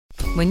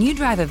When you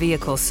drive a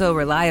vehicle so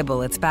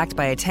reliable it's backed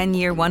by a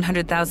 10-year,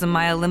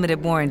 100,000-mile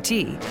limited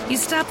warranty, you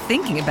stop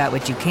thinking about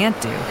what you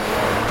can't do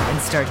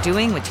and start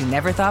doing what you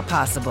never thought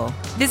possible.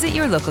 Visit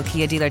your local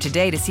Kia dealer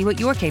today to see what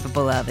you're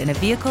capable of in a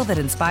vehicle that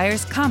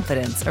inspires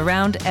confidence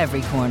around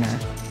every corner.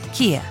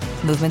 Kia,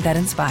 movement that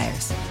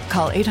inspires.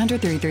 Call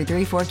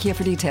 800-333-4KIA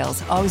for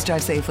details. Always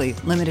drive safely.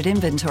 Limited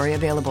inventory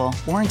available.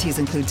 Warranties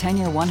include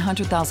 10-year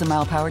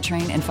 100,000-mile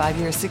powertrain and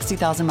 5-year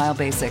 60,000-mile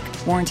basic.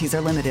 Warranties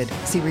are limited.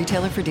 See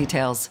retailer for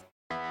details.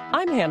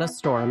 I'm Hannah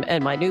Storm,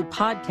 and my new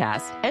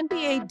podcast,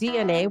 NBA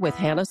DNA with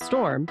Hannah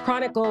Storm,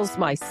 chronicles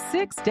my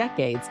 6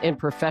 decades in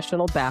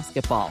professional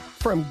basketball.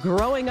 From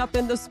growing up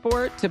in the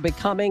sport to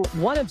becoming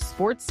one of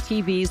sports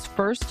TV's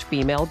first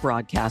female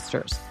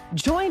broadcasters.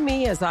 Join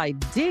me as I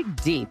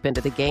dig deep into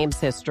the game's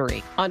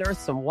history,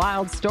 unearth some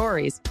wild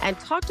stories, and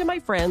talk to my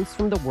friends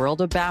from the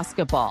world of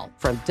basketball,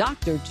 from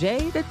Dr.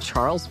 J to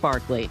Charles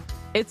Barkley.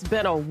 It's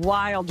been a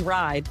wild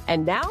ride,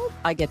 and now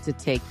I get to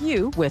take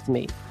you with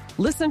me.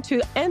 Listen to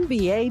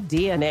NBA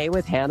DNA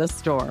with Hannah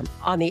Storm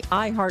on the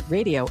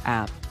iHeartRadio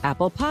app,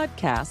 Apple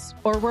Podcasts,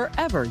 or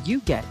wherever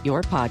you get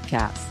your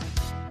podcasts.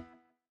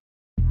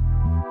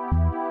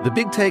 The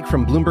Big Take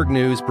from Bloomberg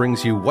News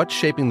brings you what's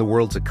shaping the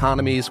world's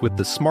economies with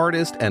the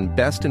smartest and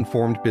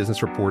best-informed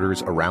business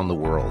reporters around the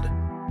world.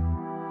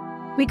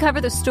 We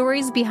cover the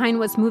stories behind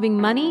what's moving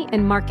money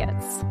and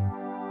markets,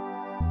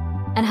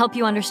 and help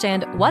you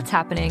understand what's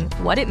happening,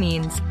 what it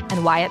means,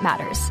 and why it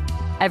matters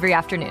every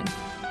afternoon.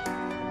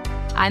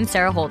 I'm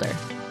Sarah Holder.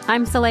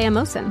 I'm Saleha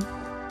Mohsin.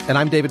 And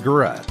I'm David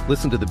Gura.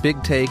 Listen to The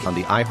Big Take on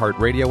the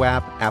iHeartRadio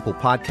app, Apple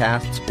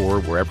Podcasts, or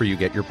wherever you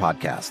get your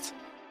podcasts.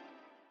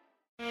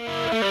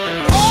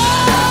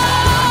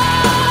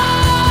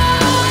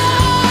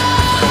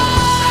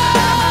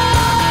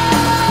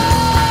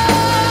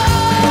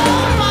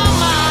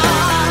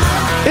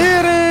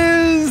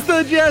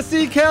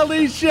 Jesse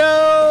Kelly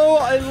Show.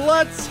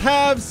 Let's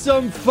have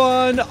some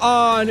fun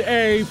on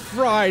a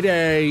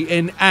Friday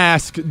and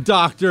Ask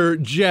Dr.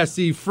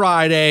 Jesse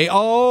Friday.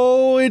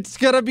 Oh, it's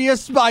going to be a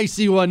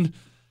spicy one.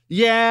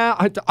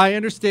 Yeah, I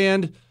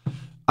understand.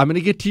 I'm going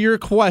to get to your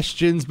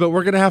questions, but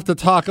we're going to have to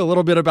talk a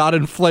little bit about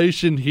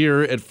inflation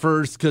here at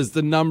first because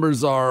the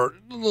numbers are...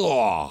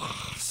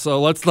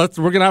 So we're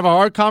going to have a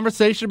hard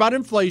conversation about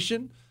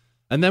inflation.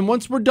 And then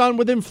once we're done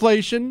with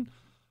inflation...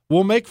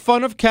 we'll make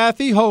fun of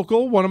Kathy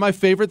Hochul, one of my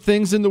favorite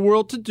things in the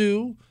world to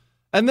do,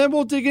 and then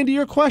we'll dig into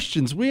your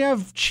questions. We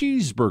have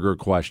cheeseburger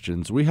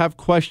questions. We have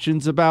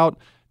questions about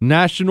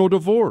national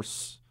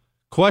divorce,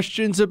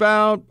 questions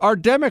about are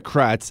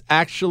Democrats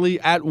actually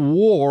at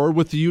war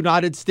with the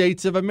United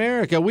States of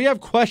America. We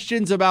have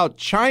questions about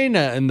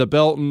China and the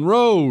Belt and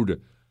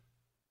Road.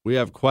 We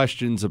have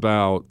questions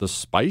about the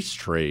spice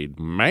trade.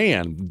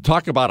 Man,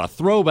 talk about a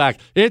throwback.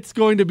 It's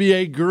going to be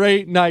a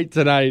great night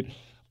tonight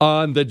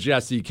on the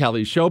Jesse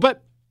Kelly Show.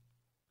 But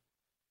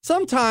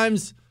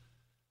sometimes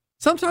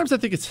I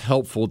think it's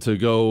helpful to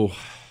go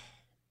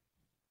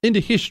into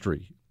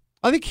history.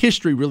 I think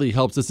history really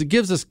helps us. It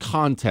gives us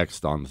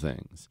context on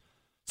things.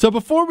 So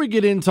before we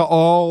get into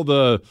all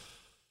the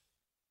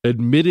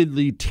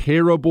admittedly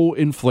terrible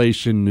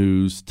inflation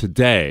news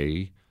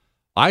today,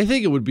 I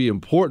think it would be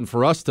important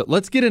for us to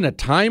let's get in a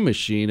time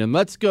machine and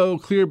let's go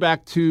clear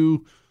back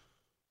to,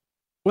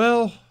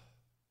 well,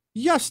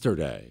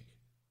 yesterday,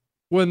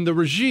 when the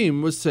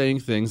regime was saying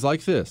things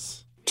like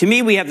this. To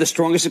me, we have the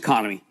strongest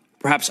economy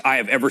perhaps I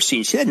have ever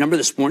seen. See that number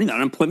this morning, the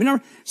unemployment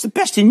number? It's the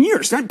best in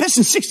years, not best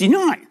in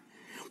 69.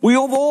 We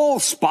have all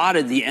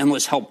spotted the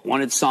endless help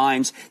wanted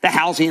signs, the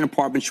housing and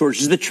apartment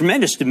shortages, the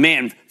tremendous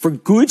demand for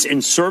goods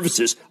and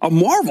services, a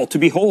marvel to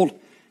behold.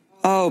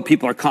 Oh,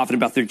 people are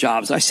confident about their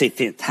jobs. I say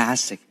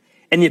fantastic.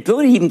 And the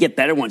ability to even get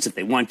better ones if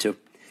they want to.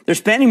 They're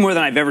spending more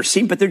than I've ever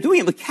seen, but they're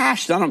doing it with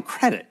cash, not on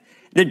credit.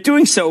 They're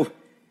doing so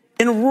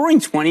in a roaring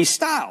 20s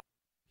style.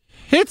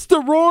 It's the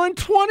roaring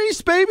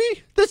 20s,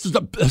 baby. This is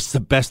the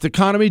best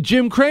economy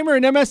Jim Cramer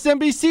and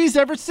MSNBC's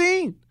ever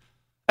seen.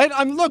 And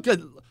I'm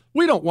looking.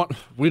 We don't want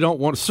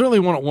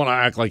to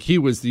act like he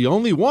was the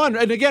only one.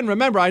 And again,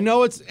 remember, I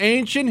know it's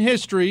ancient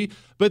history,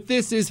 but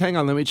this is, hang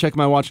on, let me check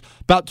my watch.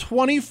 About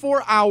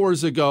 24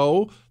 hours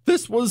ago,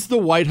 this was the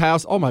White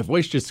House. Oh, my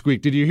voice just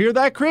squeaked. Did you hear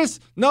that, Chris?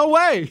 No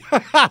way.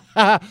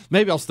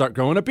 Maybe I'll start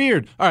growing a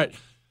beard. All right.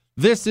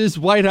 This is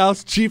White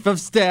House Chief of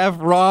Staff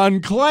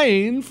Ron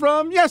Klain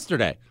from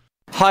yesterday.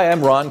 Hi,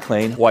 I'm Ron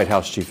Klain, White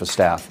House Chief of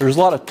Staff. There's a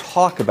lot of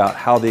talk about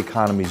how the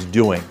economy is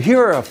doing. Here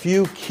are a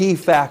few key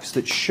facts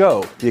that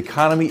show the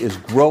economy is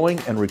growing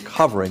and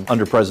recovering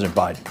under President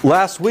Biden.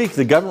 Last week,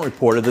 the government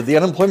reported that the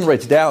unemployment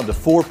rate's down to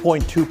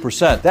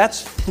 4.2%.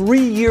 That's 3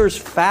 years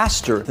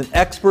faster than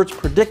experts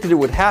predicted it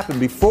would happen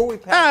before we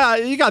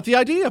passed. You got the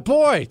idea.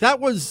 Boy, that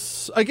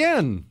was,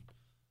 again,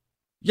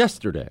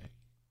 yesterday.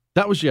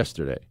 That was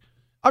yesterday.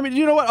 I mean,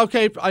 you know what?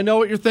 Okay, I know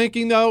what you're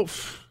thinking, though.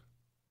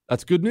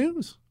 That's good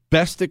news.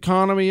 Best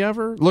economy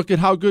ever. Look at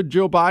how good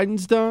Joe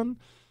Biden's done.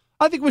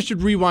 I think we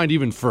should rewind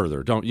even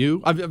further, don't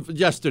you?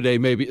 Yesterday,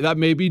 maybe that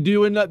may be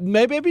doing them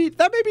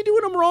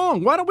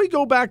wrong. Why don't we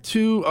go back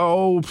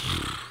to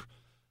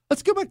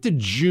Let's go back to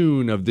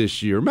June of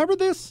this year. Remember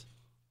this?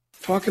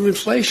 Talking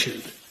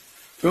inflation.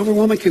 The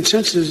overwhelming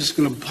consensus is it's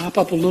going to pop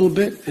up a little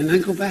bit and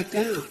then go back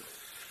down.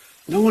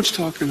 No one's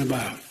talking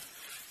about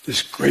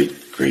this great,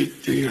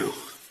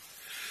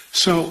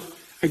 So,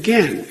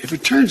 again, if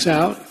it turns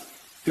out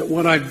that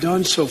what I've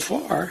done so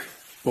far,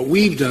 what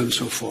we've done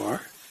so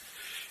far,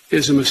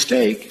 is a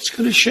mistake, it's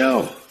going to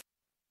show.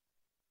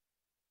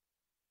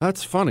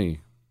 That's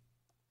funny.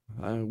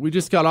 We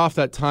just got off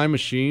that time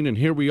machine, and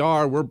here we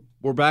are.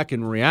 We're back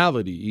in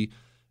reality,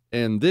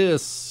 and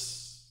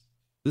this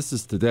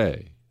is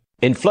today.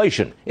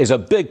 Inflation is a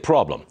big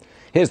problem.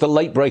 Here's the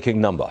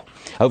late-breaking number.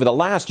 Over the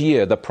last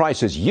year, the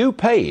prices you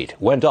paid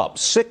went up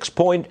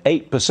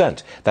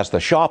 6.8%. That's the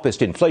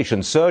sharpest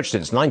inflation surge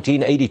since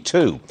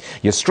 1982.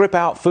 You strip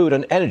out food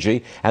and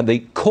energy, and the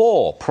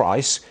core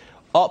price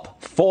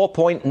up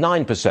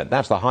 4.9%.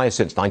 That's the highest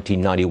since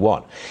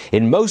 1991.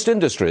 In most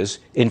industries,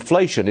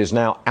 inflation is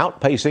now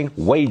outpacing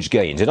wage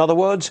gains. In other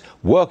words,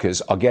 workers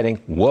are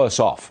getting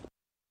worse off.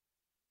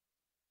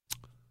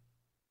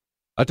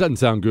 That doesn't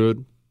sound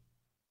good.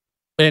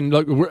 And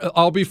look,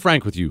 I'll be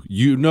frank with you.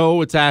 You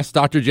know it's Ask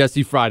Dr.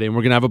 Jesse Friday, and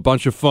we're going to have a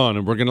bunch of fun,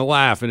 and we're going to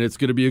laugh, and it's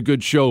going to be a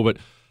good show, but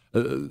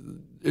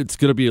it's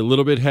going to be a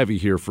little bit heavy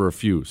here for a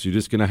few, so you're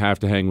just going to have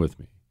to hang with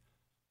me.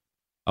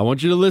 I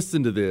want you to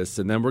listen to this,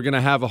 and then we're going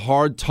to have a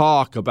hard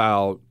talk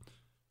about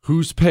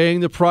who's paying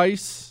the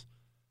price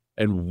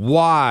and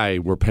why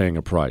we're paying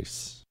a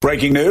price.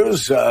 Breaking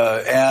news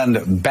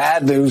and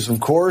bad news, of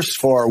course,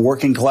 for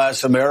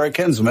working-class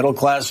Americans,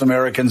 middle-class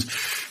Americans,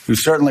 who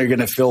certainly are going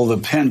to feel the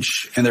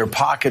pinch in their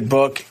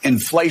pocketbook.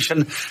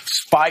 Inflation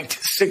spiked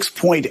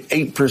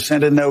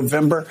 6.8% in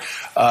November,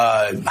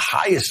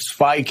 highest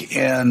spike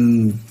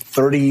in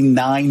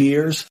 39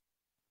 years.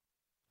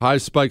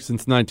 Highest spike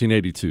since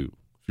 1982,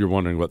 if you're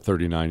wondering what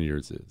 39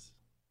 years is.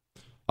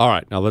 All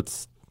right, now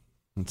let's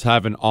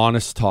have an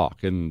honest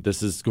talk, and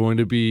this is going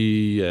to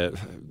be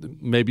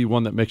maybe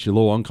one that makes you a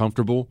little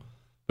uncomfortable,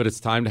 but it's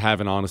time to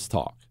have an honest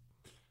talk.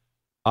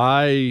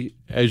 I,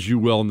 as you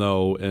well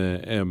know,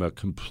 am a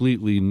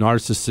completely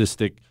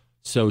narcissistic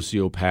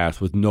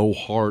sociopath with no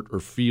heart or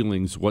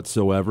feelings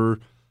whatsoever,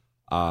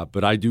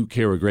 but I do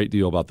care a great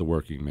deal about the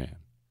working man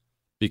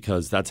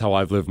because that's how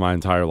I've lived my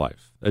entire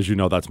life. As you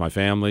know, that's my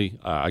family.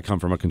 I come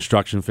from a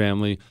construction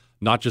family,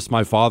 not just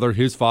my father,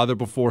 his father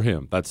before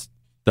him. That's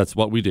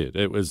what we did.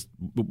 It was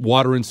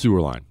water and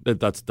sewer line.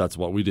 That's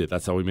what we did.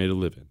 That's how we made a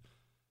living.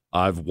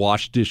 I've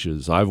washed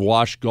dishes. I've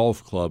washed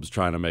golf clubs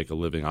trying to make a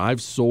living.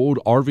 I've sold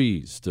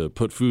RVs to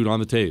put food on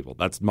the table.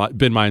 That's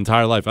been my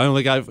entire life.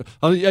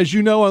 As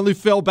you know, I only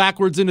fell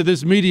backwards into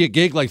this media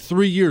gig like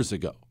 3 years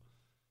ago.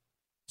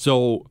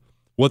 So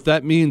what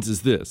that means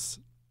is this.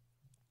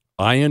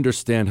 I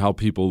understand how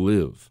people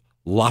live.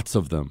 Lots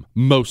of them.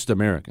 Most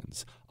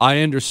Americans.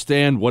 I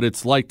understand what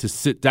it's like to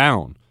sit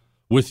down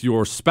with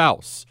your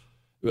spouse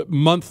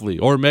monthly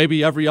or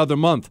maybe every other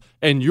month,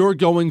 and you're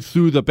going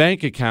through the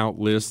bank account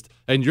list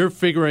and you're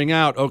figuring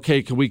out,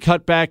 okay, can we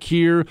cut back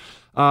here?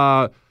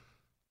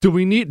 Do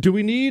we need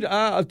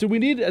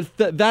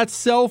that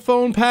cell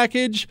phone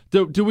package?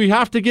 Do we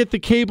have to get the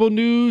cable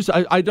news?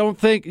 I don't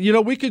think,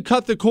 we could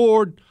cut the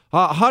cord.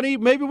 Honey,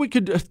 maybe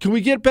can we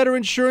get better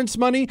insurance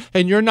money?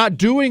 And you're not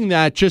doing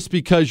that just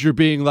because you're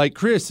being like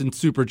Chris and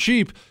super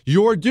cheap.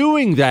 You're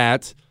doing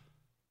that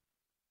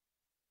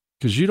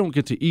because you don't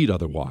get to eat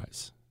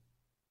otherwise.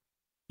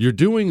 You're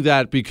doing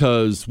that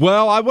because,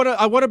 I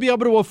want to be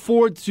able to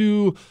afford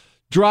to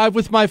drive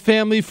with my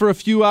family for a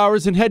few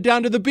hours and head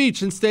down to the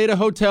beach and stay at a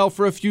hotel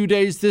for a few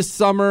days this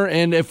summer.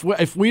 And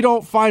if we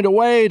don't find a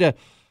way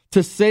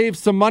to save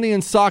some money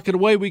and sock it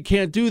away, we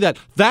can't do that.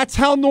 That's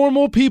how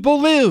normal people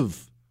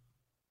live.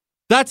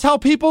 That's how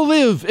people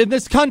live in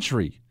this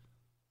country.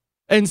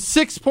 And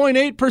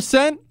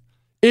 6.8%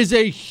 is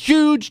a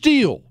huge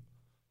deal.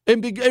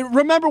 And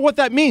remember what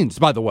that means,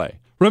 by the way.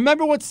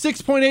 Remember what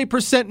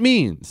 6.8%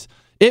 means.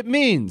 It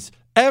means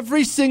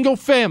every single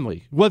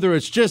family, whether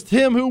it's just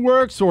him who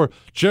works or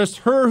just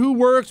her who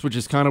works, which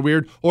is kind of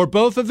weird, or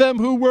both of them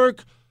who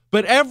work,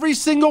 but every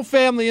single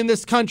family in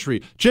this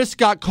country just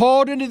got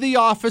called into the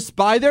office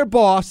by their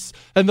boss,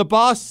 and the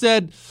boss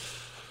said,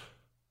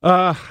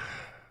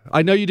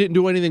 I know you didn't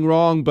do anything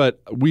wrong,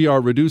 but we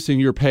are reducing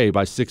your pay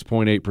by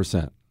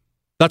 6.8%.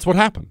 That's what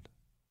happened.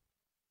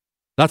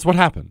 That's what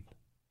happened.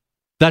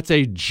 That's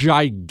a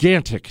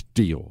gigantic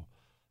deal.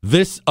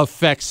 This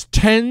affects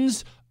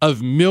tens of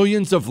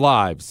millions of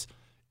lives.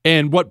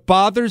 And what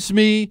bothers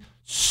me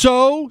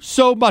so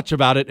much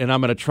about it, and I'm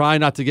going to try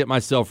not to get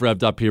myself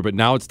revved up here, but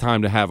now it's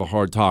time to have a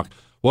hard talk.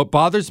 What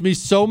bothers me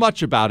so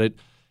much about it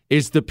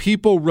is the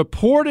people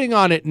reporting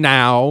on it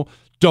now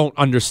don't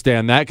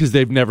understand that because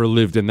they've never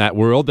lived in that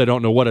world. They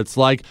don't know what it's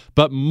like.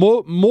 But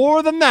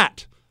more than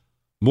that,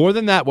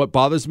 what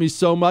bothers me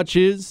so much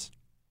is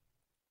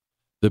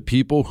the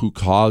people who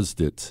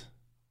caused it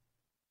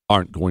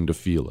aren't going to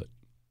feel it.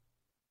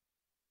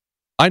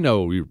 I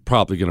know you're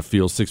probably going to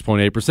feel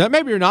 6.8%.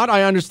 Maybe you're not.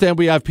 I understand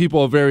we have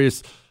people of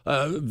various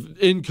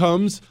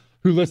incomes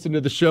who listen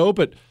to the show,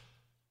 but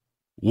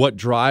what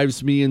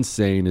drives me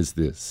insane is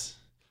this.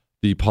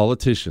 the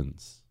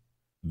politicians,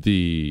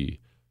 the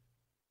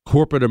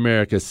corporate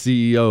America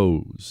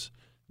CEOs,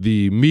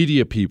 the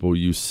media people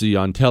you see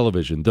on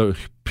television, the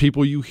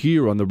people you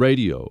hear on the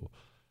radio,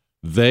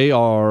 they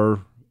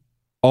are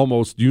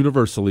almost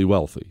universally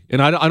wealthy.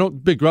 And I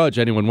don't begrudge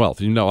anyone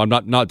wealth. You know, I'm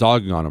not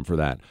dogging on them for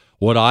that.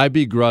 What I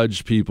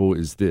begrudge people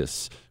is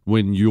this.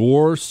 When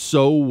you're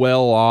so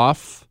well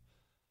off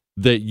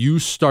that you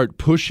start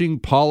pushing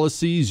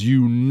policies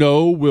you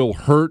know will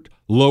hurt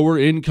lower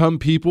income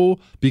people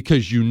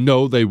because you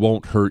know they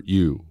won't hurt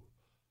you.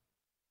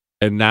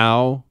 And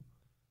now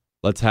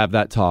let's have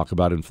that talk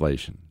about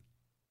inflation.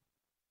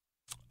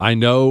 I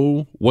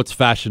know what's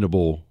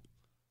fashionable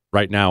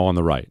right now on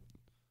the right.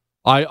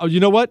 You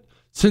know what?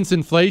 Since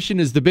inflation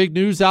is the big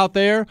news out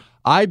there,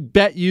 I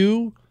bet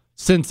you,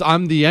 since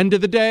I'm the end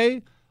of the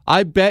day,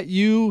 I bet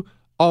you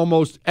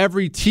almost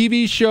every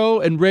TV show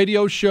and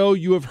radio show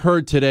you have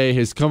heard today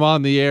has come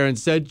on the air and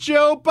said,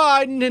 Joe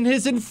Biden and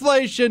his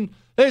inflation.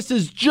 This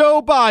is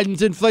Joe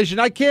Biden's inflation.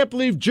 I can't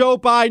believe Joe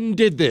Biden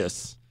did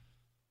this.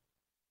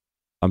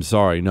 I'm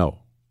sorry, no.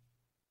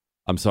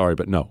 I'm sorry,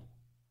 but no.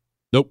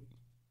 Nope.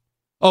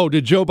 Oh,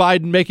 did Joe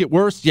Biden make it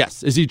worse?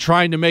 Yes. Is he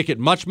trying to make it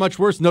much, much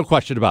worse? No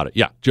question about it.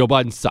 Yeah, Joe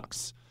Biden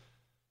sucks.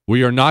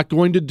 We are not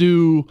going to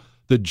do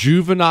the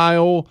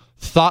juvenile,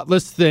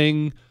 thoughtless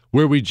thing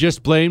where we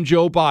just blame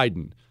Joe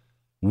Biden.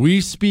 We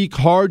speak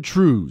hard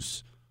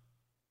truths.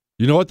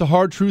 You know what the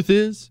hard truth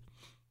is?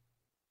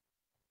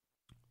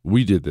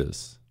 We did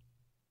this.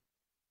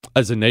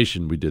 As a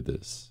nation, we did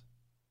this.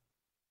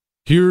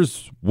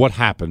 Here's what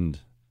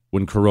happened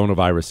when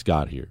coronavirus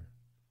got here.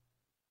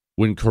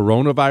 When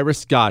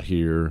coronavirus got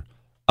here,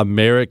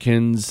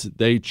 Americans,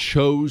 they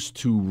chose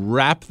to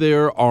wrap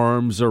their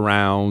arms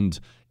around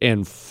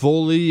and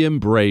fully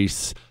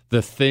embrace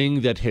the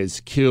thing that has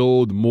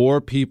killed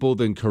more people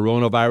than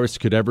coronavirus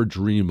could ever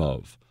dream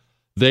of.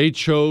 They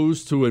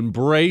chose to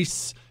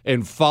embrace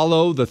and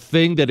follow the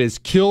thing that has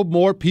killed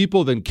more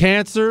people than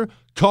cancer,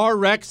 car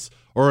wrecks,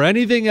 or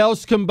anything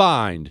else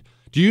combined.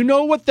 Do you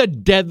know what the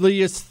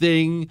deadliest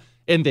thing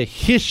in the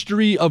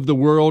history of the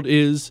world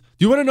is?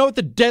 Do you want to know what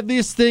the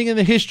deadliest thing in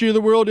the history of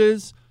the world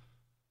is?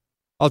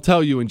 I'll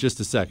tell you in just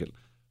a second.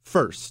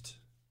 First,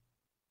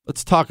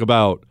 let's talk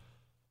about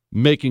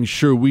making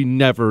sure we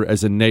never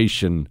as a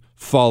nation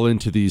fall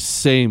into these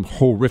same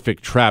horrific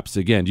traps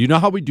again. Do you know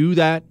how we do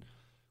that?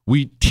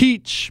 We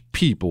teach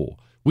people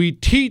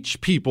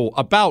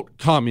about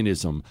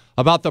communism,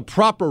 about the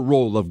proper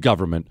role of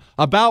government,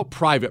 about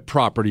private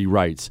property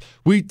rights.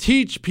 We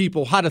teach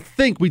people how to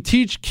think. We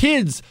teach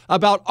kids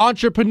about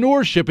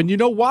entrepreneurship. And you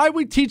know why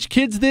we teach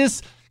kids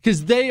this?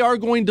 Because they are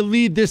going to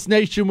lead this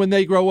nation when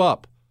they grow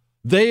up.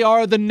 They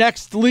are the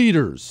next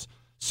leaders.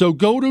 So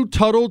go to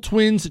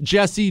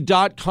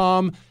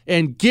TuttleTwinsJesse.com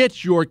and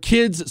get your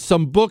kids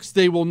some books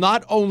they will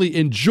not only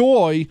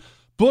enjoy,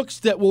 books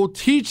that will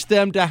teach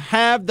them to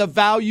have the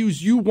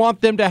values you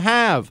want them to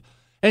have,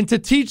 and to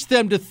teach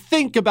them to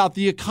think about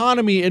the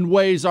economy in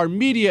ways our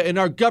media and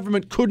our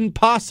government couldn't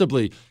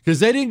possibly, because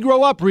they didn't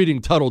grow up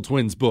reading Tuttle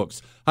Twins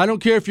books. I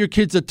don't care if your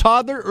kid's a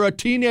toddler or a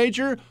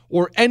teenager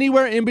or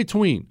anywhere in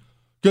between.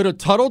 Go to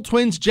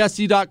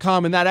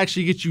TuttleTwinsJesse.com, and that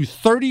actually gets you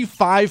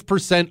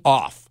 35%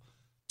 off.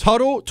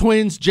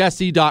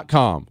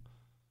 TuttleTwinsJesse.com.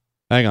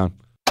 Hang on.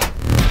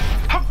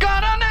 I've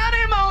got an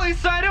animal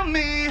inside of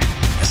me.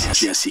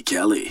 Jesse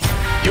Kelly.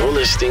 You're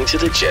listening to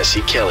The Jesse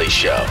Kelly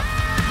Show.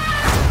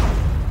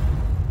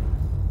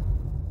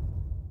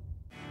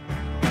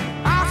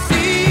 I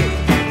see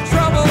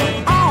trouble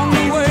on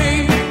the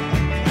way.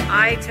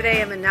 I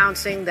today am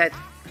announcing that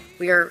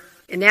we are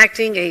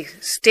enacting a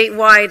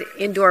statewide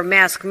indoor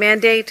mask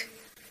mandate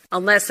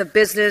unless a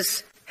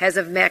business has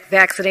a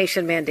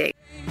vaccination mandate.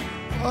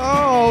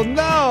 Oh,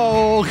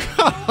 no.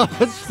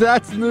 Gosh,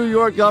 that's New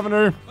York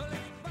Governor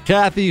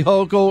Kathy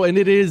Hochul, and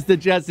it is the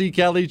Jesse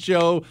Kelly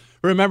Show.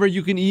 Remember,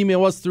 you can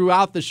email us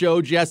throughout the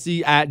show,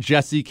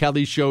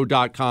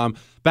 jesse@jessekellyshow.com.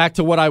 Back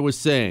to what I was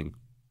saying.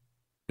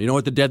 You know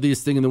what the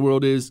deadliest thing in the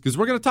world is? Because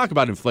we're going to talk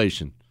about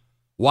inflation.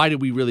 Why do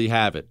we really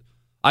have it?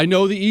 I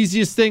know the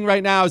easiest thing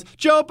right now is,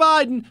 Joe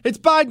Biden, it's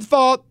Biden's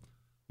fault.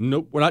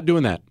 Nope, we're not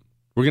doing that.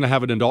 We're going to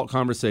have an adult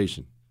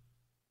conversation.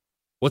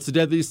 What's the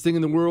deadliest thing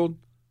in the world?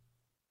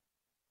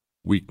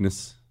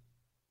 Weakness.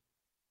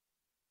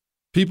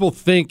 People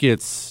think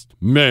it's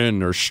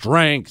men or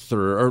strength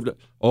or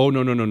oh,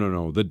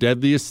 no. The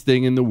deadliest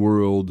thing in the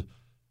world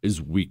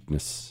is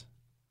weakness.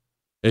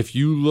 If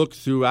you look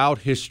throughout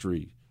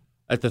history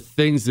at the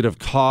things that have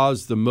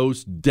caused the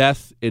most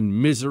death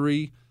and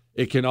misery,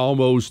 it can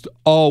almost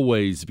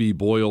always be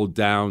boiled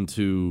down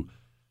to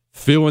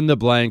fill in the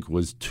blank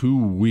was too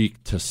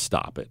weak to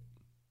stop it.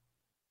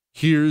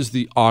 Here's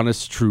the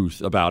honest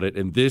truth about it,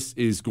 and this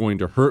is going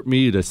to hurt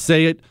me to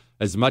say it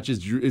as much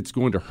as it's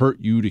going to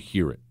hurt you to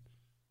hear it.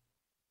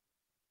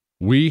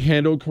 We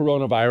handled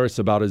coronavirus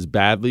about as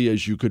badly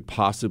as you could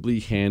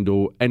possibly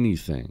handle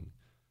anything.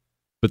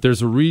 But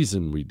there's a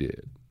reason we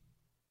did.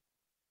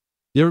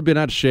 You ever been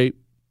out of shape?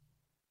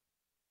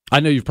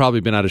 I know you've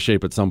probably been out of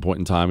shape at some point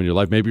in time in your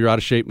life. Maybe you're out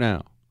of shape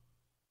now.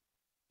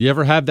 You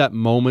ever have that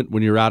moment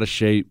when you're out of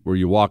shape where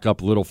you walk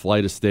up a little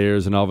flight of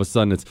stairs and all of a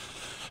sudden it's,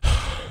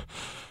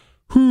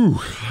 whew,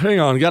 hang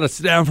on, got to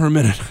sit down for a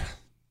minute.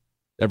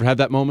 Ever had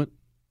that moment?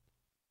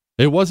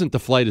 It wasn't the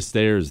flight of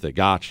stairs that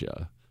got you.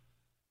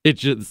 It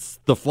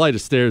just, the flight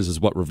of stairs is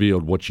what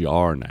revealed what you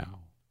are now,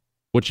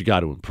 what you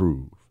got to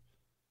improve.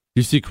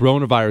 You see,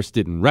 coronavirus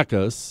didn't wreck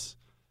us.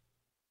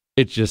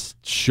 It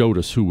just showed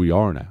us who we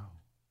are now.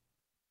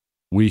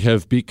 We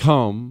have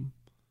become,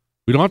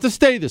 we don't have to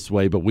stay this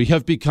way, but we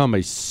have become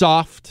a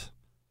soft,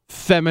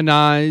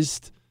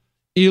 feminized,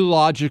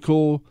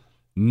 illogical,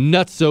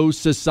 nutso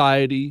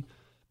society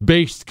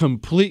based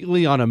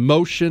completely on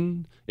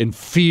emotion and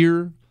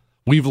fear.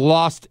 We've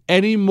lost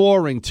any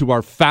mooring to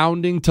our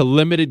founding, to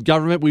limited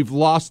government. We've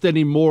lost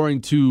any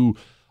mooring to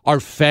our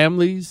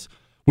families.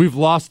 We've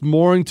lost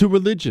mooring to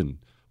religion.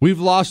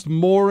 We've lost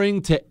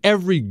mooring to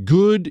every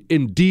good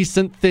and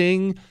decent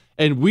thing.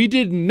 And we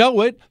didn't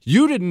know it.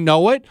 You didn't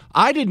know it.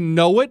 I didn't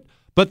know it.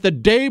 But the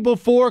day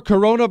before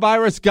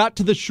coronavirus got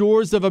to the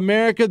shores of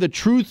America, the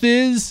truth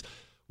is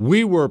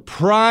we were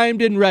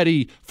primed and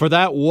ready for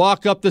that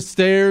walk up the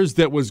stairs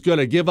that was going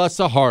to give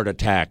us a heart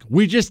attack.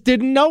 We just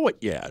didn't know it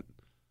yet.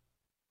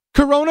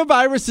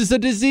 Coronavirus is a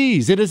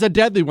disease. It is a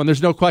deadly one.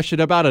 There's no question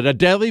about it. A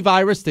deadly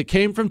virus that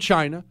came from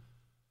China.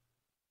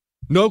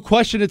 No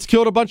question it's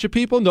killed a bunch of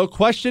people. No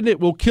question it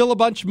will kill a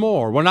bunch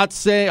more. We're not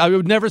saying, I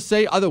would never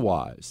say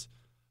otherwise.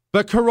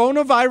 But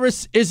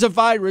coronavirus is a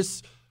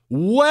virus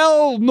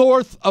well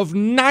north of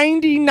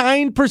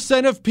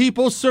 99% of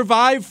people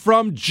survive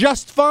from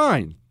just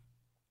fine.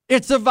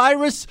 It's a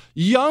virus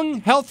young,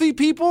 healthy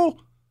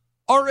people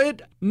are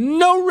at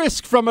no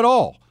risk from at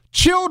all.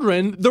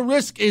 Children, the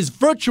risk is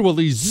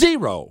virtually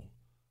zero.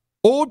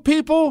 Old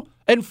people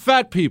and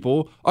fat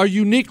people are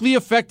uniquely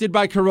affected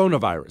by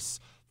coronavirus.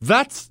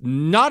 That's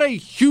not a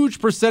huge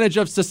percentage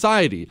of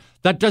society.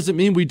 That doesn't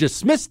mean we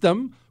dismiss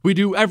them. We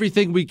do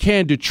everything we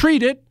can to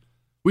treat it.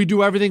 We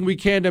do everything we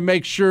can to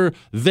make sure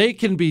they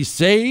can be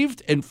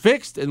saved and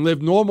fixed and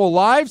live normal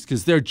lives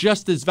because they're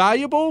just as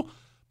valuable.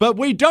 But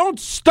we don't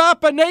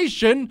stop a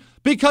nation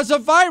because a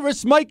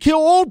virus might kill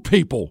old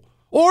people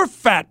or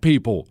fat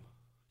people.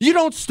 You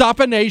don't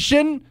stop a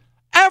nation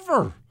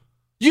ever.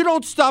 You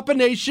don't stop a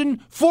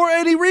nation for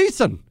any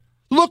reason.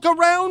 Look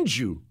around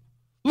you.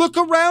 Look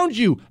around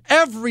you.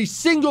 Every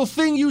single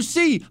thing you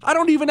see. I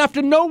don't even have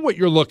to know what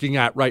you're looking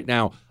at right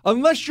now.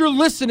 Unless you're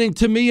listening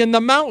to me in the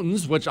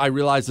mountains, which I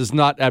realize is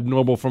not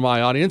abnormal for my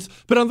audience,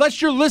 but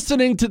unless you're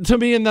listening to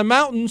me in the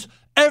mountains,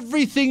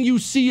 everything you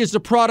see is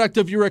a product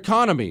of your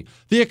economy.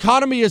 The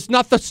economy is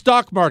not the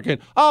stock market.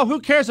 Oh,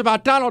 who cares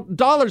about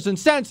dollars and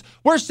cents?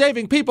 We're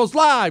saving people's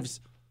lives.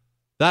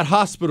 That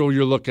hospital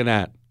you're looking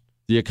at,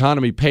 the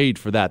economy paid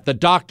for that. The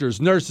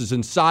doctors, nurses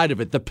inside of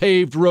it, the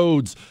paved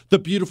roads, the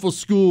beautiful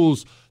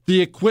schools,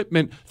 the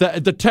equipment,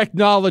 the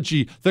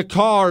technology, the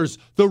cars,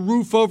 the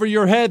roof over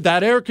your head,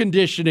 that air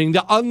conditioning,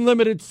 the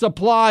unlimited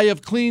supply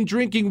of clean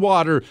drinking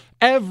water.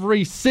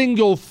 Every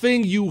single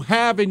thing you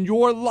have in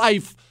your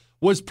life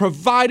was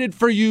provided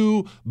for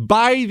you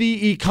by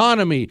the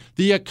economy.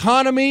 The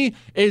economy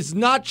is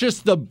not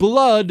just the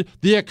blood.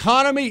 The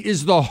economy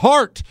is the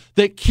heart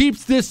that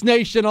keeps this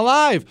nation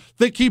alive,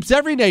 that keeps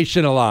every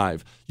nation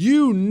alive.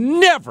 You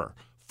never,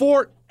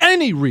 for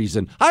any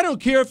reason, I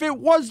don't care if it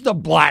was the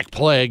Black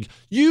Plague,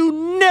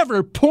 you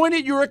never point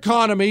at your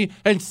economy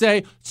and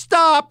say,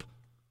 stop.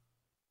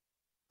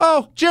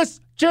 Oh,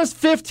 just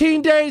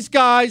 15 days,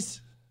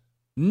 guys.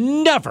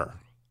 Never.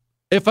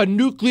 If a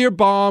nuclear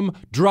bomb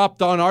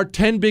dropped on our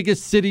 10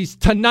 biggest cities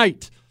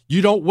tonight,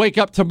 you don't wake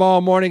up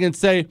tomorrow morning and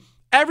say,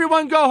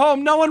 everyone go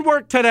home, no one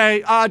worked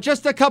today,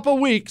 just a couple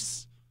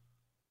weeks.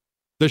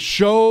 The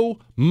show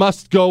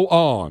must go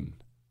on.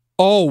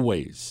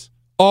 Always.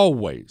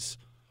 Always.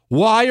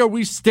 Why are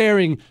we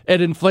staring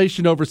at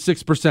inflation over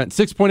 6%,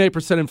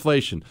 6.8%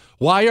 inflation?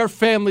 Why are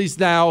families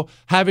now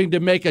having to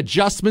make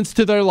adjustments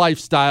to their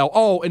lifestyle?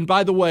 Oh, and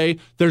by the way,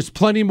 there's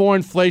plenty more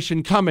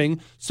inflation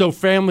coming. So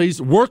families,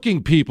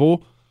 working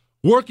people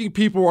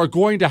are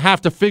going to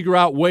have to figure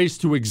out ways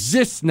to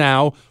exist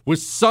now with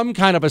some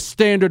kind of a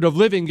standard of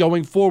living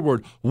going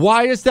forward.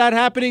 Why is that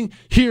happening?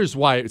 Here's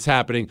why it's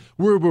happening.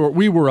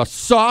 We are a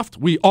soft,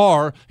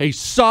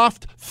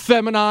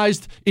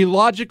 feminized,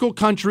 illogical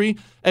country,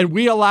 and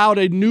we allowed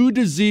a new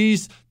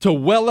disease to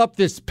well up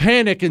this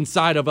panic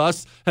inside of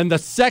us. And the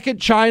second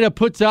China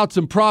puts out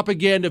some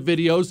propaganda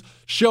videos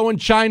showing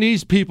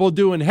Chinese people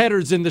doing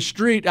headers in the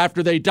street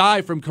after they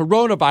die from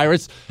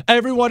coronavirus,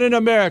 everyone in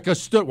America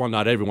stood, well,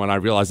 not everyone, I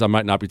realize I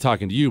might not be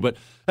talking to you, but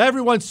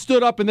everyone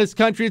stood up in this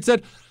country and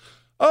said,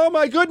 oh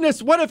my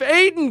goodness, what if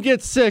Aiden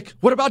gets sick?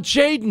 What about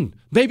Jaden?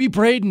 Maybe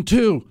Braden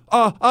too.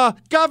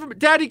 Government,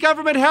 Daddy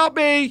government, help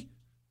me.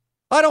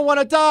 I don't want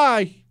to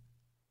die.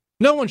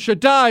 No one should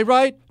die,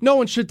 right? No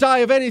one should die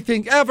of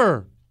anything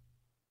ever.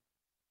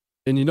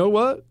 And you know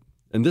what?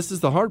 And this is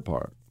the hard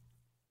part.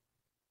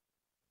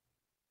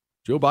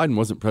 Joe Biden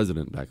wasn't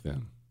president back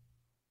then.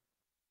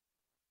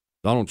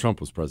 Donald Trump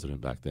was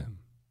president back then.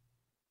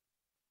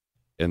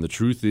 And the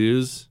truth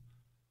is,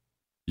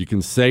 you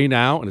can say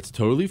now, and it's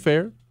totally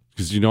fair,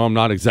 because I'm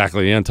not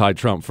exactly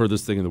anti-Trump,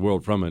 furthest thing in the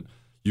world from it.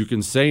 You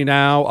can say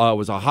now it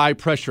was a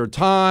high-pressure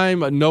time,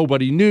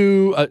 nobody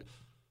knew.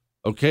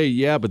 Okay,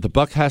 yeah, but the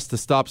buck has to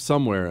stop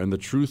somewhere. And the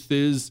truth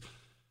is,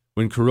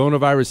 when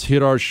coronavirus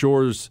hit our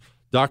shores,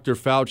 Dr.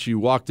 Fauci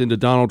walked into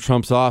Donald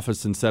Trump's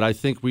office and said, I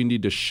think we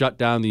need to shut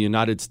down the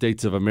United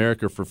States of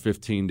America for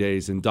 15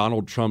 days. And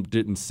Donald Trump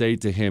didn't say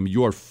to him,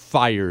 you're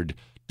fired.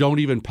 Don't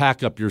even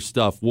pack up your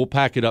stuff. We'll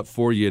pack it up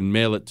for you and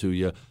mail it to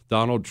you.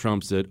 Donald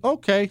Trump said,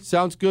 okay,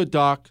 sounds good,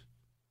 Doc.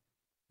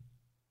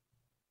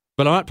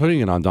 But I'm not putting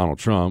it on Donald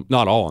Trump.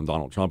 Not all on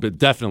Donald Trump. It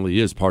definitely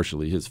is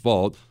partially his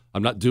fault.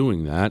 I'm not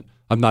doing that.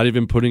 I'm not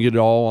even putting it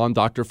all on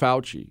Dr.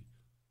 Fauci.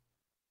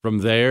 From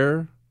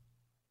there,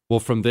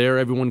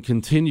 everyone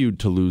continued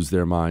to lose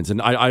their minds. And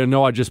I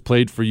know I just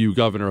played for you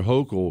Governor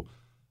Hochul.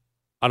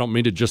 I don't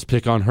mean to just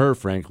pick on her,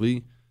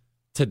 frankly.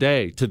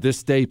 Today, to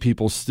this day,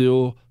 people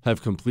still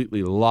have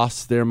completely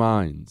lost their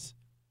minds.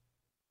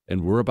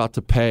 And we're about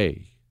to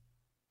pay.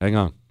 Hang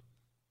on.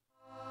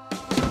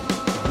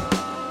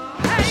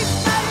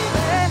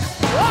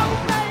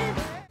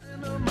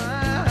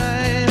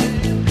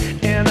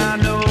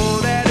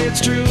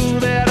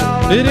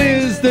 It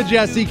is the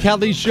Jesse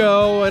Kelly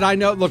Show, and I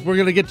know, look, we're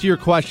going to get to your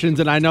questions,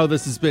 and I know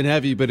this has been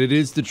heavy, but it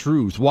is the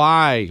truth.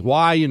 Why?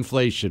 Why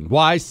inflation?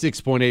 Why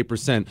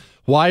 6.8%?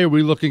 Why are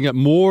we looking at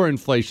more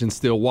inflation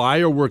still? Why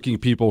are working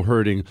people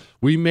hurting?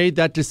 We made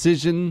that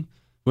decision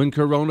when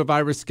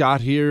coronavirus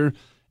got here,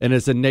 and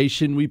as a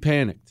nation, we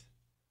panicked.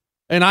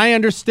 And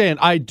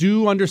I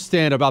do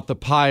understand about the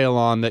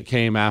pile-on that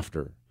came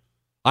after.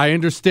 I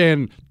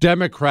understand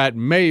Democrat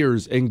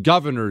mayors and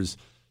governors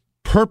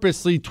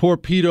purposely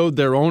torpedoed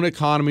their own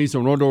economies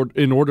in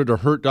order to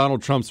hurt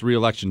Donald Trump's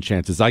reelection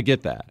chances. I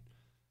get that.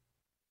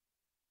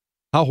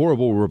 How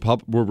horrible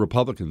were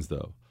Republicans,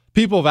 though?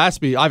 People have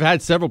asked me, I've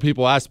had several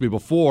people ask me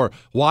before,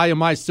 why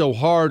am I so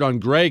hard on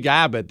Greg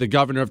Abbott, the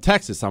governor of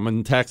Texas? I'm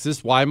in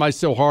Texas. Why am I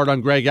so hard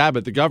on Greg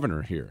Abbott, the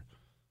governor here?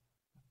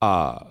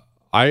 I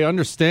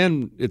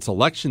understand it's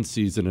election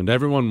season and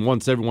everyone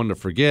wants everyone to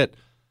forget.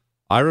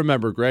 I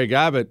remember Greg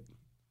Abbott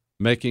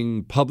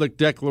making public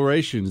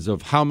declarations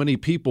of how many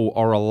people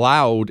are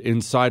allowed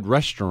inside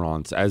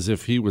restaurants as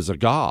if he was a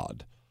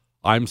god.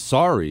 I'm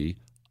sorry.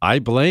 I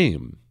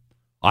blame.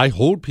 I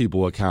hold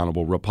people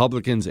accountable,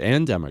 Republicans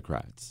and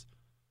Democrats.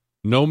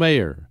 No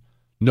mayor,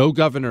 no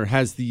governor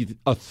has the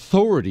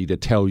authority to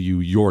tell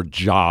you your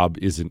job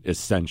isn't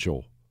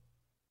essential.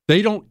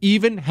 They don't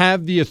even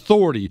have the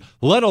authority,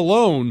 let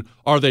alone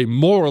are they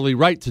morally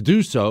right to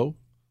do so.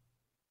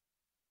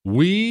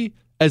 We,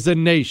 as a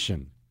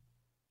nation,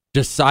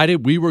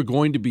 decided we were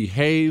going to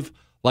behave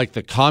like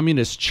the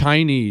communist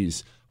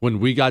Chinese when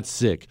we got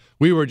sick.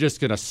 We were just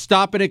going to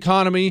stop an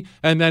economy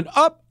and then,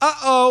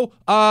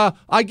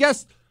 I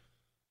guess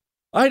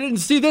I didn't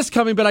see this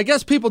coming, but I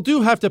guess people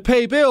do have to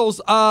pay bills.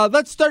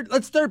 Let's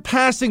start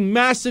passing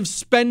massive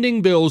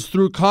spending bills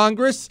through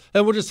Congress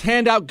and we'll just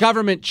hand out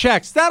government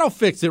checks. That'll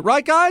fix it,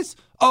 right, guys?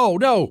 Oh,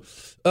 no.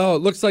 Oh, it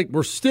looks like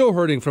we're still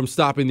hurting from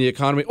stopping the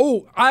economy.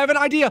 Oh, I have an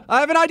idea,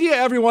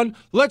 everyone.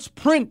 Let's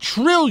print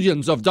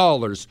trillions of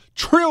dollars,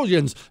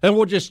 trillions, and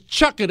we'll just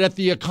chuck it at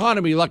the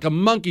economy like a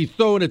monkey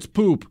throwing its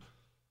poop.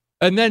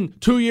 And then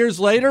 2 years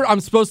later, I'm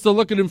supposed to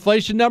look at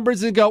inflation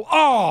numbers and go,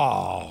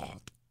 oh,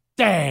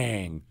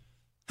 dang.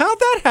 How'd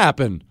that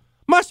happen?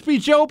 Must be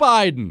Joe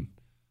Biden.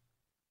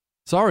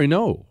 Sorry,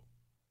 no.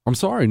 I'm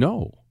sorry,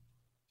 no.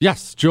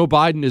 Yes, Joe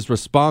Biden is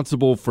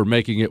responsible for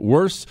making it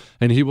worse,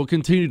 and he will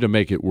continue to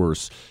make it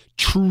worse.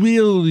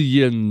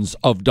 Trillions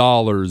of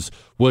dollars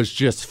was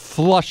just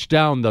flushed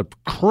down the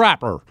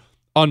crapper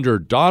under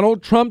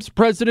Donald Trump's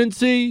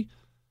presidency,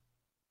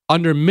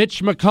 under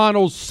Mitch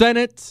McConnell's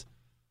Senate.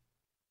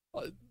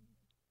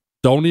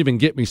 Don't even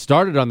get me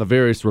started on the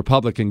various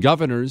Republican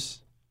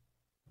governors.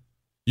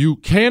 You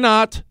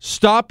cannot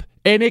stop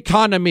an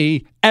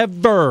economy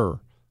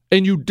ever.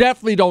 And you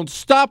definitely don't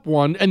stop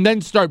one and then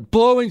start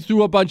blowing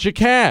through a bunch of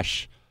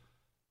cash.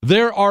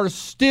 There are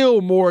still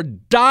more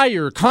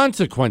dire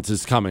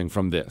consequences coming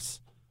from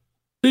this.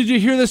 Did you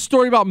hear this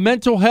story about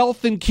mental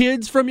health in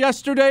kids from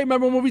yesterday?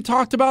 Remember when we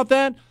talked about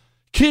that?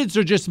 Kids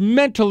are just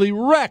mentally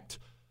wrecked.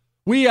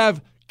 We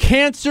have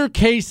cancer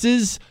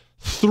cases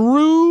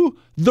through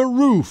the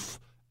roof.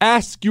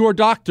 Ask your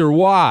doctor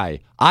why.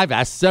 I've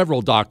asked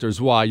several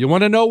doctors why. You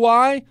want to know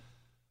why?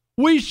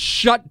 We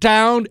shut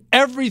down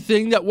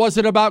everything that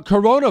wasn't about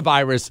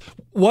coronavirus.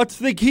 What's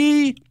the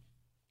key?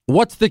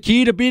 What's the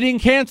key to beating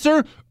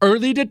cancer?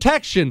 Early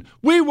detection.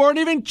 We weren't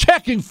even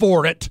checking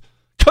for it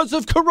because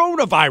of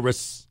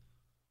coronavirus.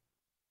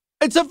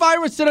 It's a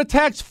virus that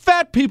attacks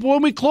fat people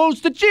when we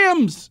closed the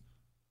gyms.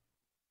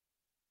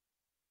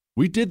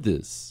 We did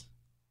this.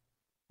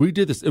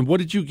 And what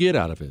did you get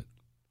out of it?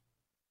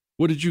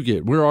 What did you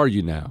get? Where are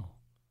you now?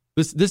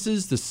 This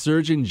is the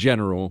Surgeon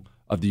General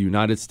of the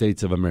United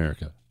States of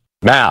America.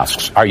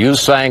 Masks. Are you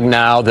saying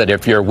now that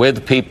if you're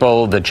with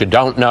people that you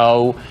don't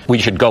know, we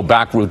should go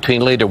back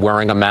routinely to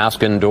wearing a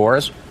mask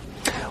indoors?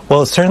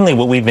 Well, certainly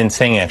what we've been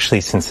saying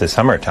actually since the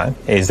summertime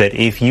is that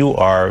if you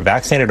are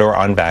vaccinated or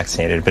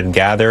unvaccinated but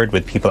gathered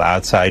with people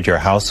outside your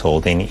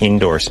household in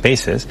indoor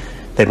spaces,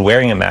 that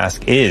wearing a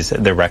mask is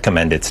the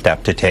recommended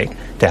step to take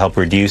to help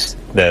reduce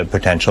the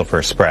potential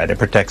for spread. It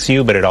protects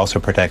you, but it also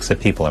protects the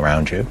people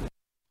around you.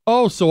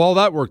 Oh, so all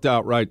that worked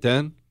out right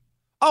then?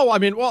 Oh, I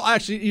mean, well,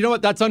 actually, you know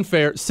what? That's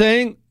unfair.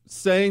 Saying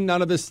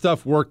none of this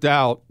stuff worked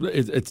out,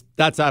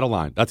 that's out of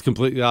line. That's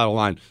completely out of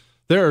line.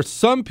 There are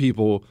some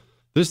people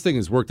this thing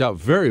has worked out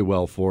very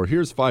well for.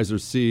 Here's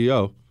Pfizer's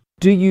CEO.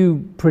 Do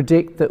you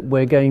predict that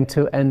we're going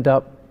to end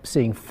up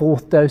seeing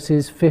fourth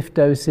doses, fifth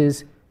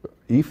doses?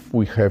 If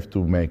we have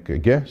to make a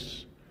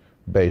guess,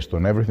 based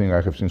on everything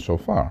I have seen so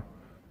far,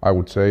 I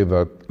would say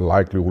that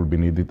likely will be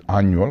needed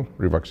annual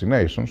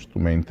revaccinations to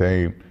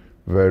maintain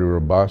very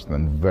robust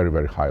and very,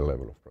 very high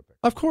level of protection.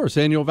 Of course,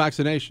 annual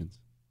vaccinations.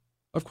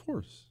 Of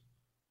course.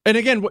 And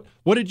again,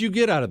 what did you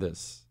get out of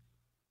this?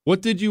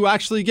 What did you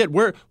actually get?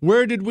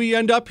 Where did we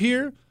end up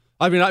here?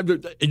 I mean,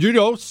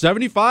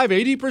 75,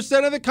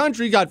 80% of the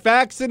country got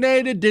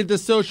vaccinated, did the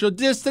social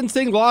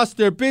distancing, lost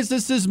their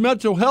businesses,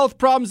 mental health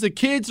problems. The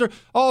kids are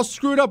all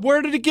screwed up.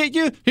 Where did it get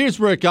you? Here's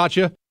where it got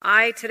you.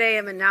 I today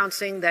am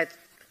announcing that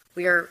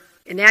we are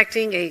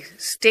enacting a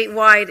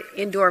statewide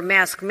indoor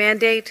mask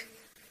mandate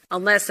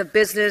unless a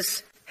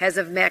business has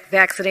a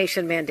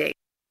vaccination mandate.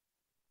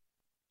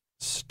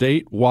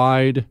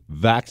 Statewide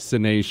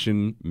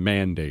vaccination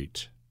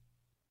mandate.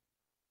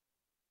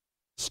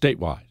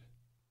 Statewide.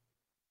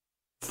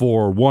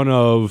 For one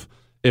of,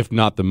 if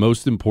not the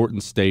most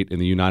important state in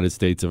the United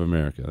States of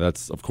America.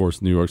 That's, of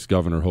course, New York's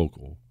Governor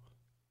Hochul.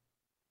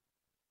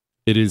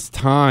 It is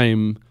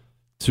time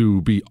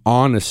to be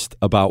honest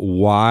about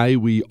why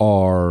we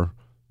are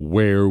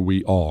where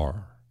we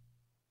are.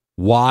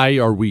 Why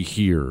are we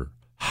here?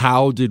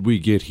 How did we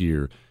get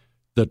here?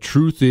 The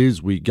truth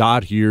is we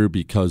got here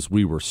because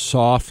we were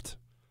soft,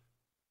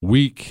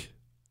 weak,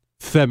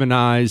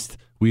 feminized.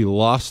 We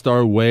lost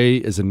our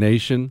way as a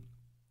nation.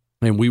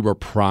 And we were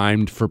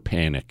primed for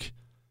panic.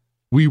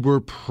 We were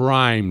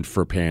primed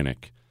for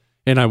panic.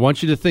 And I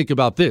want you to think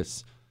about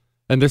this.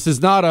 And this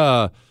is not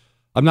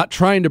I'm not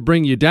trying to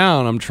bring you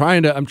down. I'm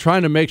trying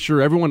to make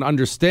sure everyone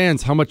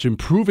understands how much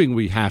improving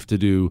we have to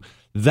do.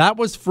 That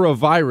was for a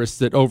virus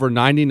that over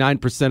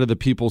 99% of the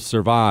people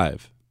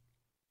survive.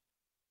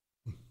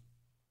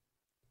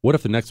 What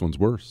if the next one's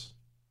worse?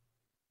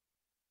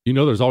 You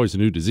know there's always a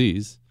new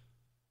disease.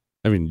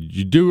 I mean,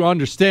 you do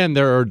understand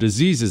there are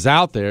diseases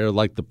out there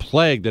like the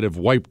plague that have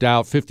wiped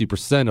out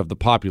 50% of the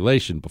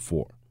population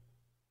before.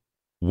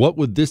 What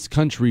would this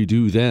country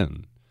do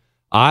then?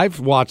 I've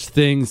watched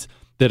things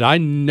that I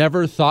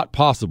never thought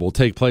possible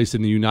take place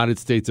in the United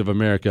States of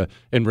America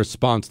in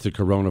response to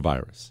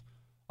coronavirus.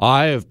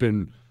 I have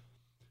been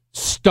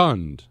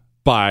stunned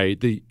by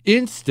the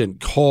instant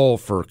call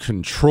for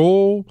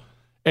control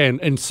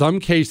and in some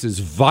cases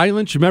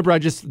violence. Remember I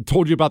just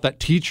told you about that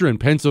teacher in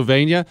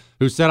Pennsylvania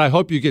who said, I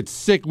hope you get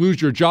sick,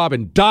 lose your job,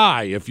 and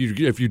die if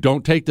you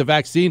don't take the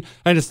vaccine.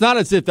 And it's not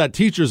as if that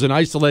teacher's an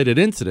isolated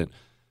incident.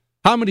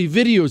 How many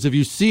videos have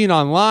you seen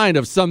online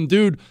of some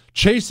dude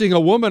chasing a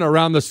woman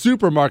around the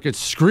supermarket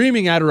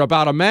screaming at her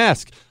about a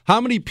mask? How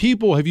many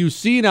people have you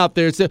seen out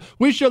there say,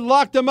 we should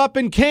lock them up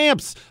in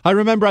camps? I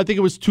remember, I think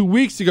it was 2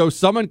 weeks ago,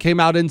 someone came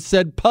out and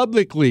said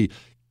publicly,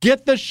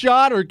 get the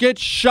shot or get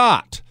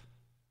shot.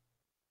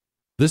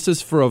 This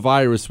is for a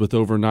virus with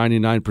over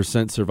 99%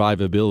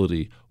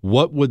 survivability.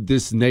 What would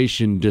this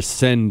nation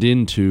descend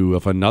into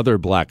if another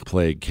black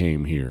plague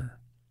came here?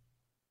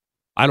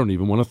 I don't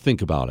even want to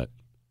think about it.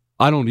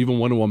 I don't even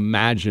want to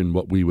imagine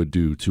what we would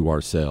do to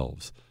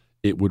ourselves.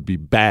 It would be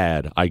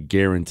bad, I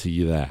guarantee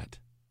you that.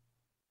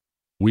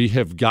 We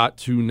have got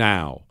to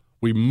now,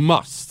 we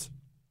must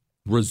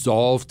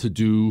resolve to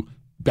do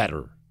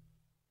better.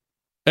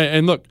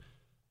 And look,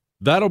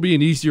 that'll be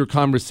an easier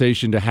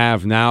conversation to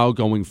have now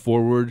going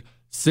forward,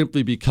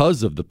 simply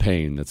because of the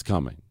pain that's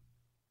coming,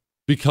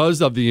 because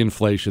of the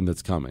inflation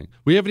that's coming.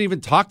 We haven't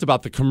even talked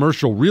about the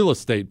commercial real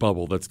estate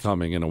bubble that's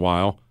coming in a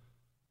while.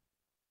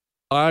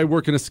 I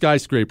work in a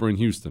skyscraper in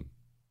Houston.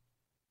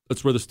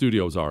 That's where the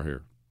studios are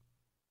here.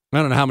 I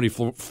don't know how many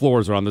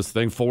floors are on this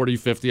thing, 40,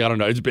 50, I don't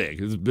know. It's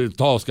big. It's a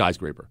tall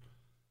skyscraper.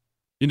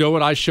 You know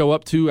what I show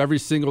up to every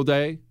single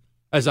day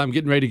as I'm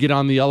getting ready to get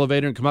on the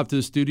elevator and come up to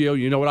the studio?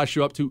 You know what I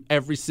show up to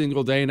every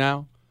single day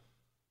now?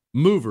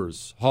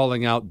 Movers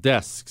hauling out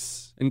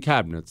desks and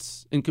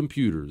cabinets and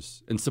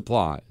computers and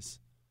supplies.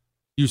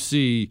 You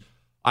see,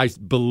 I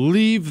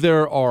believe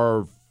there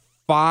are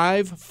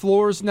 5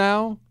 floors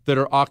now that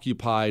are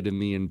occupied in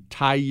the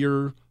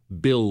entire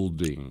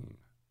building.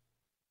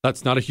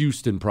 That's not a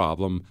Houston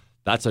problem.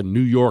 That's a New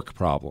York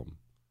problem.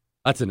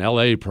 That's an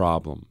LA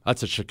problem.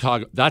 That's a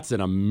Chicago. That's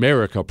an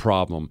America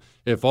problem.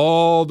 If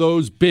all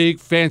those big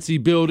fancy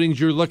buildings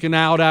you're looking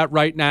out at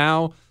right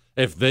now,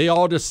 if they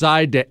all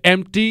decide to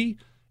empty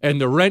and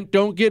the rent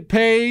don't get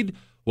paid,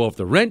 well, if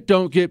the rent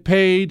don't get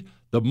paid,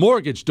 the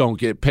mortgage don't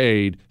get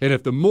paid. And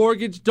if the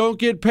mortgage don't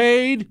get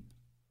paid,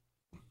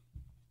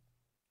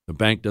 the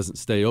bank doesn't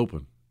stay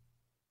open.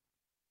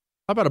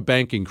 How about a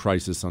banking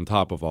crisis on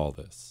top of all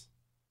this?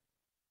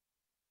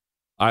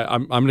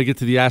 I'm going to get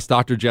to the Ask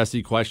Dr.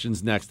 Jesse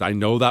questions next. I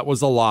know that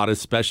was a lot,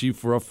 especially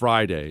for a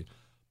Friday,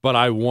 but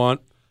I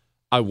want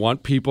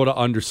people to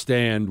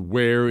understand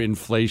where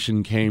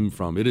inflation came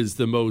from. It is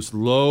the most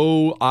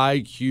low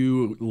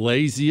IQ,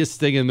 laziest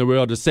thing in the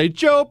world to say,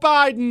 Joe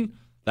Biden.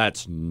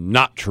 That's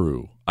not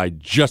true. I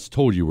just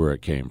told you where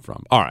it came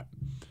from. All right.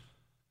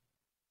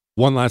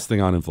 One last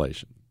thing on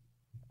inflation.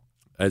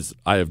 As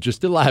I have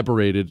just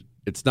elaborated,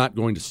 it's not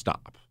going to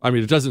stop. I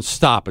mean, it doesn't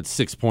stop at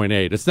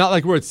 6.8. It's not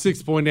like we're at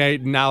 6.8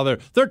 and now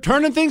they're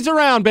turning things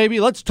around, baby.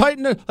 Let's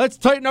tighten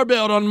our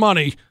belt on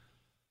money.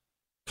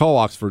 Call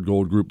Oxford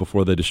Gold Group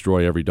before they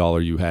destroy every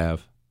dollar you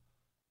have.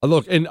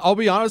 Look, and I'll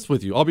be honest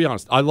with you.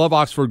 I love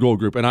Oxford Gold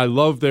Group, and I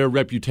love their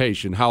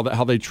reputation, how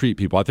they treat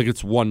people. I think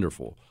it's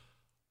wonderful.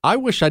 I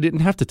wish I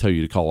didn't have to tell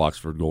you to call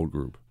Oxford Gold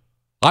Group.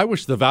 I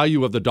wish the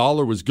value of the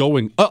dollar was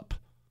going up.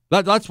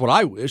 That's what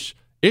I wish.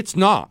 It's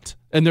not,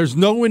 and there's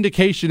no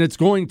indication it's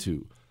going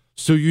to.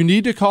 So you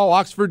need to call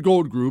Oxford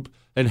Gold Group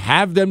and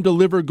have them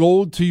deliver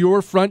gold to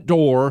your front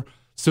door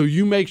so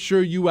you make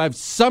sure you have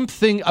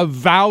something of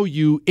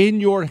value in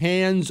your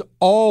hands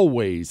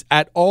always,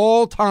 at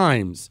all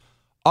times.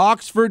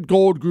 Oxford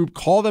Gold Group,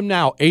 call them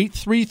now,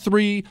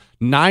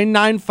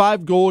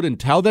 833-995-GOLD, and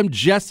tell them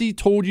Jesse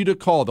told you to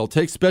call. They'll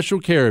take special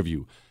care of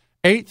you.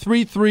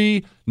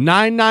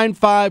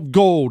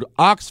 833-995-GOLD,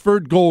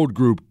 Oxford Gold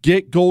Group.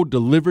 Get gold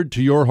delivered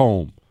to your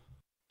home.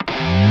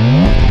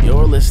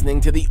 You're listening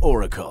to The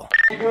Oracle.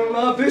 You're gonna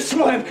love this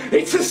one.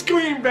 It's a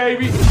scream,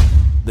 baby.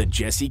 The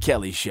Jesse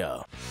Kelly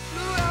Show.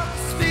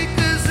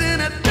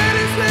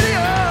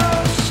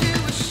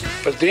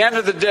 But at the end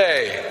of the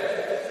day,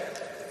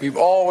 we've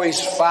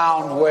always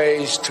found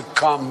ways to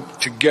come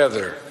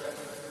together.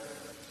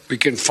 We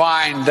can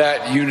find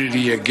that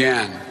unity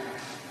again.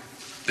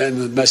 Then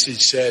the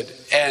message said,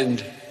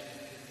 end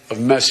of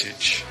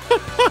message.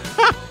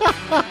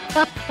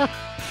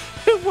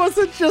 It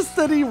wasn't just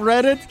that he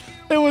read it.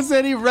 It was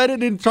that he read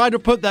it and tried to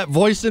put that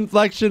voice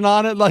inflection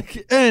on it,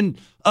 like, end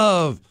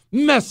of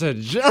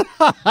message.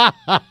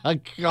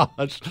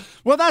 Gosh.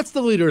 Well, that's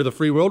the leader of the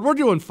free world. We're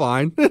doing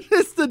fine.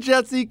 It's the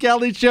Jesse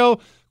Kelly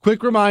Show.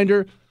 Quick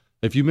reminder,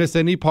 if you miss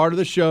any part of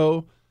the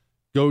show,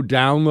 go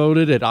download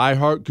it at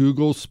iHeart,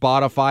 Google,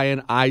 Spotify,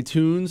 and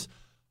iTunes.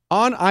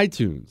 On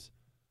iTunes,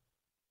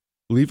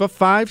 leave a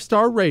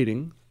 5-star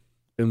rating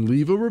and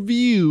leave a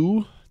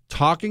review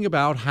talking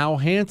about how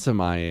handsome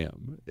I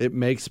am. It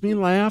makes me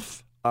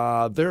laugh.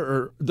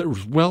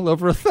 There's well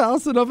over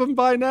 1,000 of them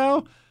by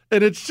now,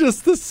 and it's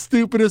just the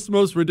stupidest,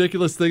 most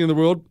ridiculous thing in the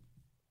world.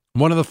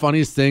 One of the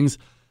funniest things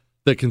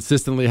that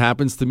consistently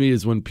happens to me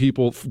is when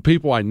people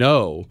I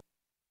know,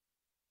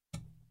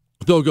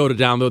 they'll go to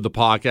download the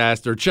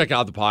podcast or check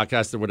out the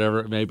podcast or whatever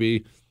it may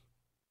be,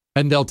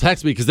 and they'll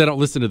text me because they don't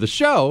listen to the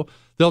show.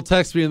 They'll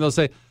text me and they'll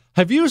say,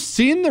 have you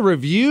seen the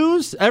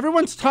reviews?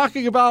 Everyone's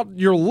talking about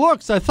your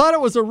looks. I thought it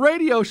was a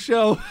radio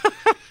show.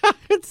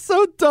 It's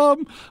so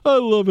dumb. I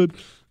love it.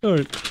 All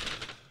right.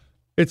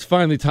 It's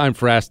finally time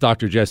for Ask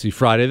Dr. Jesse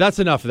Friday. That's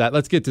enough of that.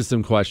 Let's get to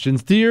some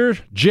questions. Dear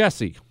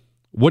Jesse,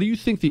 what do you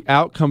think the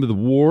outcome of the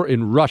war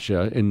in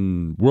Russia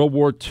in World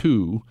War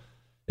II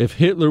if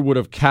Hitler would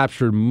have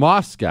captured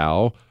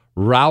Moscow,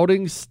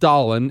 routing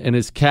Stalin and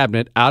his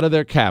cabinet out of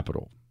their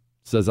capital?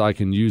 Says I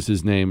can use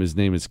his name. His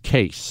name is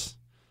Case.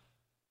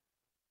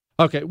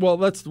 Okay, well,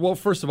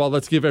 first of all,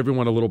 let's give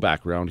everyone a little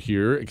background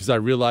here, because I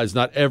realize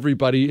not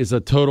everybody is a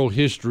total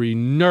history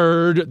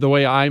nerd the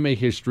way I'm a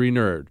history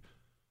nerd.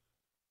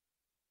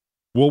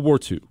 World War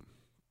II.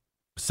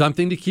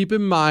 Something to keep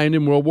in mind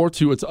in World War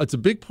II. It's a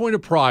big point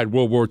of pride,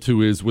 World War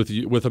II is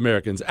with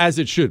Americans, as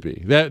it should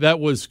be. It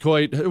was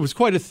quite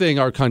a thing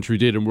our country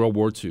did in World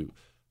War II.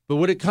 But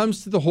when it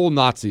comes to the whole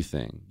Nazi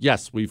thing,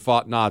 yes, we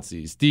fought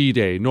Nazis,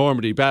 D-Day,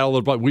 Normandy, Battle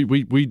of Blood.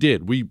 We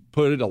did. We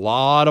put in a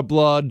lot of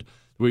blood.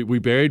 We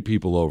buried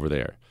people over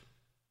there.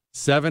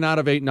 7 out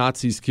of 8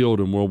 Nazis killed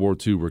in World War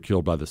II were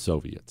killed by the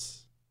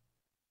Soviets.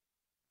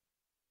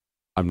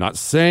 I'm not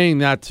saying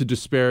that to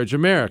disparage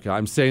America.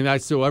 I'm saying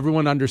that so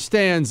everyone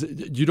understands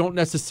you don't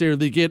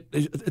necessarily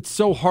it's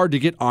so hard to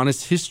get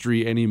honest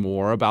history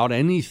anymore about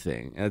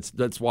anything.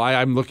 That's why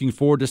I'm looking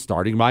forward to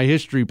starting my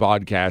history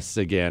podcasts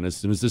again as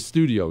soon as the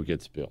studio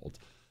gets built,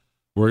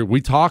 where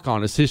we talk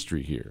honest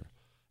history here.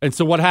 And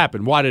so what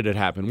happened? Why did it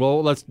happen?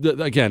 Well,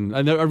 again,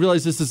 I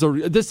realize this is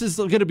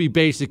going to be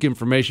basic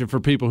information for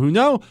people who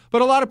know,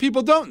 but a lot of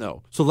people don't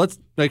know. So let's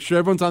make sure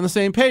everyone's on the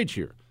same page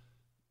here.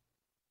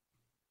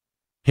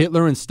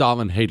 Hitler and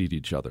Stalin hated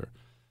each other.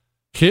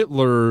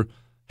 Hitler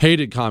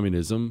hated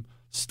communism.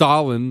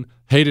 Stalin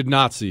hated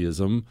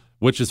Nazism,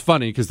 which is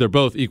funny because they're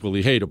both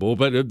equally hateable,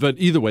 but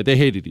either way, they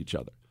hated each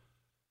other.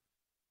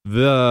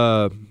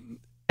 The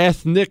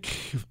ethnic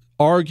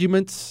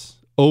arguments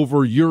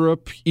over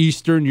Europe,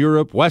 Eastern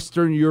Europe,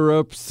 Western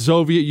Europe,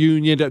 Soviet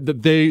Union,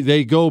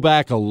 they go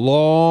back a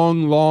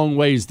long, long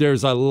ways.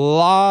 There's a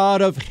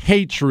lot of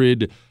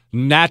hatred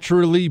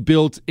naturally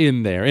built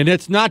in there. And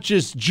it's not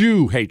just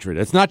Jew hatred.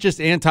 It's not just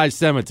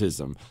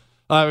anti-Semitism.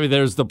 I mean,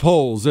 there's the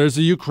Poles, there's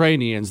the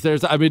Ukrainians,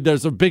 there's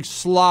a big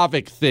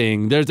Slavic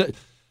thing.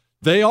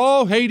 They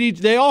all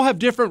they all have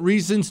different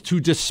reasons to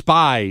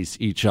despise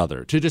each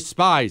other,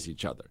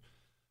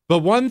 But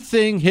one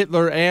thing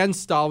Hitler and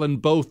Stalin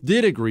both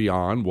did agree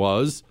on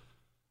was,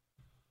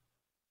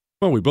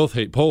 well, we both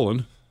hate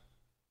Poland.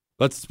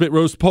 Let's spit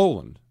roast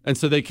Poland. And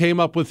so they came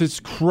up with this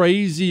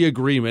crazy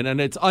agreement,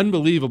 and it's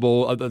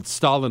unbelievable that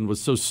Stalin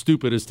was so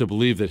stupid as to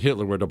believe that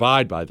Hitler would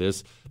abide by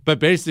this. But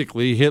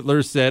basically,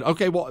 Hitler said,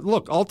 okay, well,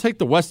 look, I'll take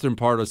the western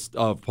part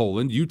of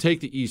Poland. You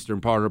take the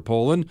eastern part of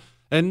Poland.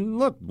 And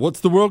look, what's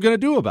the world going to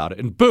do about it?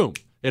 And boom,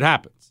 it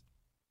happens.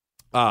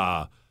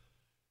 It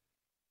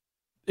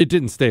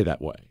didn't stay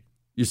that way.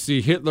 You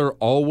see, Hitler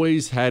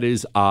always had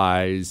his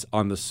eyes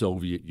on the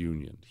Soviet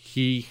Union.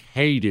 He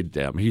hated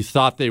them. He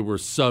thought they were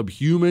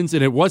subhumans,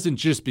 and it wasn't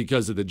just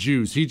because of the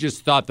Jews. He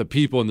just thought the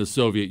people in the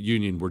Soviet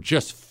Union were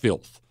just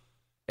filth.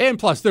 And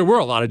plus, there were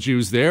a lot of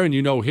Jews there, and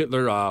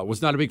Hitler was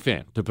not a big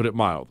fan, to put it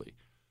mildly.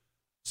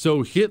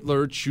 So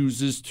Hitler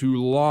chooses to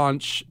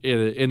launch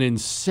an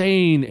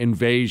insane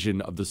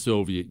invasion of the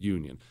Soviet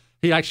Union.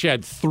 He actually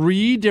had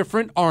 3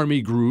 different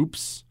army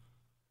groups.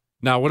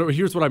 Now,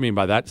 here's what I mean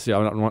by that. See,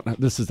 I got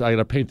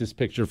to paint this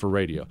picture for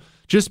radio.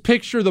 Just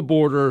picture the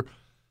border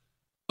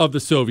of the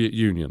Soviet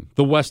Union,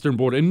 the western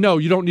border. And no,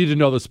 you don't need to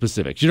know the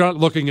specifics. You're not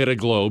looking at a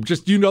globe.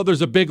 Just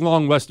there's a big,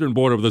 long western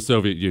border of the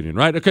Soviet Union,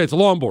 right? Okay, it's a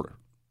long border.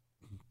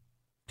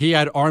 He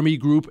had Army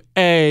Group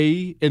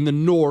A in the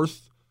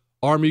north,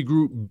 Army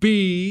Group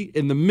B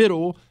in the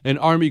middle, and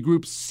Army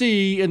Group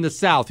C in the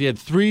south. He had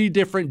 3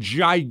 different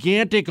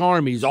gigantic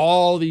armies,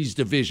 all these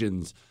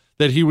divisions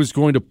that he was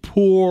going to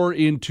pour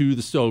into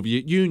the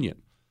Soviet Union.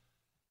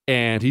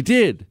 And he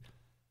did.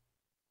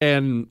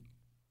 And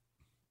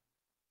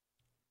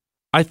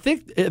I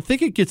think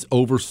it gets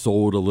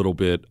oversold a little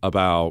bit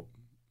about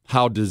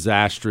how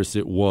disastrous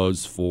it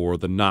was for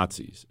the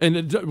Nazis.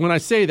 And when I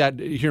say that,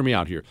 hear me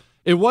out here.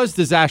 It was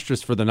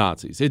disastrous for the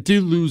Nazis. It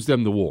did lose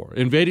them the war.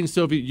 Invading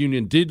Soviet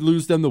Union did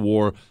lose them the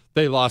war.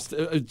 They lost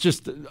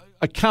just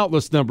a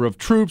countless number of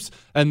troops.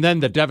 And then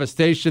the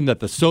devastation that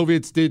the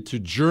Soviets did to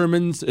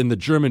Germans and the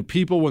German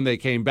people when they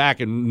came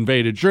back and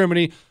invaded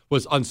Germany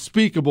was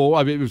unspeakable.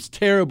 I mean, it was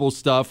terrible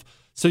stuff.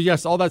 So,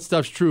 yes, all that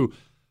stuff's true.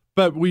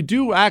 But we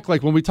do act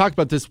like, when we talk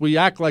about this, we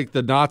act like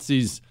the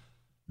Nazis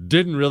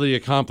didn't really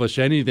accomplish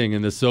anything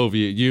in the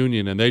Soviet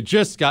Union and they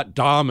just got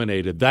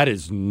dominated. That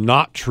is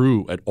not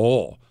true at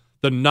all.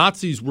 The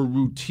Nazis were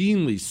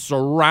routinely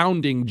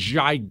surrounding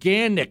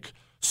gigantic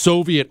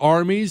Soviet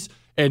armies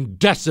and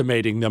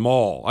decimating them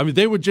all. I mean,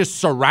 they would just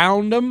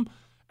surround them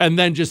and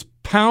then just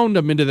pound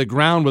them into the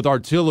ground with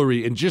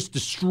artillery and just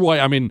destroy.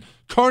 I mean,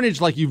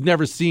 carnage like you've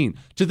never seen.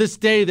 To this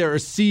day, there are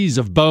seas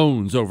of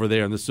bones over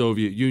there in the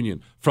Soviet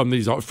Union from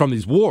these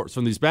wars,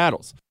 from these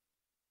battles.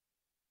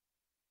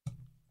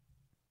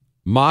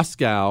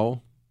 Moscow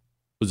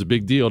was a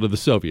big deal to the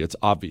Soviets,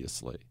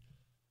 obviously.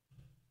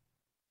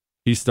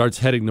 He starts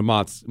heading to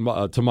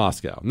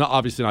Moscow. Now,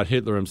 obviously not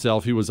Hitler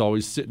himself. He was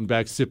always sitting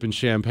back sipping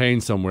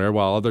champagne somewhere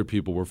while other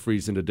people were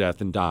freezing to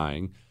death and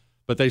dying.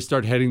 But they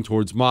start heading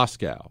towards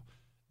Moscow.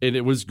 And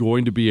it was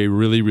going to be a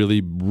really,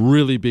 really,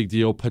 really big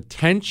deal,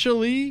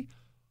 potentially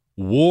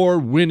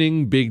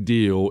war-winning big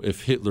deal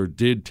if Hitler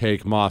did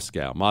take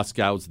Moscow.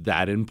 Moscow's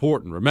that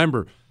important.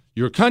 Remember,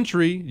 your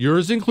country,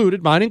 yours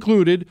included, mine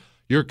included,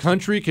 your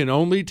country can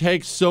only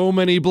take so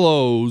many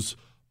blows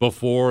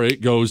before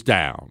it goes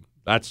down.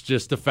 That's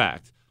just a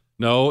fact.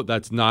 No,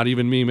 that's not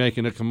even me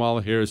making a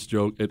Kamala Harris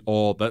joke at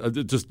all.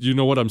 You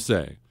know what I'm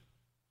saying.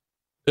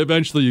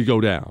 Eventually you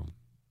go down.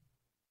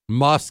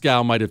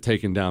 Moscow might have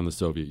taken down the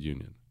Soviet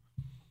Union.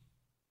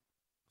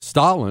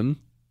 Stalin,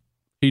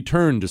 he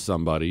turned to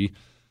somebody.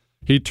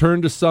 He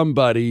turned to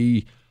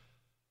somebody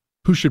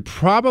who should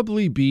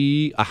probably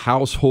be a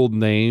household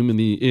name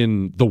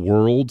in the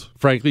world.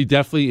 Frankly,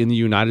 definitely in the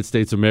United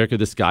States of America,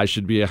 this guy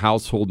should be a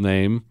household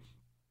name.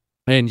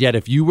 And yet,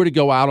 if you were to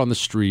go out on the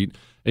street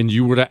and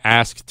you were to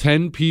ask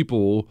 10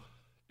 people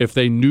if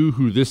they knew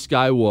who this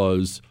guy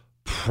was,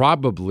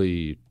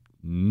 probably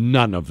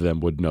none of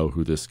them would know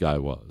who this guy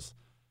was.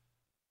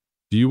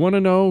 Do you want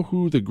to know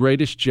who the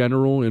greatest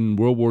general in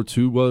World War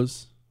II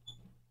was?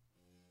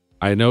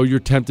 I know you're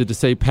tempted to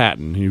say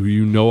Patton, who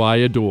you know I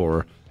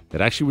adore. It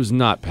actually was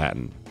not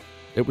Patton.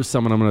 It was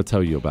someone I'm going to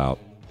tell you about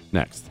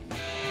next.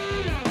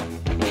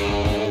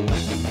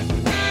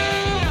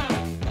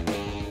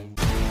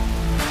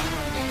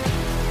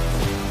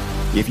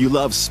 If you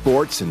love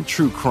sports and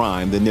true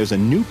crime, then there's a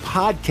new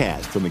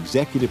podcast from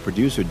executive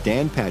producer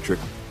Dan Patrick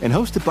and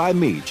hosted by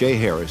me, Jay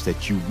Harris,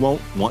 that you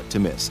won't want to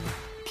miss.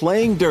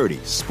 Playing Dirty: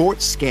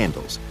 Sports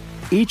Scandals.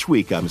 Each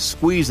week, I'm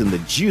squeezing the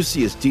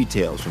juiciest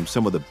details from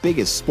some of the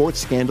biggest sports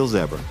scandals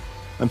ever.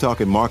 I'm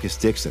talking Marcus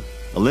Dixon,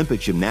 Olympic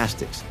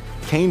gymnastics,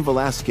 Cain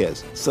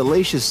Velasquez,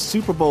 salacious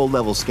Super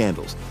Bowl-level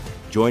scandals.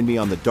 Join me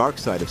on the dark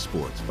side of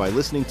sports by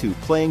listening to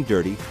Playing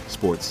Dirty: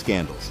 Sports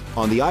Scandals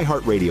on the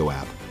iHeartRadio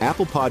app,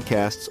 Apple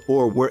Podcasts,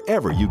 or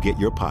wherever you get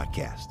your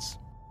podcasts.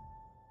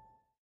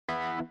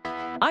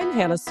 I'm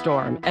Hannah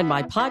Storm, and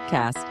my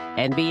podcast,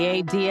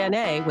 NBA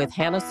DNA with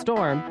Hannah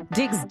Storm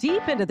digs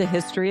deep into the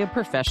history of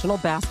professional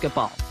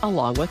basketball,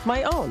 along with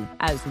my own,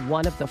 as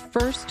one of the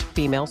first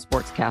female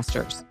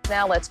sportscasters.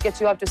 Now let's get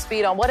you up to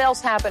speed on what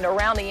else happened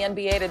around the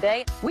NBA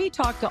today. We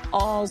talk to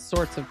all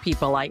sorts of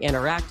people I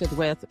interacted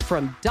with,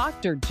 from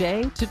Dr.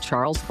 J to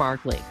Charles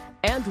Barkley,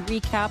 and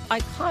recap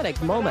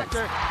iconic moments.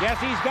 Yes,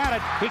 he's got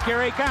it.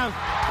 Here he comes.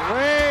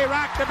 Way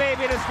rock the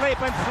baby to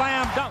sleep and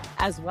slam dunk.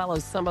 As well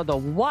as some of the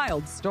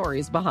wild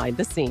stories behind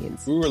the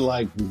scenes. We were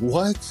like,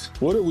 what?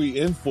 What are we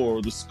in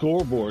for? The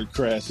scoreboard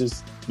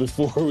crashes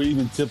before we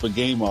even tip a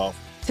game off.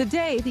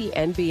 Today, the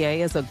NBA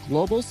is a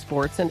global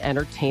sports and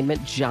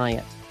entertainment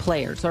giant.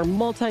 Players are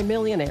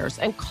multimillionaires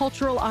and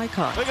cultural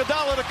icons.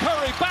 Iguodala to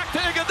Curry, back to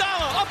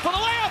Iguodala, up for the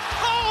layup.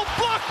 Oh,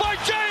 blocked by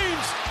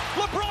James.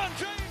 LeBron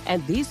James.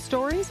 And these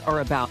stories are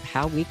about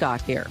how we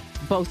got here,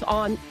 both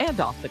on and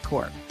off the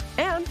court.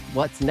 And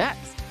what's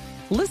next?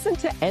 Listen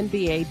to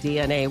NBA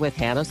DNA with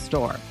Hannah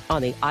Storm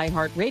on the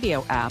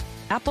iHeartRadio app,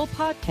 Apple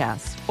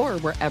Podcasts, or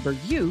wherever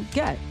you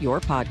get your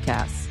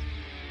podcasts.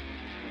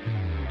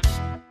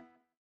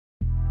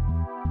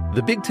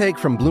 The Big Take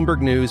from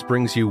Bloomberg News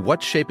brings you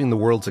what's shaping the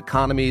world's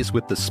economies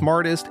with the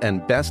smartest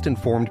and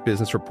best-informed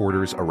business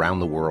reporters around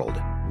the world.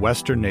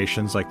 Western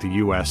nations like the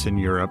U.S. and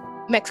Europe.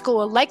 Mexico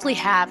will likely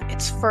have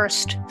its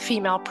first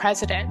female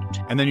president.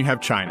 And then you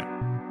have China.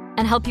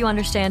 And help you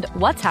understand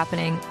what's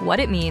happening, what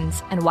it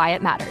means, and why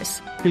it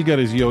matters. He'll get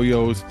his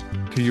yo-yos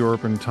to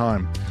Europe in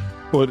time.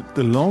 But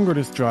the longer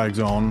this drags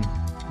on,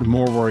 the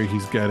more worry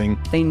he's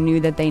getting. They knew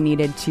that they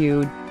needed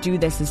to do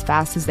this as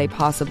fast as they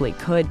possibly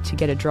could to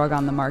get a drug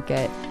on the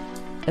market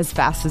as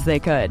fast as they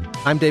could.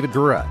 I'm David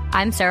Gura.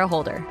 I'm Sarah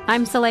Holder.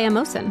 I'm Saleha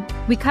Mohsen.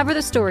 We cover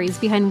the stories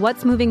behind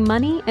what's moving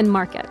money and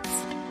markets.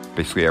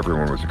 Basically,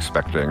 everyone was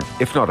expecting,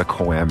 if not a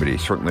calamity,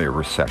 certainly a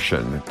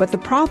recession. But the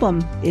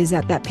problem is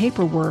that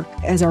paperwork,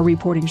 as our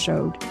reporting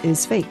showed,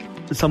 is fake.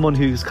 As someone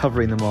who's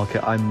covering the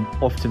market, I'm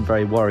often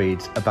very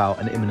worried about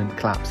an imminent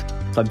collapse.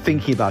 So I'm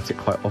thinking about it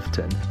quite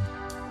often.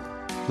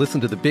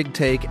 Listen to The Big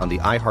Take on the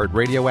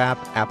iHeartRadio app,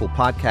 Apple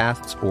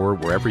Podcasts, or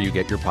wherever you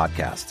get your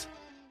podcasts.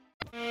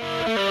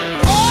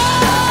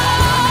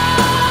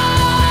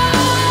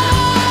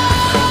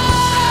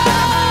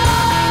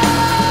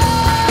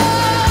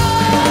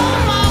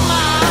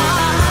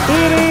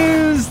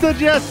 The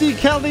Jesse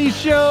Kelly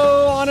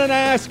Show on an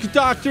Ask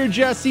Dr.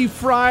 Jesse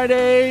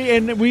Friday,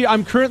 and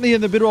I'm currently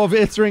in the middle of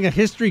answering a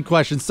history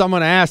question.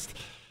 Someone asked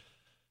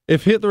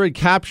if Hitler had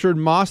captured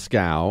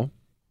Moscow,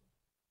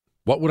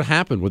 what would have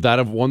happened? Would that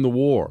have won the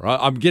war?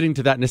 I'm getting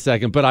to that in a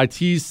second, but I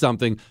teased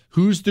something.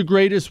 Who's the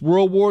greatest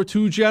World War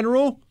II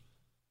general?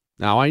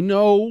 Now, I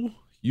know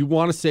you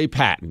want to say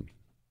Patton.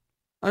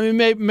 I mean,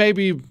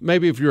 maybe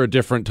if you're a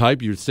different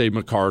type, you'd say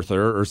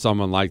MacArthur or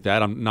someone like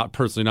that. I'm not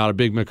a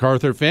big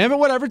MacArthur fan, but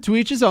whatever, to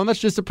each his own. That's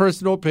just a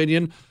personal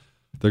opinion.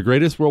 The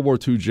greatest World War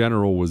II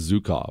general was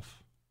Zhukov.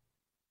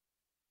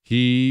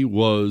 He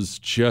was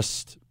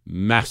just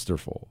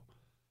masterful.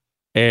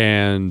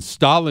 And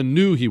Stalin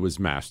knew he was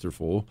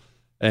masterful,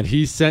 and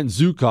he sent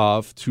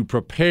Zhukov to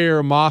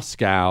prepare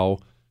Moscow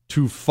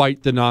to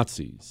fight the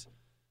Nazis.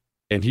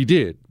 And he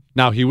did.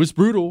 Now, he was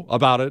brutal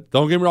about it.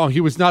 Don't get me wrong. He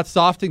was not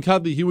soft and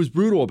cuddly. He was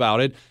brutal about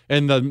it.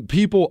 And the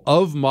people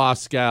of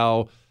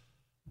Moscow,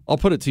 I'll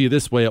put it to you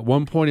this way. At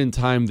one point in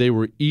time, they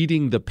were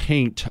eating the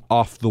paint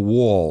off the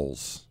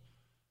walls.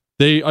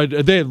 They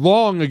had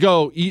long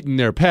ago eaten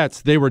their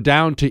pets. They were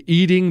down to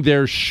eating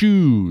their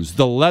shoes,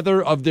 the leather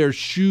of their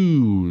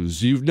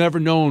shoes. You've never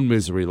known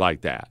misery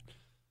like that.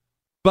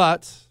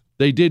 But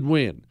they did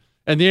win.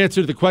 And the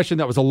answer to the question,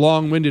 that was a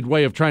long-winded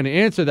way of trying to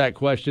answer that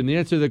question. The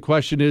answer to the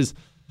question is,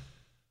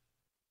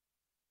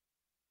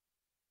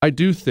 I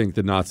do think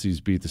the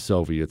Nazis beat the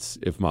Soviets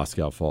if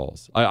Moscow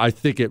falls. I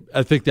think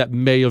that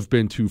may have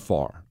been too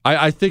far.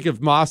 I think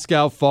if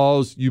Moscow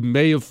falls, you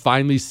may have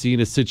finally seen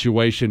a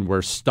situation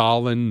where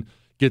Stalin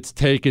gets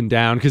taken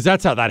down, because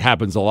that's how that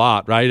happens a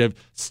lot, right? If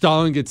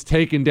Stalin gets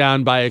taken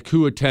down by a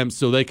coup attempt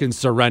so they can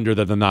surrender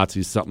to the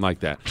Nazis, something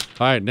like that.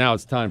 All right, now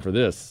it's time for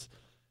this.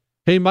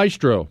 Hey,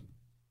 Maestro.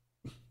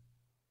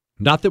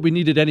 Not that we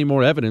needed any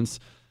more evidence,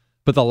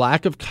 but the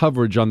lack of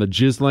coverage on the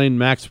Ghislaine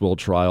Maxwell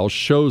trial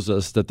shows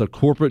us that the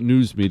corporate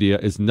news media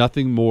is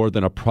nothing more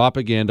than a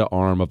propaganda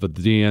arm of the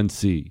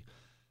DNC.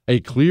 A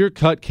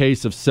clear-cut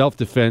case of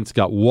self-defense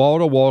got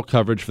wall-to-wall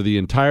coverage for the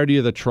entirety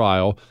of the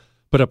trial,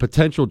 but a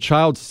potential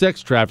child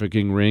sex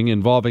trafficking ring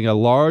involving a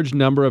large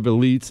number of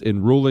elites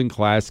in ruling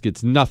class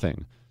gets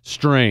nothing.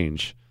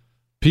 Strange.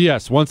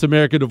 P.S. Once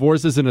America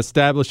divorces and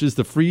establishes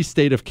the free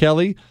state of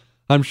Kelly,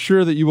 I'm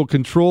sure that you will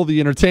control the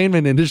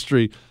entertainment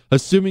industry,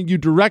 assuming you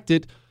direct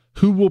it.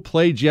 Who will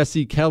play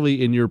Jesse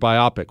Kelly in your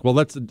biopic? Well,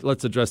 let's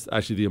address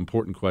actually the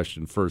important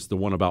question first, the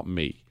one about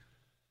me.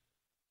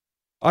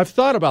 I've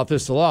thought about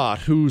this a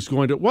lot. Who's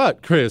going to...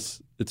 What,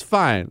 Chris? It's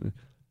fine.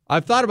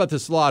 I've thought about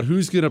this a lot.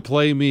 Who's going to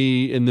play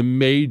me in the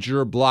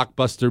major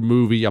blockbuster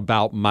movie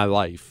about my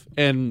life?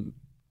 And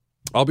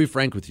I'll be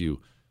frank with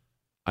you.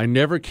 I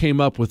never came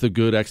up with a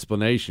good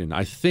explanation.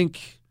 I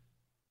think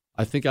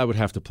I would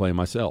have to play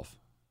myself.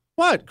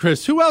 What,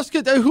 Chris? Who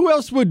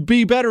else would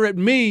be better at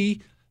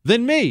me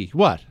than me?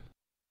 What?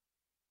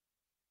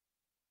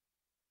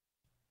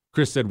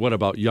 Chris said, what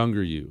about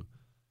younger you?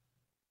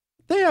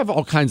 They have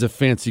all kinds of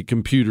fancy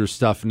computer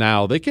stuff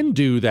now. They can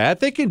do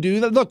that.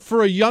 Look,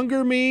 for a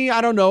younger me,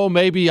 I don't know,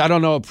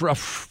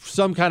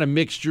 some kind of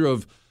mixture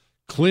of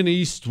Clint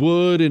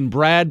Eastwood and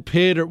Brad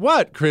Pitt or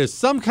what, Chris?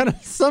 Some kind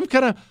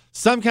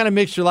of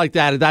mixture like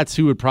that. That's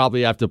who would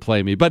probably have to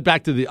play me. But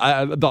back to the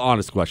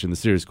honest question, the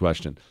serious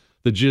question,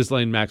 the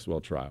Ghislaine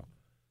Maxwell trial.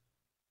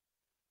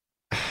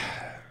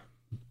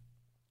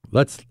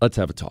 Let's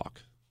have a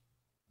talk.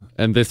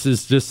 And this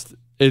is just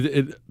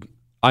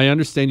I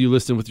understand you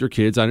listen with your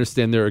kids. I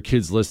understand there are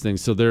kids listening.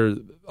 So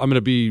I'm going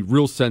to be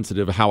real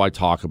sensitive how I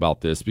talk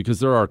about this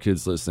because there are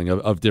kids listening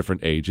of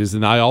different ages.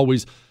 And I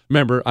always,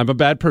 remember, I'm a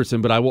bad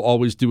person, but I will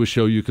always do a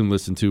show you can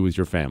listen to with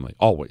your family.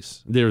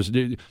 Always.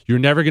 You're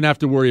never going to have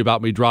to worry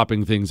about me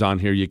dropping things on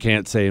here you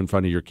can't say in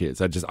front of your kids.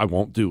 I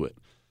won't do it.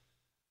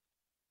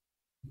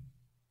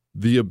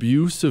 The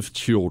abuse of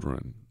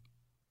children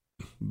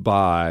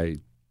by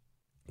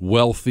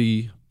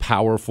wealthy,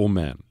 powerful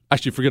men.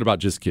 Actually, forget about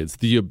just kids.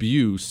 The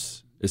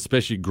abuse,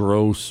 especially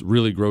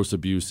really gross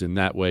abuse in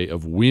that way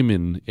of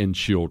women and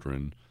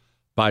children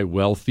by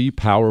wealthy,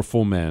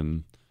 powerful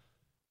men,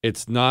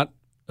 it's not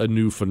a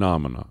new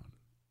phenomenon.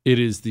 It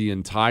is the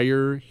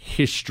entire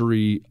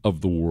history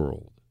of the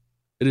world.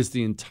 It is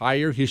the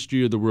entire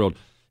history of the world.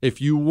 If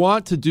you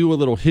want to do a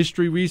little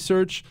history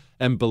research,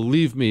 and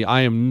believe me,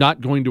 I am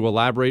not going to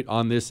elaborate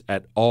on this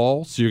at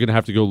all, so you're going to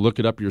have to go look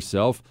it up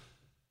yourself.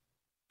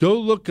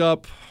 Go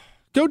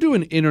do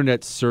an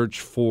internet search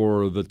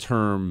for the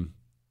term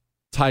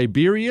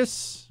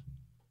Tiberius,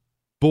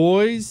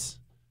 boys,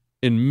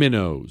 and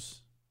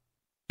minnows.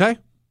 Okay?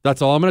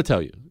 That's all I'm going to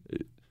tell you.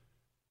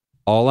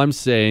 All I'm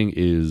saying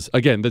is,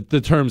 again,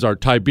 the terms are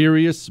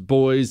Tiberius,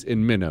 boys,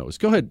 and minnows.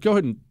 Go ahead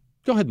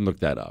and look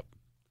that up.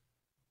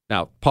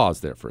 Now,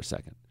 pause there for a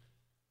second.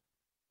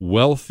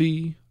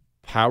 Wealthy,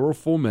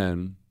 powerful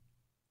men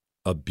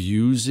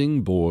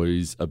abusing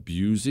boys,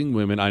 abusing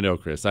women. I know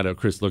Chris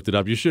looked it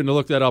up. You shouldn't have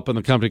looked that up on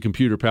the company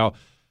computer, pal.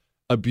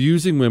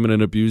 Abusing women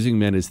and abusing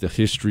men is the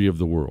history of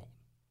the world.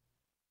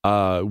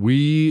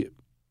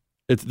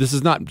 This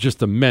is not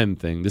just a men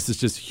thing. This is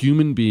just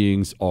human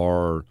beings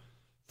are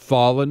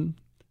fallen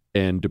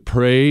and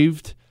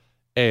depraved,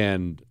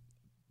 and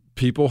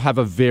people have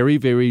a very,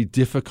 very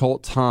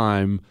difficult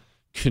time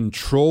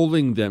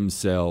controlling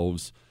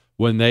themselves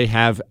when they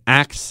have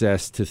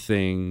access to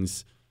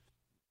things,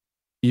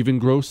 even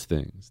gross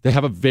things. They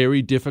have a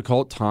very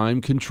difficult time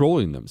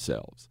controlling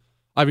themselves.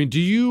 I mean, do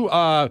you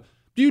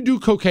do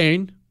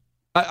cocaine?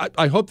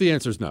 I hope the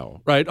answer is no,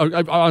 right?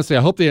 Honestly,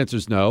 I hope the answer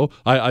is no.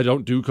 I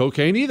don't do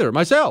cocaine either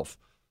myself.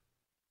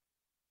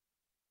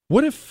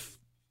 What if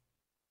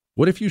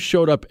you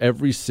showed up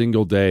every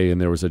single day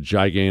and there was a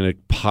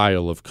gigantic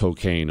pile of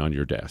cocaine on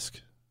your desk?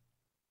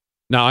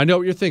 Now, I know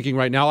what you're thinking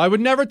right now. I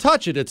would never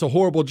touch it. It's a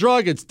horrible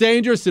drug. It's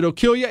dangerous. It'll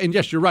kill you. And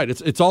yes, you're right.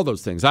 It's all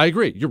those things. I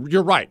agree.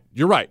 You're right.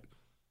 You're right.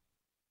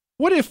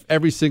 What if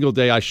every single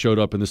day I showed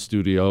up in the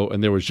studio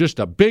and there was just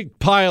a big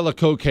pile of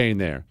cocaine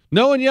there?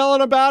 No one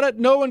yelling about it.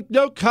 No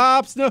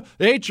cops. No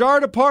HR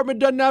department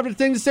doesn't have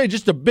anything to say.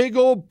 Just a big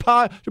old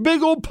pile of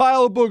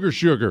booger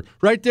sugar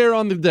right there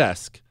on the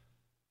desk.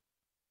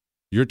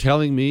 You're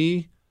telling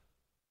me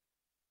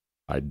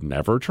I'd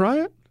never try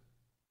it?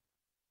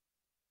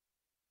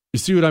 You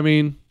see what I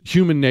mean?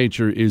 Human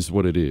nature is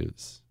what it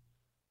is.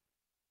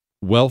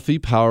 Wealthy,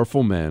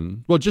 powerful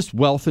men, well, just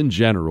wealth in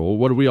general.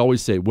 What do we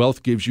always say?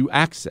 Wealth gives you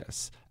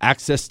access.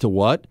 Access to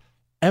what?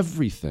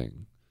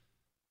 Everything.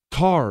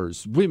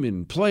 Cars,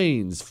 women,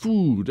 planes,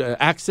 food,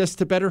 access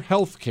to better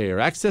health care,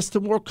 access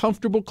to more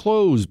comfortable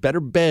clothes, better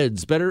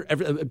beds,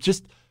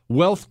 just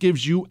wealth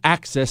gives you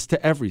access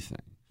to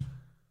everything.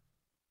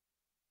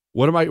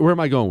 Where am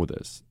I going with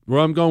this? Where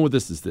I'm going with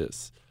this is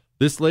this.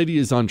 This lady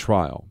is on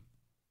trial.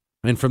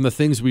 And from the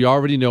things we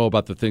already know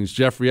about the things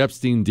Jeffrey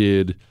Epstein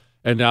did,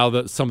 and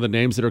now some of the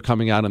names that are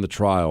coming out in the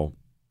trial,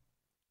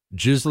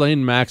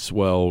 Ghislaine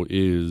Maxwell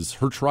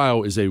her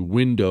trial is a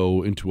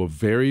window into a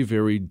very,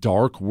 very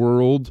dark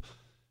world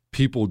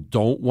people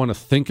don't want to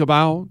think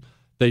about.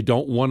 They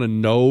don't want to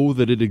know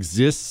that it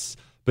exists,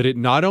 but it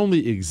not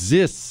only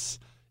exists,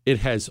 it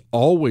has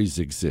always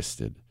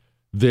existed.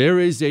 There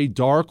is a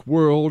dark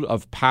world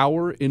of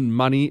power and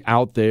money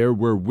out there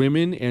where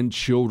women and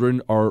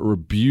children are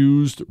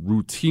abused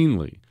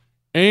routinely.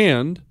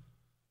 And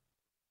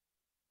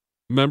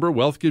remember,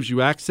 wealth gives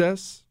you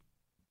access.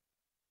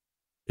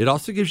 It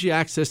also gives you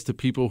access to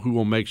people who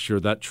will make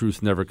sure that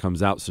truth never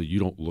comes out so you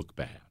don't look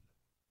bad.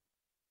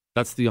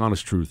 That's the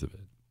honest truth of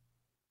it.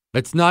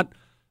 It's not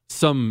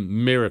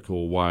some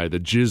miracle why the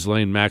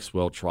Ghislaine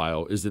Maxwell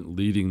trial isn't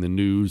leading the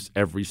news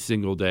every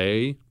single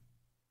day.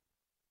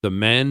 The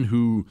men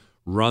who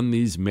run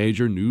these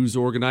major news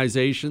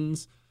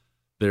organizations,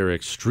 they're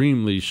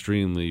extremely,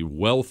 extremely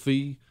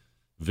wealthy,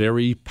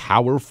 very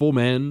powerful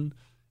men.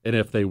 And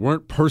if they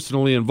weren't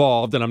personally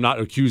involved, and I'm not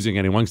accusing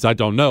anyone because I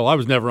don't know, I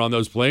was never on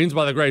those planes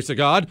by the grace of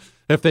God.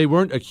 If they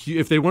weren't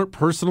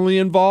personally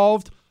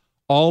involved,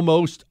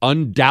 almost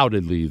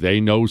undoubtedly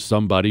they know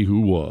somebody who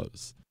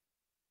was.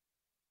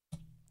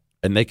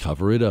 And they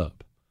cover it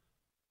up.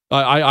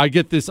 I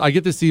get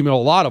this email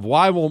a lot of,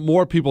 why won't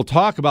more people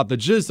talk about the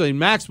Ghislaine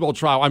Maxwell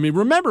trial? I mean,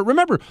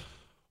 remember,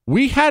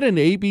 we had an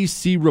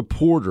ABC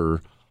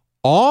reporter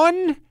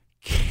on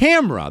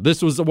camera.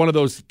 This was one of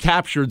those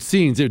captured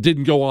scenes. It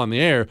didn't go on the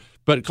air,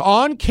 but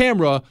on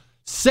camera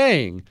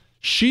saying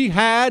she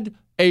had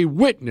a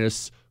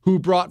witness who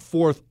brought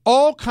forth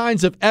all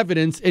kinds of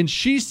evidence, and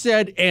she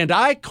said, and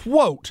I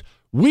quote,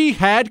 "We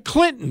had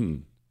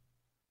Clinton."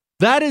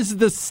 That is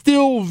the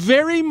still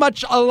very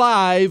much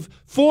alive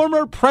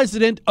former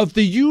president of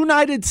the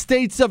United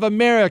States of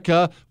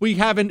America. We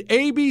have an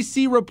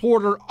ABC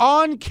reporter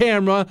on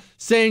camera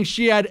saying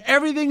she had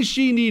everything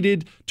she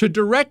needed to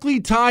directly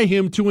tie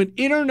him to an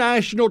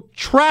international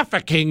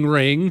trafficking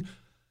ring.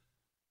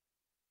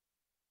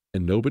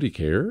 And nobody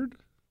cared?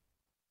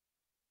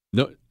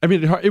 No, I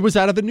mean, it was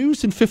out of the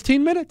news in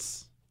 15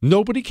 minutes.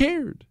 Nobody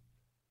cared.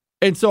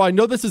 And so I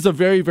know this is a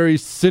very, very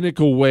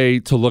cynical way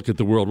to look at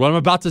the world. What I'm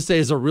about to say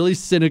is a really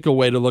cynical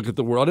way to look at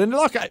the world. And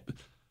look,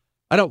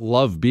 I don't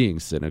love being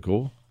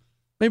cynical.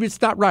 Maybe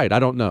it's not right. I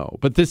don't know.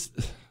 But this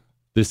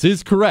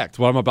is correct,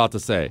 what I'm about to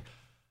say.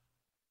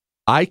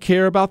 I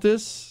care about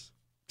this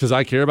because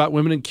I care about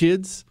women and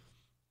kids.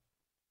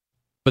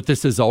 But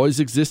this has always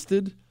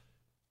existed,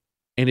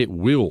 and it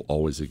will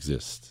always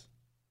exist.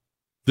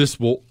 This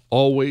will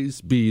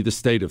always be the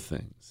state of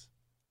things.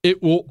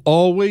 It will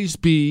always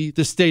be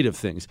the state of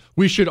things.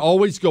 We should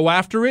always go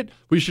after it.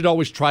 We should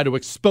always try to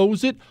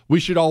expose it. We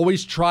should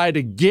always try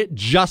to get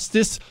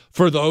justice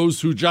for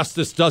those who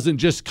justice doesn't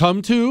just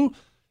come to.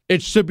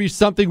 It should be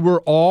something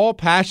we're all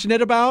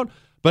passionate about,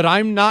 but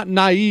I'm not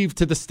naive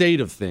to the state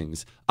of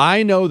things.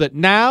 I know that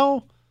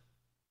now,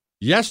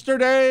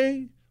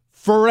 yesterday,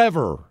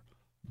 forever,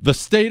 the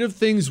state of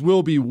things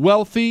will be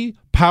wealthy,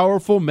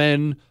 powerful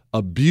men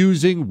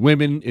abusing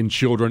women and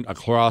children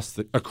across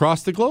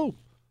the globe.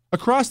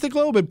 Across the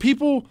globe. And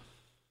people,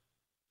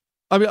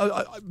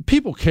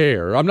 people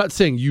care. I'm not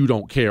saying you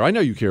don't care. I know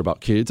you care about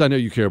kids. I know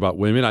you care about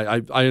women.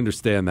 I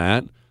understand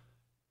that.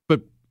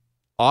 But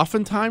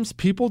oftentimes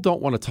people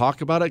don't want to talk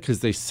about it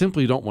because they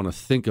simply don't want to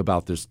think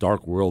about this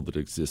dark world that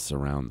exists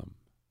around them.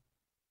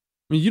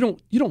 I mean,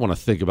 you don't want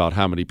to think about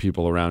how many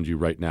people around you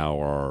right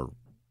now are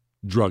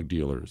drug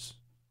dealers.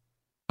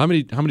 How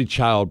many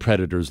child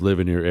predators live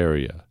in your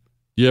area?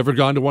 You ever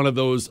gone to one of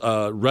those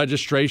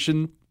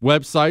registration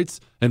websites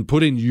and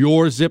put in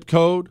your zip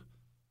code?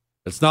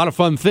 It's not a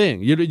fun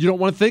thing. You don't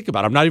want to think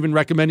about it. I'm not even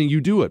recommending you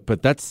do it,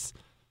 but that's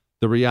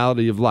the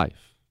reality of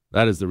life.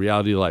 That is the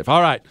reality of life.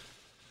 All right.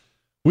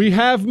 We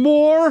have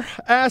more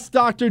Ask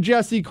Dr.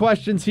 Jesse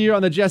questions here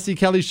on the Jesse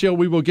Kelly Show.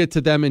 We will get to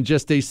them in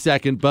just a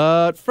second.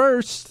 But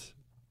first,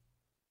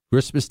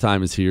 Christmas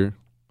time is here.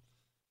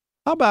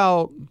 How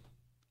about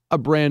a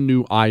brand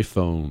new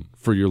iPhone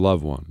for your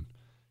loved one?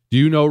 Do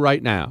you know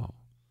right now,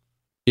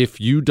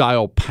 if you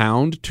dial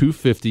pound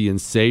 250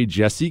 and say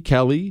Jesse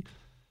Kelly,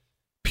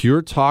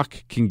 Pure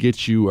Talk can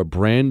get you a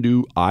brand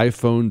new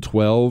iPhone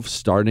 12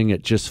 starting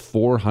at just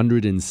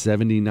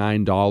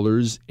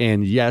 $479.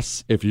 And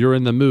yes, if you're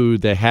in the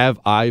mood, they have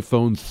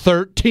iPhone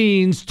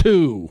 13s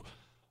too.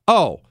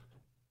 Oh,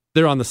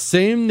 they're on the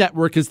same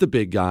network as the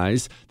big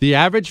guys. The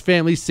average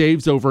family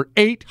saves over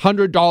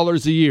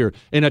 $800 a year.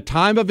 In a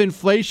time of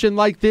inflation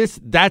like this,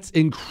 that's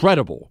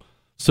incredible.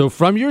 So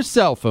from your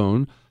cell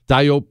phone,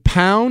 dial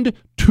pound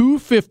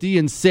 250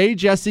 and say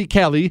Jesse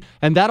Kelly,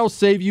 and that'll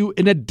save you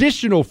an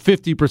additional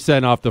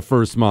 50% off the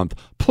first month.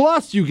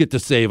 Plus, you get to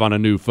save on a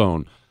new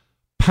phone.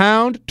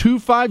 Pound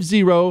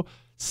 250,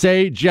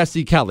 say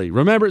Jesse Kelly.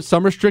 Remember,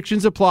 some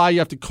restrictions apply. You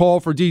have to call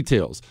for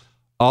details.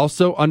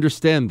 Also,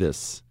 understand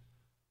this.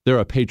 They're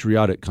a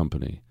patriotic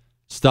company.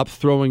 Stop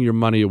throwing your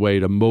money away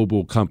to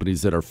mobile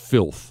companies that are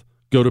filth.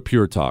 Go to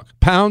Pure Talk.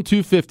 Pound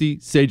 250,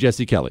 say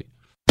Jesse Kelly.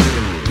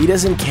 He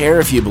doesn't care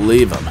if you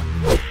believe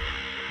him,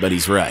 but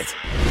he's right.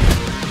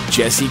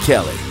 Jesse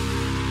Kelly.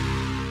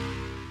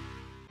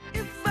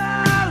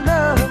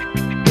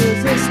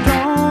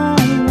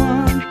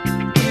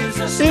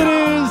 It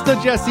is the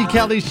Jesse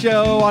Kelly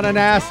Show on an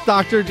Ask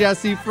Dr.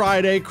 Jesse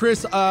Friday.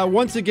 Chris,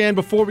 once again,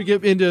 before we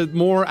get into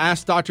more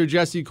Ask Dr.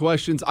 Jesse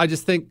questions, I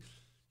just think,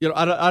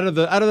 out of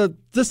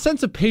the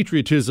sense of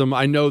patriotism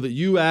I know that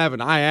you have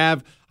and I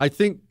have, I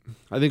think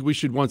we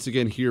should once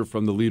again hear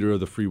from the leader of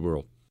the free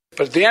world.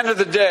 But at the end of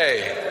the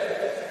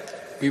day,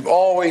 we've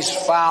always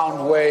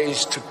found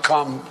ways to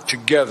come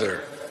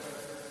together.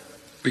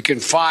 We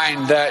can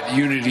find that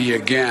unity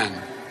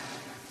again.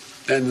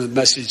 Then the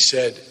message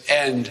said,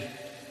 end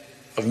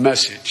of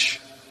message.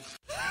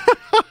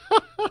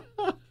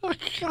 Oh my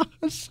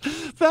gosh.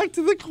 Back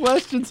to the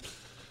questions.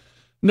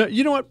 No,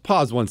 you know what?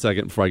 Pause 1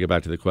 second before I get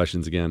back to the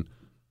questions again.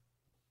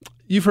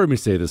 You've heard me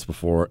say this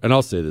before, and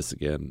I'll say this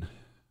again.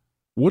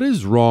 What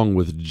is wrong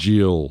with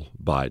Jill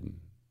Biden?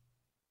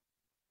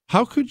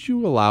 How could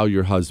you allow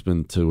your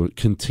husband to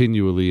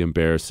continually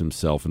embarrass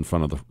himself in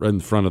front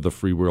of the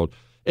free world?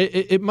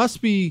 It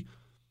must be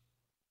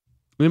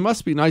It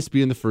must be nice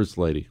being the first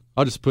lady.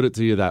 I'll just put it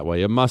to you that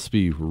way. It must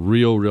be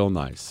real, real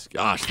nice.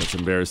 Gosh, that's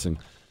embarrassing.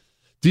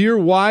 Dear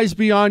wise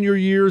beyond your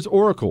years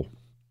oracle,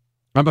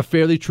 I'm a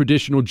fairly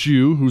traditional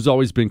Jew who's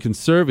always been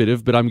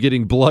conservative, but I'm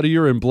getting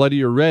bloodier and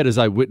bloodier red as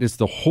I witness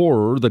the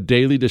horror, the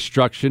daily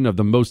destruction of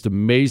the most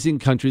amazing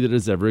country that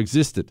has ever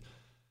existed.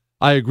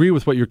 I agree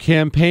with what your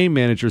campaign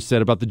manager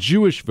said about the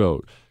Jewish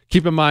vote.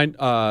 Keep in mind,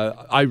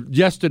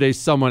 yesterday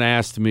someone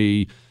asked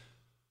me,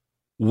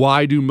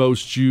 why do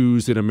most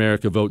Jews in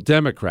America vote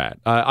Democrat?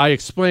 I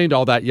explained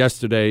all that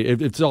yesterday.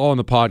 It's all on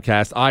the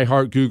podcast,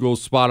 iHeart, Google,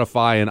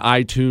 Spotify, and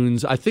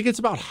iTunes. I think it's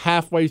about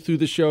halfway through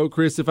the show,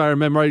 Chris, if I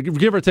remember right.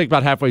 Give or take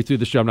about halfway through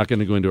the show. I'm not going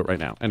to go into it right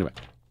now. Anyway.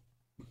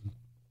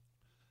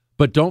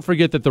 But don't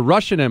forget that the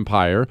Russian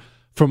Empire,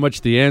 from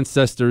which the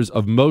ancestors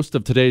of most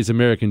of today's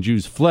American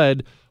Jews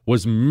fled,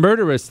 was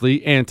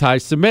murderously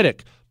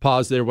anti-Semitic.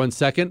 Pause there 1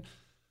 second.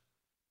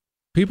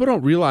 People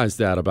don't realize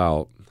that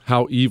about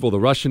how evil the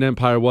Russian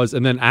Empire was,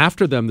 and then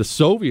after them, the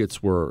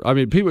Soviets were. I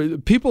mean,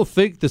 people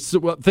think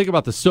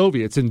about the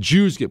Soviets, and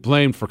Jews get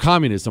blamed for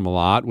communism a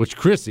lot, which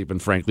Chris even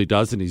frankly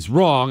does, and he's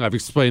wrong. I've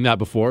explained that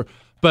before.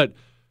 But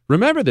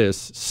remember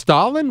this,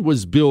 Stalin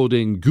was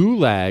building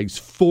gulags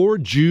for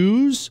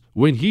Jews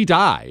when he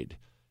died.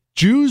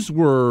 Jews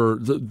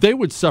they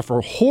would suffer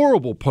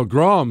horrible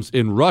pogroms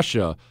in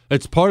Russia.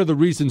 It's part of the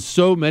reason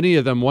so many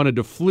of them wanted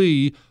to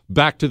flee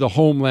back to the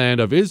homeland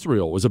of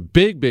Israel. It was a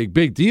big, big,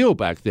 big deal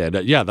back then.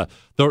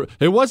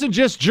 It wasn't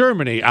just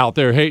Germany out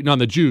there hating on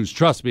the Jews.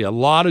 Trust me, a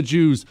lot of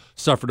Jews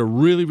suffered a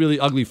really, really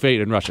ugly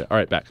fate in Russia. All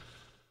right, back.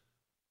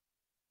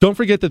 Don't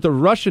forget that the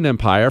Russian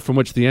Empire, from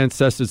which the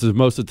ancestors of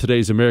most of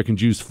today's American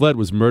Jews fled,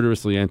 was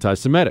murderously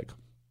anti-Semitic.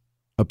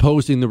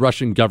 Opposing the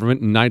Russian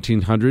government in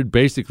 1900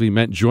 basically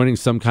meant joining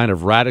some kind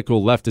of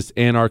radical leftist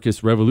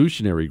anarchist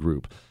revolutionary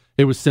group.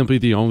 It was simply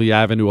the only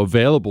avenue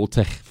available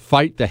to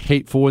fight the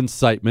hateful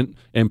incitement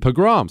and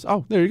pogroms.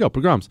 Oh, there you go,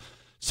 pogroms.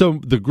 So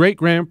the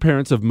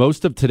great-grandparents of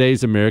most of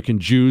today's American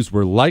Jews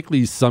were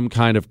likely some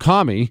kind of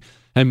commie,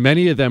 and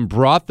many of them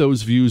brought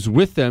those views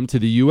with them to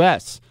the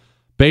U.S.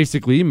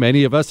 Basically,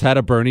 many of us had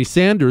a Bernie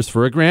Sanders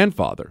for a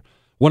grandfather.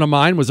 One of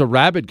mine was a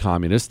rabid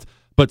communist,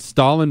 but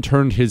Stalin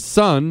turned his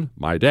son,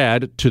 my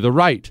dad, to the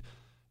right.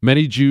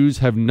 Many Jews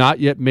have not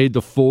yet made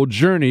the full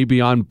journey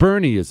beyond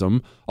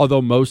Bernieism,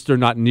 although most are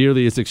not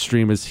nearly as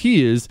extreme as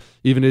he is,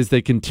 even as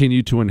they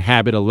continue to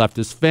inhabit a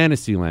leftist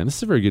fantasy land. This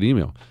is a very good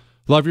email.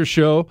 Love your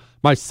show.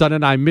 My son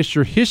and I miss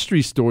your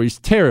history stories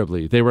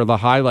terribly. They were the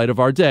highlight of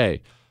our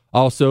day.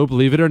 Also,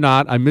 believe it or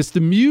not, I miss the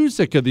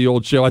music of the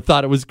old show. I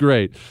thought it was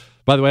great.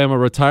 By the way, I'm a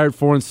retired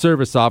Foreign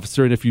Service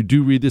officer, and if you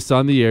do read this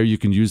on the air, you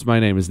can use my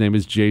name. His name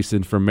is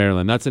Jason from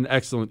Maryland. That's an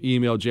excellent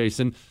email,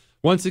 Jason.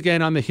 Once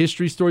again, on the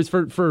history stories,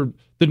 for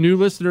the new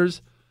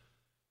listeners,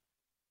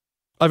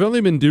 I've only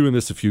been doing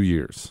this a few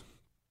years.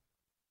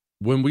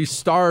 When we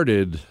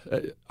started,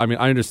 I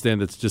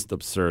understand it's just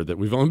absurd that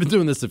we've only been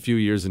doing this a few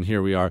years, and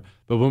here we are.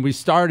 But when we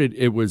started,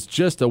 it was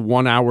just a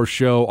 1-hour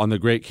show on the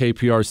great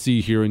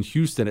KPRC here in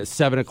Houston at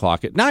 7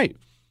 o'clock at night.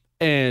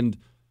 And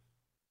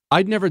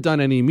I'd never done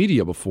any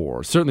media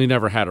before, certainly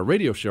never had a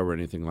radio show or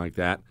anything like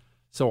that.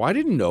 So I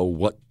didn't know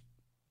what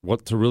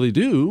to really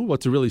do,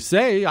 what to really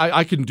say.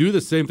 I can do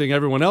the same thing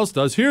everyone else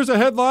does. Here's a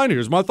headline,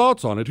 here's my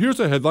thoughts on it. Here's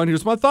a headline,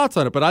 here's my thoughts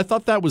on it. But I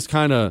thought that was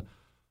kind of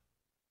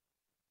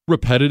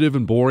repetitive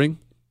and boring.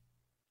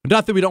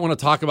 Not that we don't want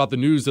to talk about the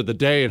news of the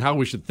day and how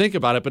we should think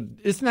about it, but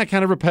isn't that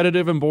kind of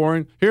repetitive and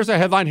boring? Here's a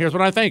headline, here's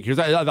what I think.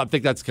 I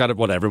think that's kind of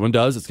what everyone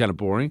does. It's kind of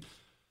boring.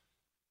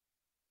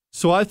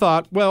 So I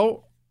thought,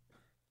 well,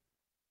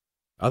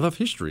 I love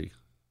history.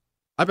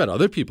 I bet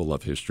other people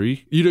love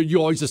history. You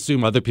always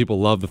assume other people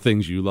love the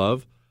things you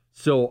love.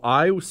 So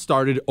I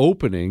started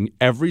opening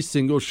every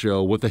single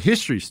show with a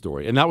history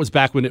story. And that was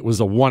back when it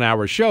was a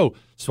 1-hour show.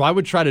 So I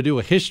would try to do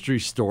a history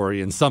story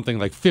in something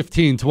like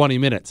 15, 20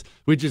 minutes.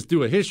 We'd just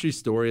do a history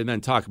story and then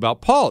talk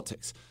about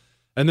politics.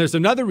 And there's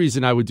another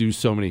reason I would do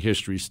so many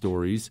history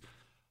stories.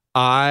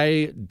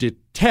 I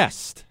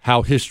detest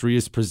how history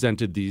is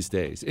presented these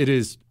days. It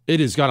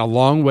has gone a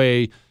long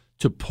way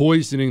to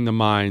poisoning the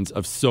minds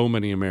of so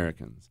many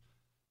Americans.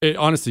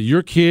 Honestly,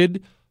 your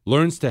kid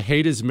learns to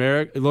hate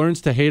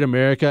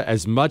America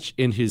as much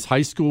in his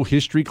high school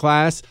history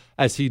class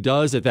as he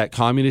does at that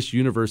communist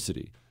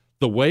university.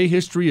 The way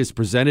history is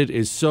presented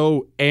is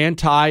so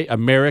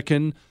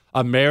anti-American.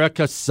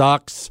 America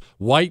sucks.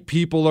 White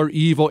people are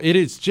evil. It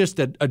is just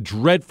a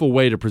dreadful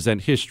way to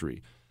present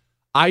history.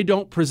 I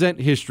don't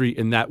present history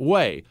in that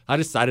way. I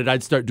decided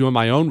I'd start doing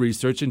my own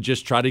research and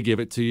just try to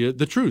give it to you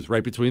the truth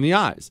right between the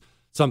eyes.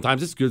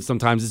 Sometimes it's good,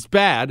 sometimes it's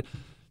bad.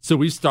 So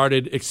we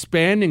started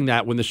expanding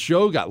that when the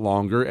show got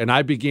longer, and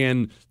I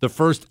began the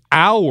first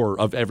hour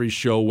of every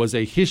show was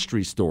a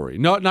history story.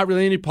 No, not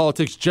really any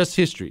politics, just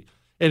history.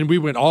 And we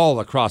went all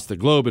across the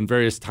globe in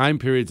various time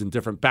periods and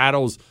different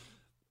battles.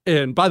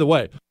 And by the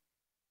way,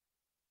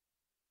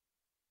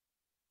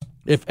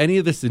 if any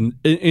of this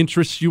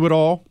interests you at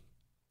all,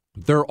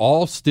 they're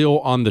all still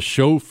on the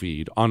show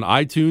feed on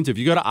iTunes. If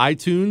you go to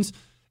iTunes,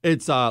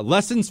 it's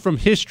Lessons from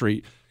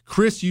History.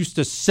 Chris used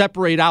to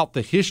separate out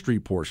the history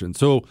portion.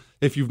 So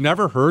if you've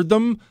never heard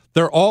them,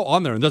 they're all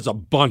on there. And there's a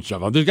bunch of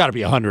them. There's got to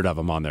be 100 of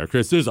them on there,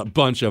 Chris. There's a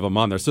bunch of them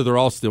on there. So they're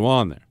all still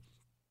on there.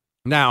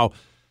 Now,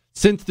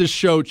 since this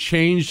show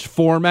changed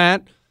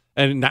format,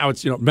 and now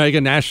it's,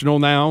 mega national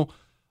now,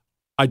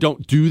 I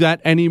don't do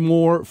that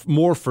anymore,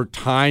 more for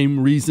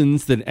time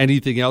reasons than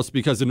anything else,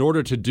 because in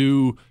order to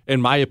do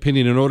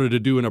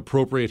an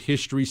appropriate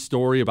history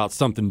story about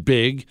something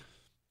big,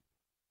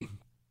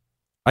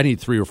 I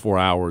need 3 or 4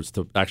 hours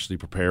to actually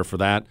prepare for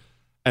that.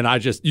 And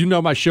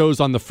my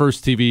show's on the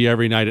First TV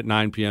every night at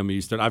 9 p.m.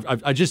 Eastern.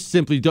 I just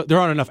simply don't, there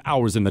aren't enough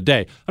hours in the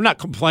day. I'm not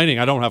complaining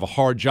I don't have a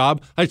hard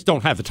job. I just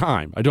don't have the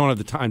time. I don't have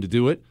the time to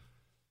do it.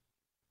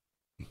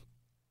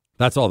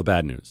 That's all the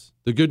bad news.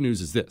 The good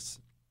news is this.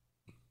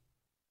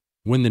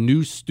 When the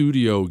new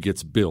studio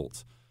gets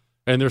built,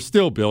 and they're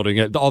still building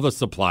it, all the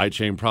supply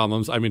chain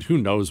problems, I mean, who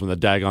knows when the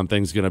daggone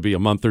thing's going to be, a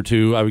month or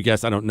two, I would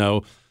guess, I don't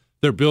know.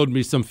 They're building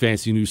me some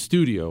fancy new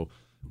studio.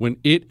 When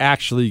it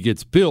actually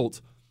gets built,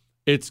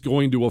 it's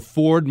going to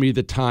afford me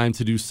the time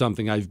to do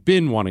something I've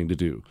been wanting to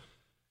do.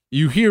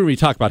 You hear me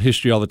talk about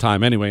history all the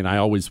time anyway, and I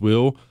always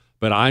will,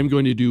 but I'm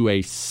going to do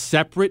a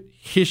separate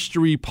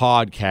history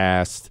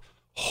podcast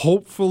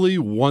hopefully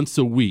once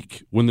a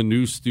week when the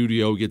new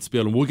studio gets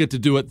built, and we'll get to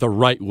do it the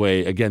right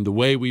way, again, the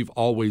way we've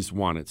always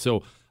wanted.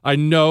 So I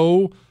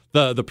know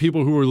the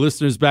people who were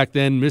listeners back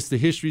then missed the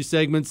history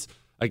segments.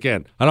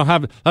 Again,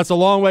 that's a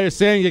long way of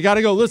saying you got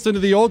to go listen to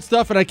the old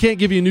stuff, and I can't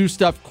give you new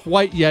stuff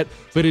quite yet,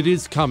 but it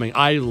is coming.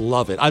 I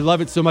love it. I love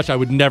it so much I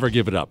would never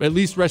give it up. At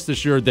least rest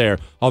assured there,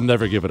 I'll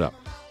never give it up.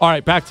 All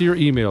right, back to your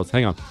emails.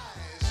 Hang on.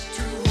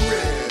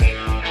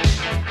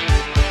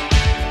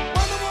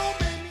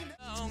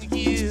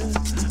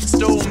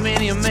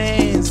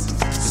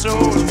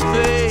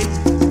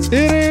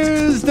 It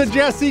is the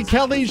Jesse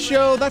Kelly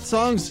Show. That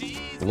song's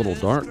a little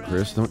dark,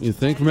 Chris, don't you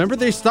think? Remember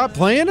they stopped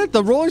playing it?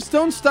 The Rolling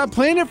Stones stopped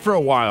playing it for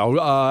a while.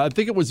 I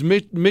think it was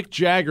Mick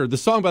Jagger. The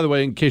song, by the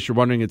way, in case you're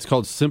wondering, it's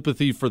called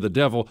Sympathy for the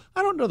Devil.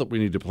 I don't know that we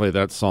need to play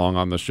that song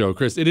on the show,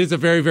 Chris. It is a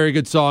very, very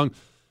good song.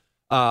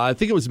 I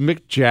think it was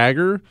Mick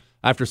Jagger,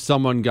 after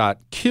someone got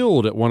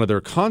killed at one of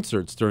their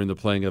concerts during the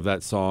playing of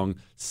that song,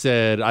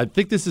 said, I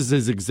think this is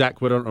his exact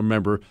quote, I don't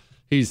remember.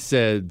 He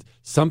said,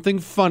 something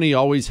funny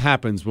always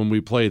happens when we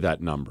play that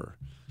number.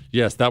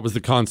 Yes, that was the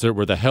concert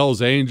where the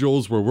Hells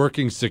Angels were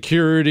working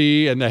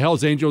security, and the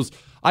Hells Angels,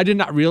 I did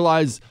not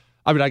realize,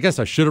 I guess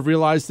I should have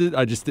realized it.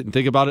 I just didn't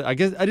think about it. I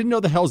guess I didn't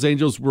know the Hells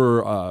Angels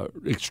were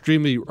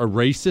extremely a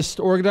racist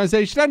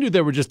organization. I knew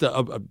they were just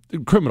a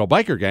criminal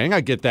biker gang.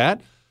 I get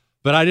that.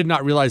 But I did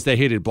not realize they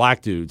hated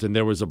black dudes, and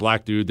there was a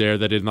black dude there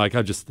that didn't like,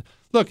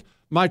 look,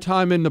 my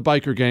time in the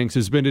biker gangs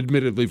has been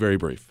admittedly very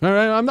brief. All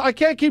right, I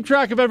can't keep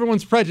track of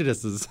everyone's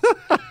prejudices.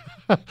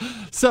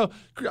 So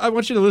I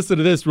want you to listen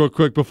to this real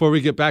quick before we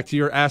get back to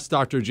your Ask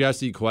Dr.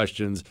 Jesse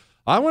questions.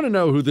 I want to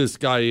know who this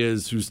guy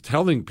is who's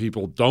telling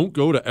people don't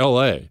go to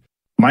L.A.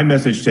 My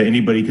message to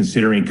anybody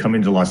considering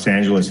coming to Los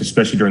Angeles,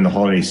 especially during the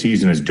holiday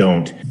season, is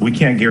don't. We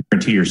can't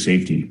guarantee your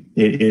safety.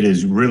 It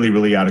is really,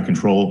 really out of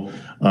control.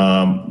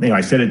 I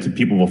said it to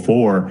people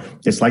before.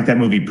 It's like that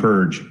movie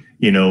Purge.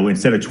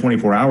 Instead of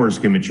 24 hours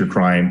to commit your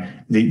crime,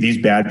 these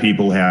bad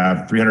people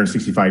have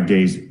 365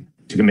 days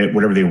to commit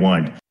whatever they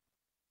want.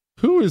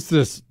 Who is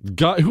this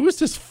guy? Who is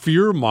this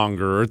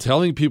fearmonger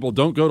telling people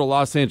don't go to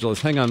Los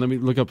Angeles? Hang on, let me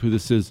look up who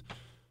this is.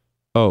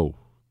 Oh,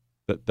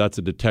 that's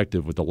a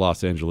detective with the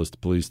Los Angeles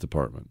Police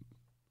Department.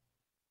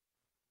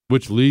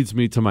 Which leads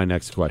me to my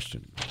next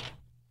question.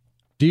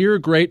 Dear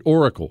Great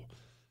Oracle,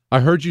 I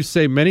heard you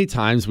say many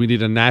times we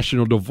need a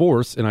national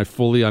divorce, and I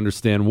fully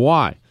understand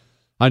why.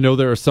 I know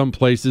there are some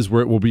places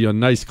where it will be a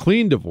nice,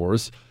 clean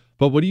divorce,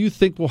 but what do you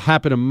think will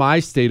happen in my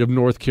state of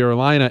North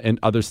Carolina and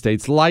other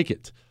states like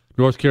it?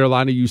 North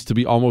Carolina used to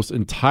be almost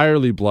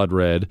entirely blood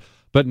red,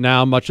 but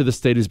now much of the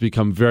state has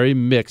become very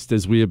mixed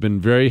as we have been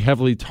very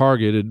heavily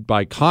targeted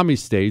by commie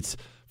states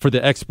for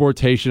the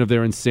exportation of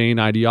their insane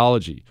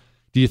ideology.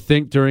 Do you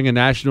think during a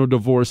national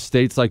divorce,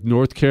 states like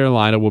North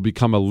Carolina will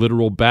become a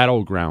literal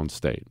battleground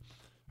state?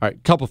 All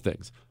right, couple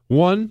things.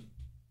 One,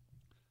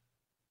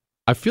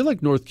 I feel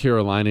like North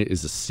Carolina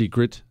is a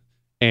secret,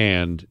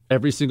 and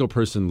every single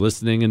person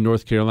listening in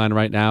North Carolina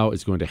right now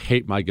is going to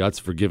hate my guts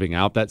for giving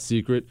out that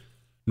secret.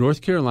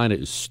 North Carolina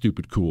is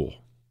stupid cool.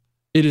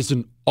 It is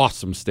an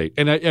awesome state,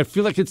 and I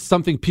feel like it's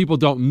something people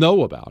don't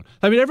know about.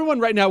 I mean, everyone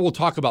right now will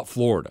talk about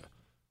Florida,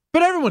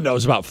 but everyone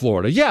knows about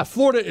Florida. Yeah,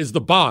 Florida is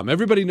the bomb.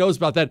 Everybody knows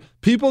about that.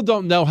 People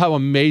don't know how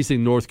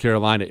amazing North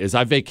Carolina is.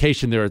 I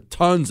vacation there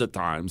tons of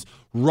times.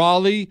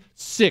 Raleigh,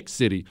 sick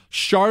city.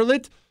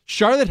 Charlotte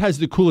has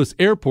the coolest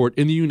airport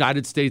in the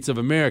United States of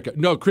America.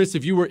 No, Chris,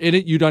 if you were in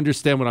it, you'd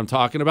understand what I'm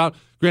talking about.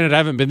 Granted, I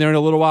haven't been there in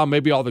a little while.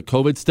 Maybe all the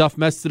COVID stuff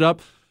messed it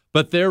up.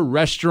 But their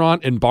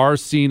restaurant and bar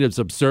scene is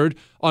absurd.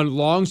 On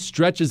long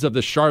stretches of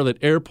the Charlotte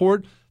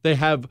airport, they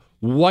have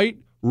white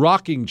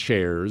rocking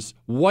chairs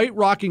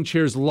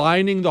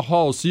lining the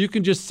halls. So you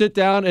can just sit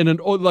down in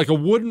like a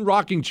wooden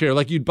rocking chair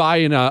like you'd buy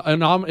in an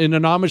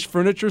Amish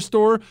furniture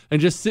store and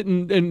just sit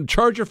and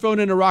charge your phone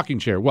in a rocking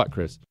chair. What,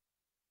 Chris?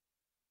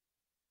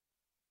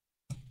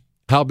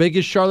 How big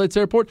is Charlotte's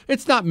airport?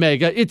 It's not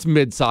mega. It's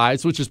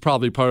mid-size, which is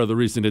probably part of the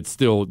reason it's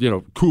still,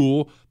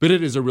 cool. But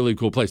it is a really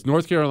cool place.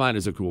 North Carolina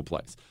is a cool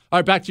place. All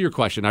right, back to your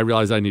question. I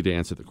realize I need to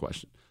answer the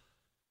question.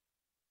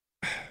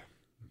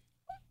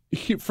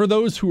 For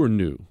those who are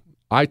new,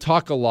 I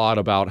talk a lot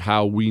about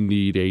how we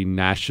need a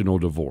national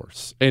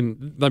divorce.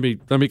 And let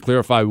me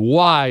clarify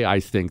why I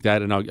think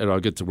that, and I'll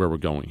get to where we're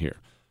going here.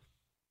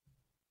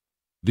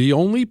 The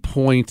only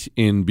point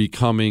in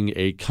becoming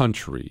a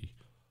country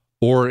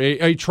or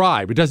a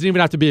tribe, it doesn't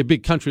even have to be a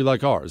big country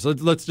like ours.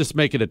 Let's just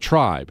make it a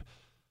tribe.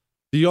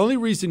 The only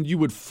reason you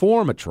would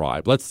form a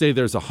tribe, let's say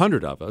there's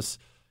 100 of us,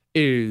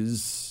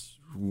 is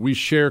we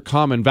share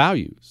common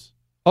values.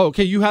 Oh,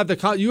 okay, you have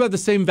the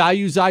same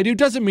values I do.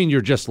 Doesn't mean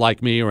you're just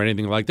like me or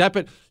anything like that,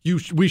 but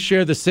we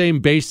share the same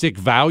basic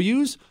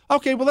values.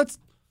 Okay, well,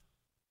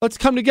 let's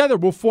come together.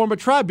 We'll form a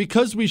tribe.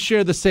 Because we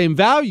share the same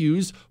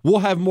values, we'll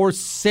have more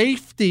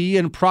safety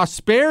and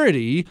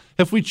prosperity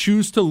if we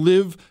choose to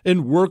live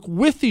and work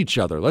with each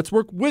other. Let's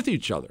work with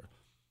each other.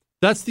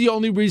 That's the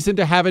only reason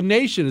to have a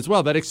nation as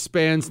well. That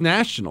expands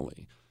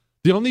nationally.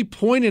 The only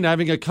point in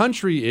having a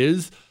country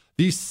is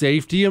the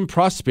safety and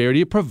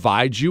prosperity it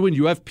provides you, and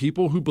you have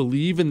people who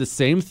believe in the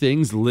same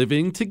things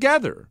living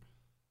together.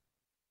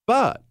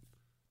 But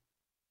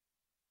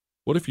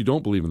what if you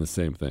don't believe in the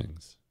same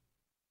things?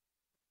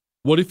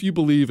 What if you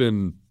believe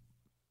in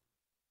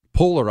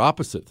polar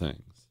opposite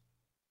things?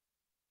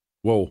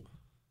 Well,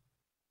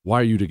 why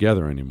are you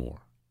together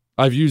anymore?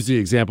 I've used the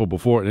example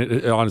before,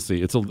 and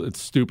honestly, it's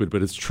stupid,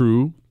 but it's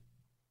true.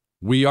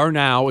 We are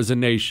now, as a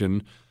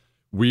nation,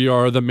 we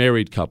are the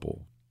married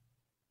couple.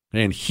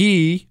 And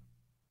he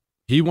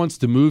wants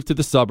to move to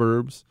the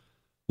suburbs,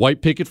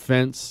 white picket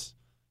fence.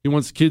 He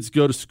wants kids to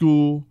go to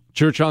school,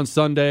 church on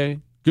Sunday,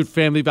 good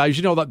family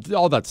values,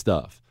 all that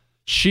stuff.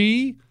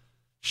 She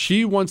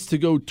wants to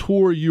go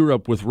tour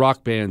Europe with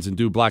rock bands and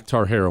do black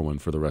tar heroin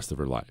for the rest of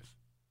her life.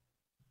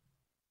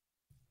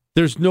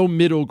 There's no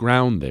middle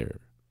ground there.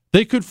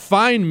 They could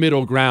find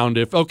middle ground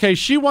if, okay,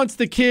 she wants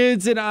the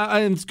kids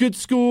and good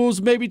schools,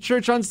 maybe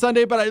church on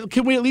Sunday, but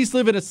can we at least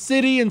live in a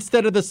city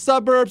instead of the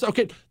suburbs?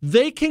 Okay,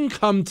 they can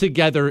come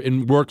together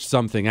and work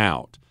something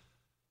out.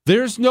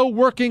 There's no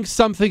working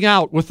something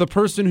out with the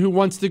person who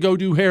wants to go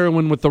do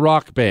heroin with the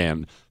rock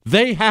band.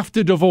 They have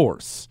to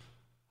divorce.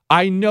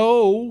 I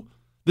know.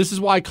 This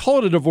is why I call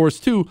it a divorce,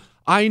 too.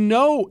 I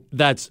know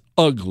that's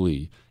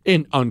ugly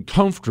and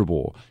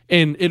uncomfortable,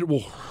 and it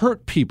will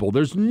hurt people.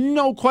 There's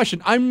no question.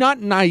 I'm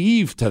not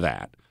naive to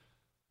that.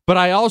 But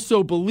I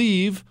also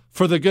believe,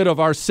 for the good of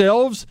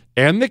ourselves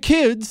and the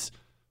kids,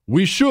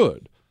 we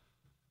should.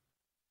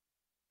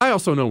 I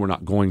also know we're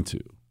not going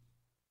to.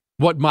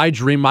 What my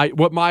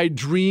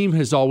dream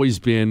has always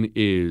been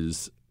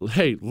is,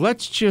 hey,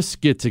 let's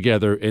just get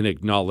together and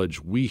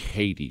acknowledge we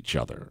hate each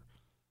other.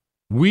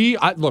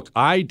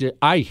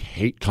 I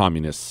hate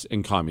communists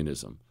and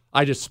communism.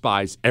 I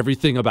despise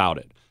everything about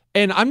it.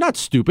 And I'm not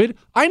stupid.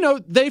 I know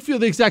they feel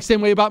the exact same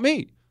way about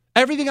me.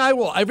 Everything I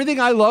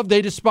love,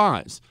 they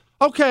despise.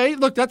 Okay,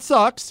 look, that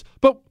sucks.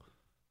 But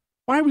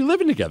why are we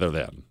living together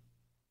then?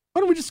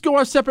 Why don't we just go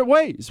our separate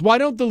ways? Why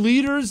don't the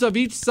leaders of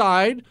each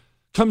side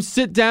come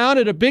sit down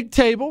at a big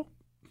table,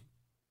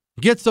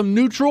 get some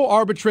neutral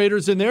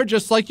arbitrators in there,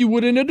 just like you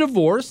would in a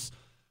divorce,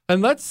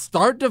 and let's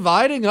start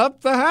dividing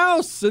up the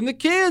house and the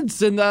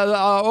kids and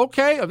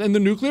and the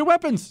nuclear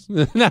weapons.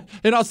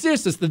 In all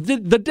seriousness, the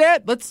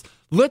debt.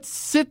 Let's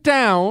sit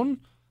down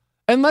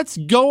and let's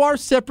go our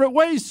separate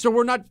ways so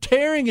we're not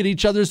tearing at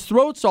each other's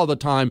throats all the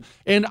time.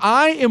 And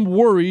I am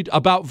worried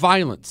about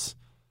violence.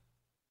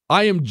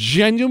 I am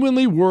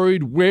genuinely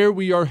worried where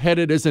we are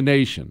headed as a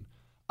nation.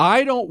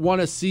 I don't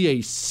want to see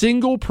a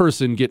single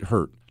person get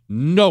hurt.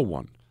 No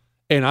one.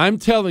 And I'm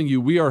telling you,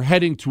 we are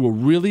heading to a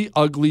really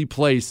ugly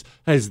place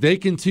as they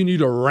continue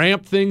to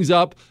ramp things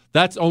up.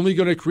 That's only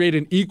going to create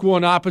an equal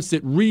and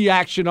opposite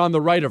reaction on the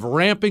right of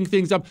ramping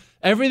things up.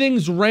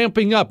 Everything's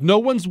ramping up. No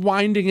one's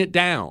winding it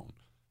down.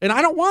 And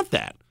I don't want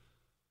that.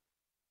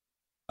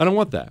 I don't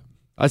want that.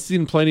 I've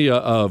seen plenty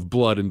of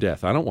blood and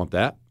death. I don't want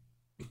that.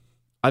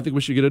 I think we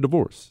should get a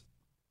divorce.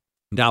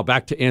 Now,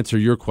 back to answer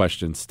your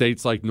question.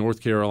 States like North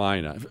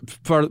Carolina.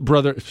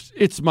 Brother,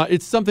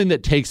 it's something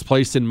that takes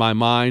place in my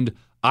mind.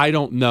 I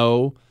don't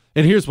know.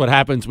 And here's what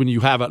happens when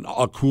you have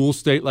a cool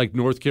state like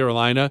North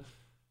Carolina.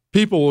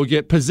 People will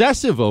get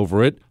possessive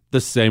over it the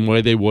same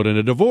way they would in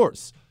a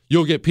divorce.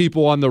 You'll get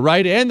people on the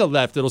right and the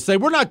left that'll say,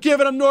 we're not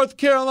giving them North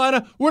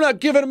Carolina. We're not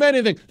giving them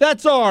anything.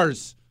 That's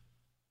ours.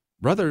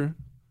 Brother,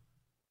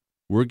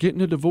 we're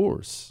getting a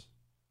divorce.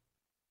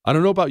 I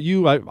don't know about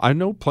you. I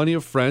know plenty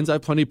of friends. I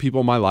have plenty of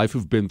people in my life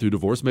who've been through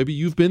divorce. Maybe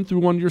you've been through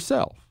one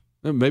yourself.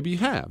 Maybe you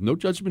have. No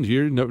judgment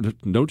here.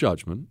 No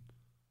judgment.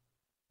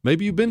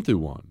 Maybe you've been through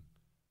one.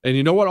 And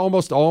you know what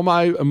almost all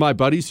my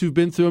buddies who've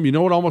been through them, you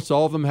know what almost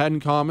all of them had in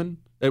common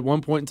at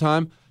one point in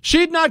time?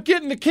 She's not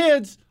getting the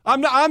kids.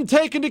 I'm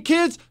taking the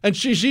kids, and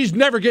she's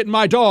never getting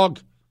my dog.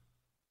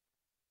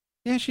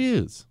 Yeah, she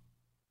is.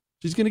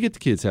 She's going to get the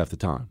kids half the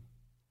time.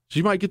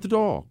 She might get the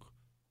dog.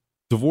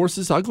 Divorce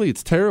is ugly.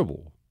 It's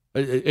terrible.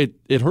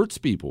 It hurts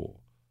people.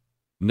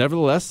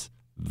 Nevertheless,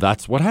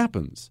 that's what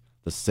happens.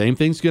 The same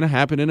thing's going to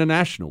happen in a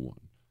national one.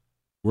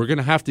 We're going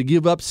to have to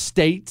give up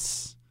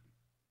states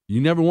you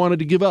never wanted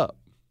to give up.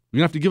 You're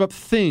going to have to give up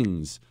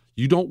things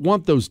you don't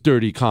want those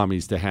dirty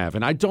commies to have,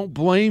 and I don't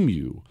blame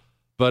you.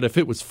 But if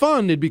it was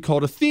fun, it'd be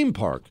called a theme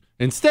park.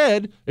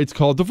 Instead, it's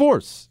called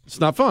divorce. It's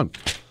not fun.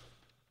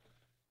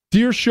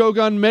 Dear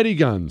Shogun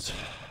Mediguns,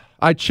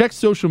 I checked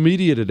social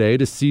media today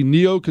to see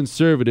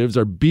neoconservatives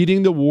are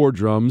beating the war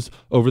drums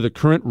over the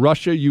current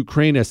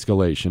Russia-Ukraine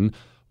escalation.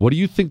 What do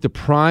you think the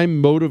prime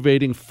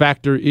motivating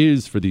factor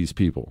is for these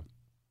people?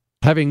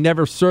 Having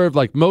never served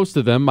like most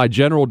of them, my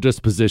general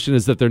disposition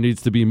is that there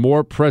needs to be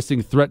more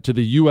pressing threat to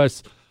the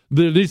U.S.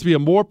 There needs to be a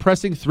more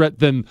pressing threat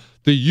than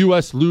the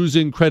U.S.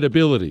 losing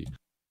credibility.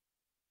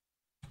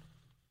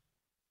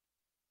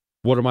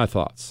 What are my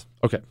thoughts?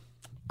 Okay.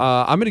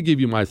 I'm going to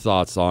give you my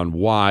thoughts on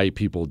why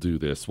people do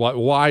this.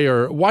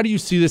 Why do you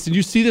see this? And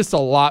you see this a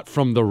lot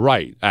from the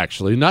right,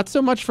 actually. Not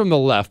so much from the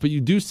left, but you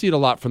do see it a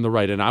lot from the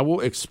right. And I will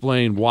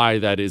explain why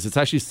that is. It's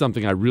actually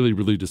something I really,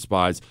 really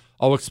despise.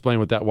 I'll explain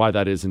why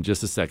that is in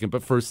just a second.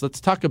 But first, let's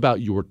talk about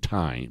your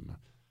time.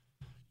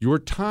 Your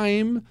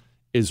time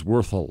is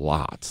worth a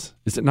lot,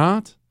 is it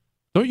not?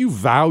 Don't you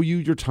value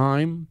your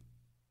time?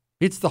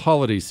 It's the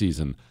holiday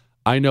season.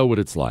 I know what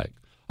it's like.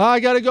 I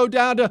got to go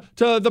down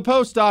to the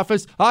post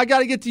office. I got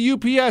to get to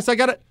UPS.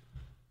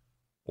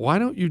 Why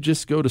don't you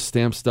just go to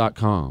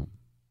Stamps.com?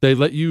 They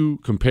let you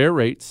compare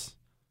rates,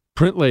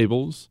 print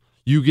labels.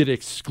 You get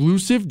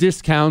exclusive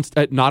discounts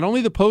at not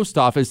only the post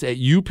office, at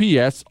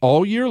UPS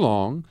all year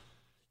long.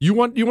 You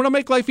want to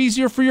make life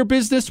easier for your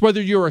business,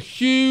 whether you're a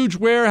huge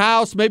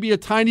warehouse, maybe a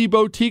tiny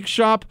boutique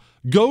shop,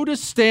 go to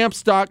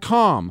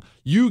Stamps.com.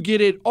 You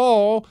get it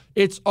all.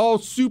 It's all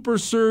super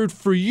served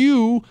for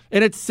you,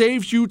 and it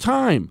saves you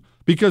time.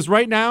 Because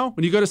right now,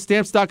 when you go to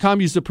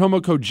Stamps.com, use the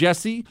promo code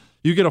Jesse,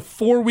 you get a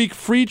 4-week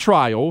free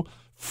trial,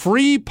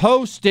 free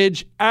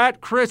postage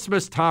at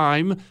Christmas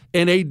time,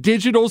 and a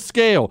digital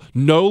scale.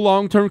 No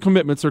long-term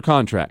commitments or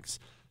contracts.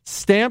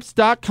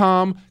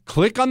 Stamps.com,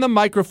 click on the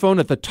microphone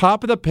at the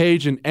top of the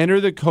page and enter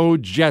the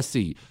code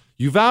Jesse.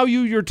 You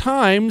value your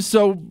time,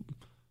 so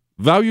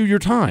value your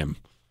time.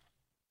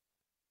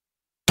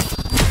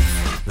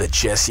 The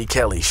Jesse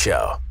Kelly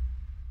Show.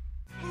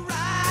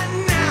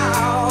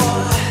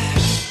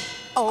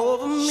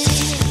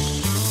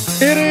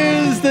 It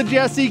is the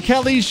Jesse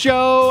Kelly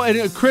Show.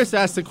 And Chris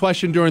asked a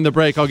question during the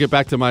break. I'll get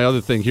back to my other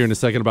thing here in a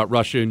second about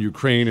Russia and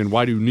Ukraine and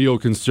why do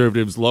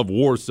neoconservatives love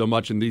war so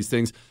much and these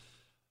things.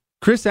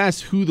 Chris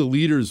asked who the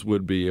leaders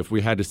would be if we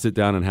had to sit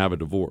down and have a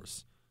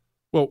divorce.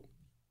 Well,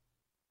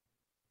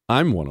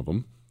 I'm one of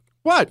them.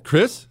 What,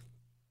 Chris?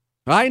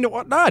 I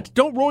know not.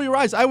 Don't roll your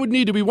eyes. I would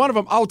need to be one of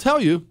them. I'll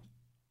tell you,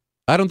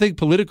 I don't think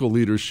political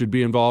leaders should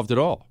be involved at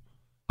all.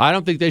 I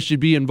don't think they should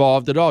be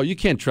involved at all. You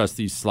can't trust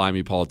these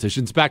slimy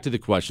politicians. Back to the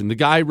question. The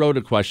guy wrote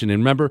a question, and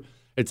remember,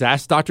 it's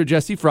Ask Dr.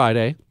 Jesse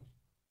Friday.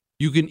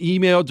 You can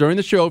email during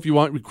the show if you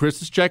want.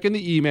 Chris is checking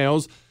the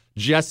emails.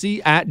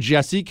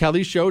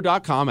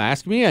 Jesse@jessekellyshow.com.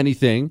 Ask me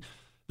anything.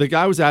 The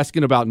guy was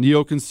asking about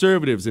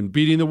neoconservatives and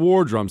beating the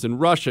war drums in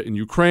Russia and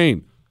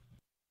Ukraine.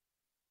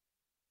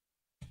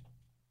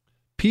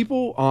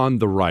 People on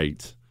the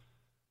right,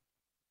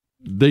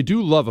 they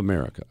do love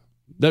America.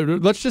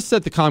 Let's just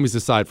set the commies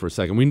aside for a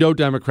second. We know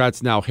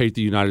Democrats now hate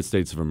the United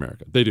States of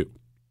America. They do.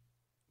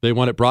 They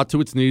want it brought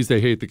to its knees.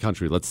 They hate the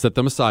country. Let's set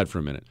them aside for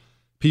a minute.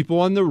 People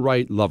on the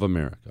right love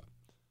America.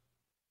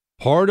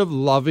 Part of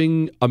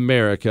loving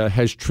America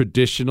has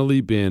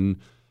traditionally been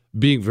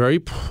being very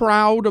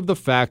proud of the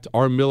fact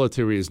our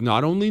military is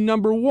not only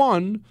number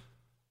one,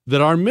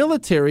 that our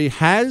military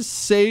has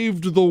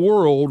saved the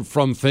world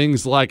from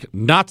things like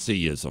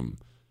Nazism.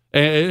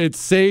 And it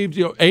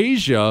saved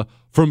Asia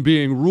from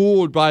being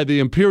ruled by the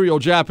Imperial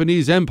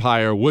Japanese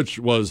Empire, which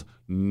was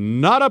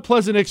not a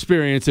pleasant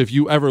experience if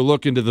you ever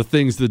look into the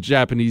things the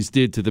Japanese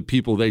did to the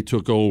people they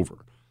took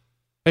over.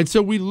 And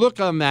so we look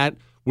on that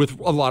with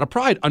a lot of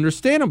pride,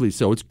 understandably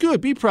so. It's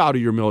good. Be proud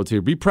of your military.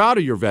 Be proud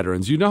of your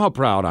veterans. You know how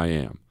proud I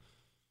am.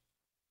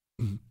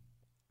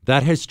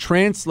 That has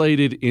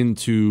translated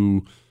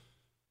into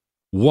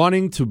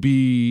wanting to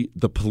be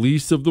the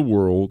police of the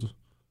world,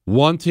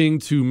 wanting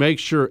to make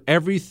sure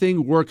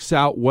everything works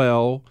out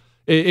well.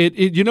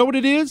 You know what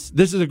it is?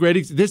 This is a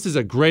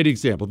great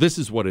example. This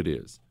is what it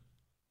is.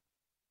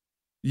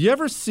 You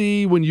ever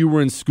see when you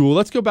were in school,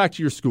 let's go back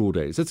to your school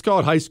days. Let's call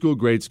it high school,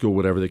 grade school,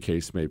 whatever the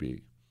case may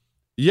be.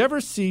 You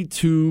ever see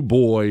two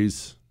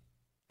boys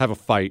have a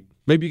fight?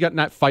 Maybe you got in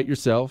that fight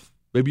yourself.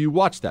 Maybe you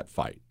watched that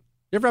fight.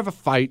 You ever have a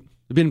fight? There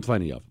have been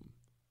plenty of them.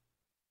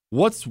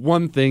 What's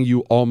one thing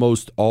you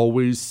almost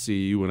always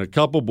see when a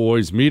couple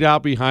boys meet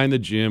out behind the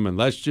gym and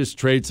let's just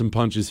trade some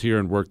punches here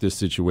and work this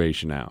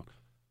situation out?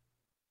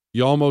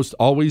 You almost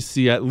always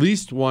see at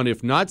least one,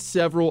 if not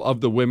several,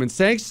 of the women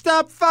saying,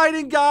 "Stop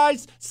fighting,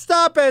 guys!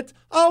 Stop it!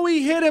 Oh,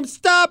 he hit him!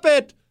 Stop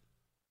it!"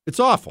 It's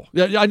awful.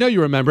 Yeah, I know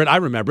you remember it. I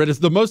remember it. It's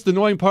the most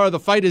annoying part of the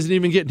fight isn't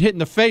even getting hit in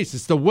the face.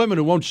 It's the women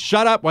who won't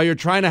shut up while you're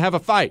trying to have a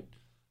fight.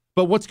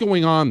 But what's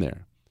going on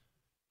there?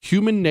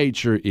 Human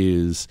nature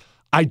is,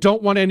 I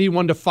don't want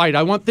anyone to fight.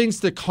 I want things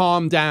to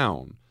calm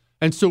down.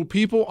 And so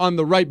people on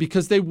the right,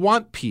 because they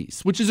want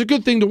peace, which is a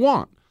good thing to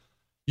want,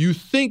 you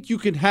think you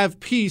can have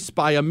peace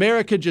by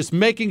America just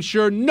making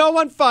sure no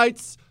one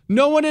fights,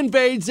 no one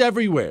invades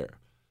everywhere.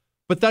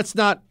 But that's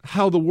not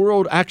how the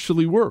world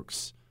actually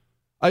works.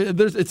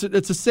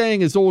 It's a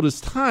saying as old as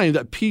time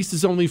that peace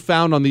is only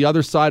found on the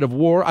other side of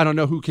war. I don't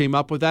know who came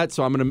up with that,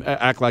 so I'm going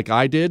to act like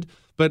I did.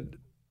 But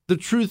the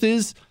truth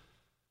is,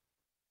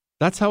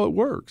 that's how it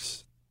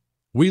works.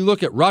 We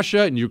look at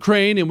Russia and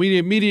Ukraine and we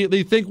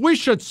immediately think we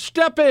should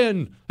step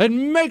in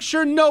and make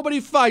sure nobody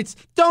fights.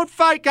 Don't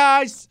fight,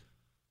 guys.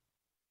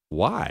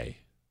 Why?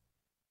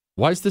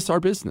 Why is this our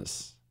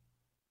business?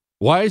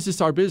 Why is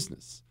this our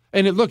business?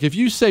 And look, if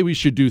you say we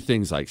should do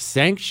things like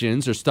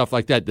sanctions or stuff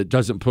like that that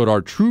doesn't put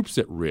our troops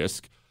at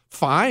risk,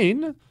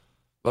 fine.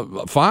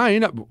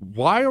 Fine.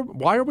 Why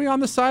are we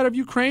on the side of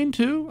Ukraine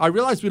too? I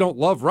realize we don't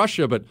love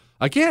Russia, but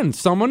again,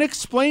 someone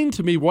explain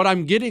to me what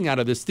I'm getting out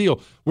of this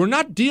deal. We're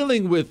not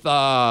dealing with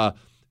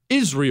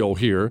Israel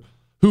here,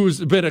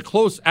 who's been a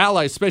close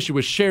ally, especially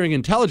with sharing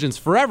intelligence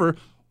forever.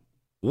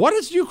 What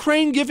is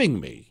Ukraine giving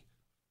me?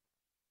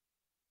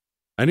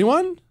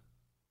 Anyone?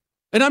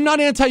 And I'm not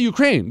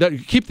anti-Ukraine.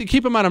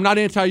 Keep in mind, I'm not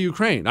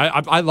anti-Ukraine.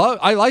 I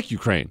like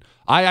Ukraine.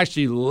 I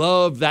actually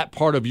love that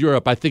part of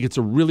Europe. I think it's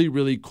a really,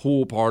 really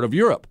cool part of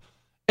Europe.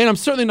 And I'm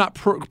certainly not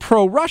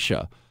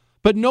pro-Russia.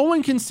 But no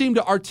one can seem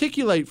to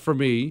articulate for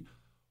me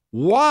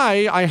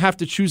why I have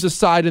to choose a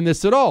side in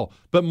this at all.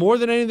 But more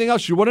than anything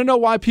else, you want to know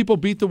why people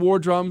beat the war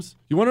drums?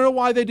 You want to know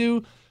why they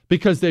do?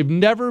 Because they've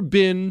never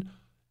been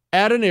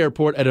at an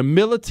airport, at a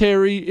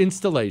military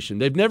installation.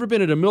 They've never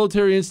been at a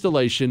military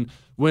installation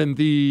when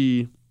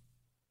the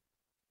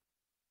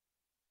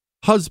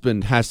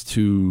husband has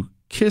to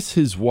kiss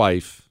his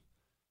wife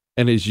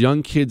and his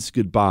young kids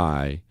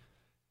goodbye,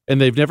 and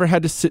they've never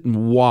had to sit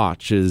and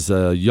watch as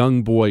a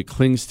young boy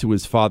clings to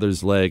his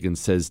father's leg and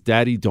says,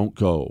 "Daddy, don't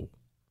go."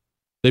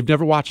 They've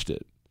never watched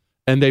it.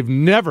 And they've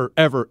never,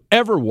 ever,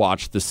 ever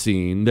watched the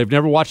scene. They've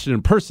never watched it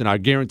in person. I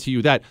guarantee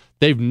you that.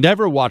 They've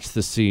never watched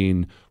the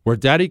scene where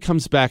Daddy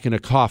comes back in a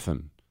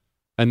coffin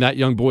and that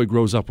young boy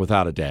grows up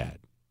without a dad.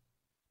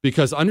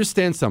 Because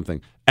understand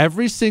something.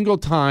 Every single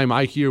time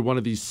I hear one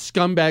of these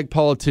scumbag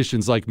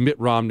politicians like Mitt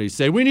Romney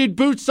say, we need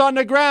boots on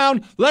the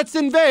ground, let's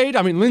invade.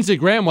 I mean, Lindsey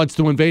Graham wants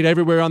to invade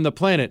everywhere on the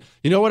planet.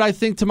 You know what I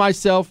think to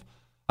myself?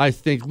 I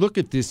think, look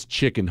at this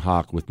chicken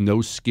hawk with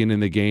no skin in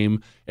the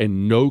game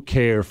and no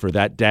care for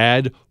that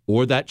dad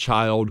or that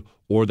child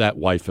or that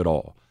wife at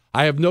all.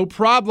 I have no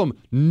problem,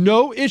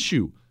 no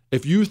issue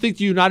if you think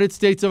the United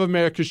States of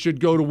America should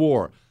go to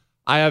war.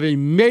 I have a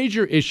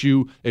major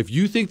issue if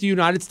you think the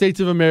United States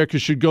of America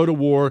should go to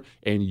war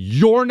and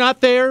you're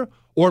not there,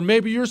 or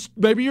maybe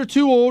you're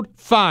too old,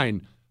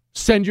 fine,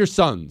 send your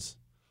sons.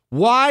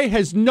 Why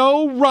has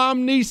no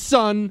Romney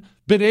son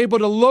been able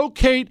to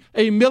locate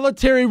a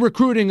military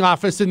recruiting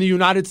office in the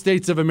United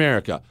States of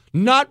America?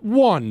 Not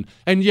one.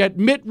 And yet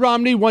Mitt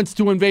Romney wants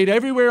to invade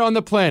everywhere on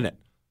the planet.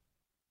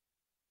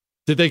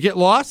 Did they get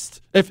lost?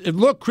 If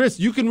look, Chris,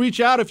 you can reach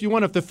out if you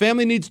want. If the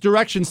family needs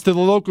directions to the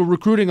local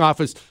recruiting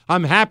office,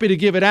 I'm happy to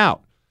give it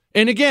out.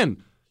 And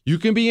again, you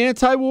can be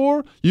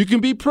anti-war, you can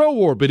be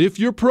pro-war, but if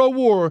you're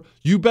pro-war,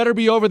 you better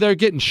be over there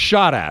getting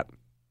shot at.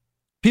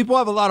 People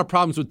have a lot of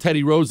problems with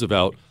Teddy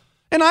Roosevelt,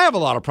 and I have a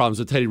lot of problems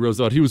with Teddy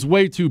Roosevelt. He was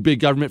way too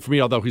big government for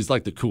me, although he's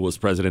like the coolest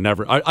president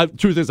ever.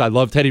 Truth is, I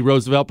love Teddy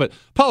Roosevelt, but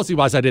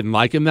policy-wise, I didn't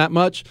like him that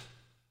much.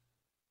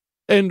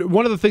 And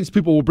one of the things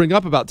people will bring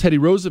up about Teddy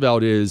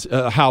Roosevelt is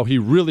how he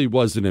really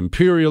was an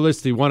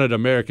imperialist. He wanted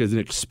America as an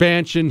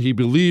expansion. He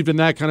believed in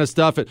that kind of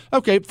stuff. And,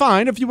 okay,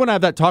 fine. If you want to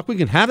have that talk, we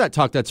can have that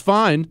talk. That's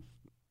fine.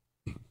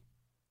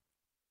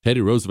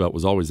 Teddy Roosevelt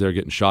was always there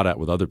getting shot at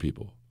with other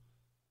people.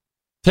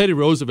 Teddy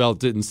Roosevelt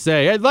didn't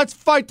say, hey, let's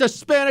fight the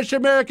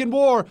Spanish-American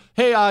War.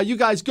 Hey, you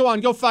guys, go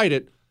on, go fight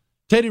it.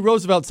 Teddy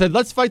Roosevelt said,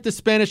 let's fight the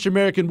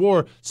Spanish-American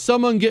War.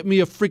 Someone get me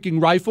a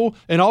freaking rifle,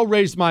 and I'll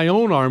raise my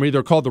own army.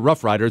 They're called the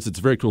Rough Riders. It's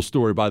a very cool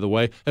story, by the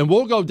way. And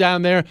we'll go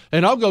down there,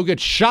 and I'll go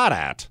get shot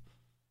at.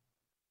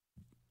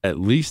 At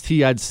least he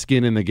had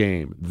skin in the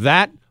game.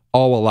 That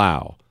I'll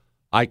allow.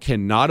 I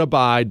cannot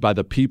abide by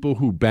the people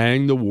who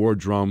bang the war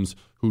drums,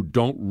 who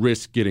don't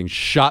risk getting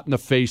shot in the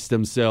face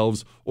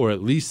themselves, or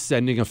at least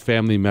sending a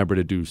family member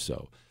to do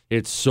so.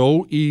 It's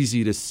so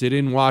easy to sit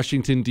in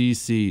Washington,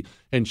 D.C.,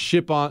 and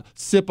sip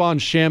on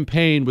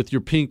champagne with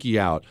your pinky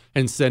out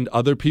and send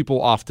other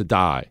people off to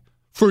die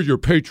for your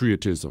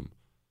patriotism.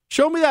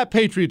 Show me that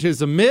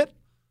patriotism, Mitt.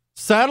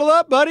 Saddle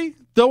up, buddy.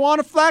 Throw on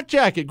a flak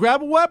jacket.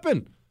 Grab a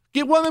weapon.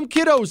 Get one of them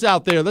kiddos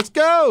out there. Let's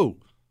go.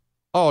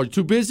 Oh,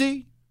 too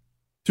busy?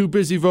 Too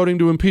busy voting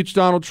to impeach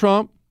Donald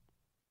Trump?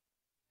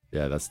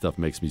 Yeah, that stuff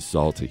makes me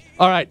salty.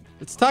 All right,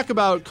 let's talk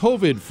about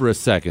COVID for a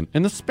second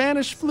and the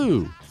Spanish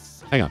flu.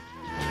 Hang on.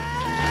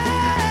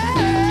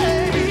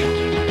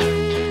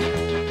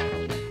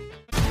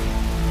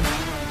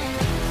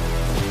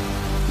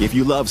 If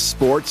you love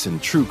sports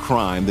and true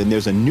crime, then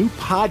there's a new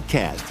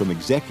podcast from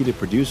executive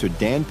producer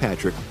Dan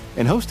Patrick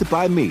and hosted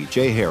by me,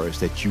 Jay Harris,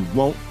 that you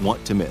won't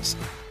want to miss.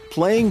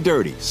 Playing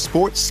Dirty: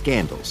 Sports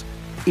Scandals.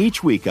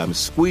 Each week, I'm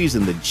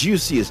squeezing the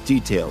juiciest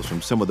details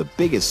from some of the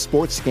biggest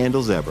sports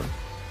scandals ever.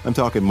 I'm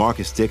talking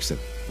Marcus Dixon,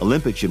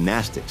 Olympic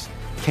gymnastics,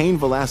 Cain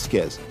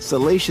Velasquez,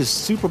 salacious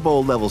Super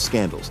Bowl-level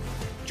scandals.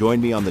 Join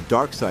me on the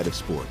dark side of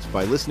sports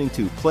by listening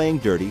to Playing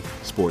Dirty: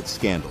 Sports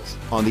Scandals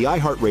on the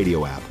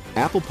iHeartRadio app,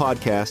 Apple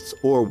Podcasts,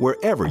 or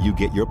wherever you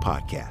get your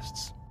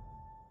podcasts.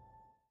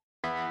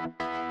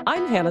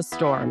 I'm Hannah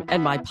Storm,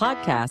 and my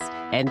podcast,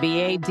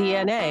 NBA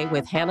DNA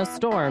with Hannah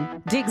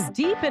Storm, digs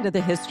deep into the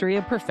history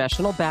of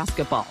professional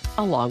basketball,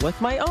 along with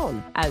my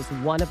own, as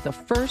one of the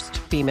first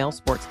female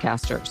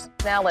sportscasters.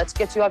 Now let's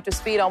get you up to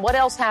speed on what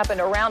else happened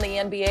around the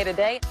NBA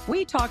today.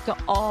 We talked to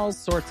all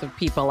sorts of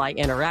people I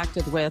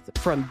interacted with,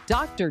 from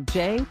Dr.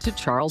 J to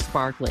Charles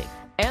Barkley,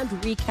 and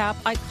recap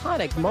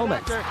iconic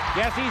moments.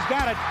 Yes, he's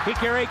got it.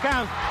 Here he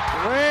comes.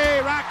 Way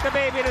rock the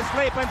baby to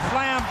sleep and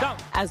slam dunk.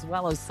 As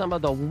well as some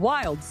of the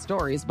wild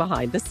stories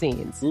behind the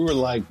scenes. We were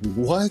like,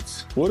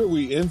 what? What are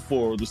we in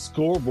for? The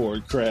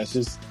scoreboard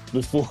crashes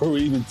before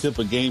we even tip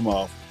a game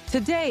off.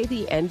 Today,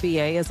 the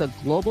NBA is a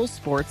global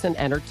sports and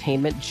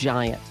entertainment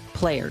giant.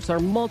 Players are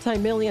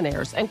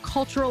multimillionaires and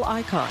cultural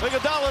icons.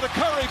 Iguodala to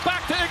Curry,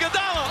 back to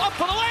Iguodala, up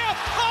for the layup.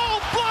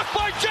 Oh, blocked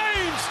by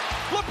James.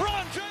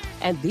 LeBron James.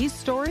 And these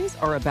stories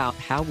are about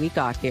how we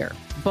got here,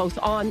 both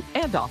on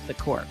and off the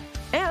court.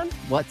 And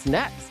what's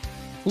next?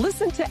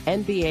 Listen to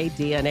NBA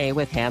DNA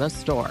with Hannah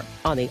Storm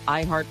on the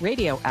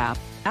iHeartRadio app,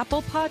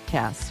 Apple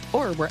Podcasts,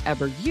 or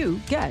wherever you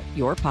get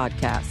your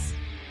podcasts.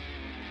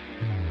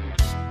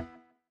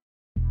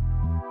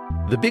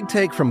 The Big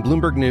Take from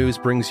Bloomberg News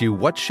brings you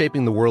what's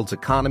shaping the world's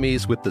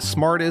economies with the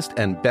smartest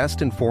and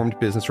best-informed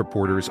business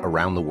reporters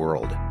around the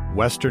world.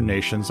 Western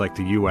nations like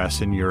the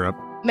U.S. and Europe.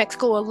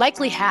 Mexico will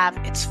likely have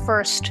its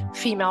first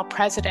female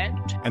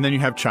president. And then you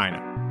have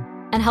China.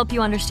 And help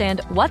you understand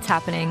what's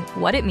happening,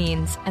 what it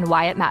means, and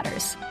why it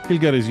matters. He'll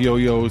get his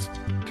yo-yos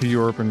to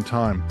Europe in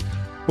time.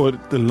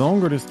 But the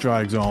longer this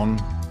drags on,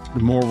 the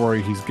more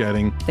worry he's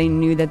getting. They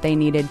knew that they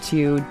needed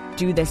to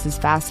do this as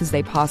fast as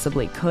they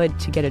possibly could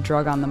to get a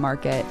drug on the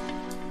market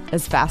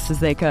as fast as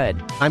they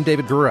could. I'm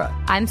David Gura.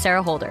 I'm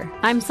Sarah Holder.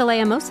 I'm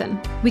Saleha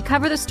Mohsen. We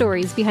cover the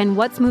stories behind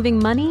what's moving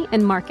money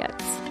and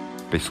markets.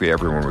 Basically,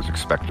 everyone was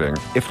expecting,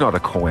 if not a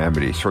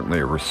calamity, certainly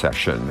a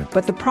recession.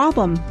 But the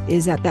problem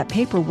is that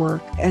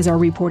paperwork, as our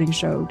reporting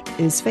showed,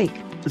 is fake.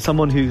 As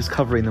someone who's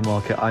covering the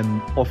market,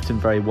 I'm often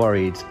very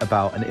worried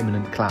about an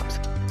imminent collapse.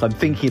 So I'm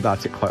thinking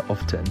about it quite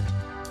often.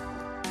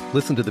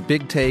 Listen to The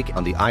Big Take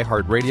on the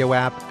iHeartRadio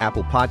app,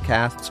 Apple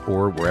Podcasts,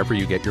 or wherever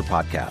you get your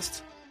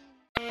podcasts.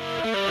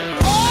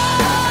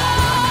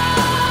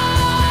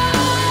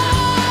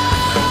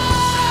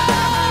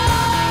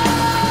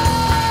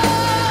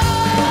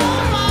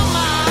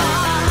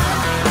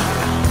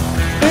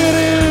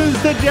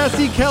 The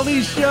Jesse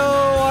Kelly Show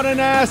on an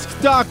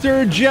Ask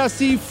Dr.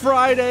 Jesse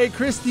Friday.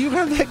 Chris, do you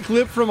have that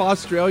clip from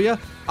Australia?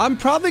 I'm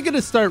probably going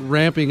to start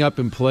ramping up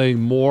and playing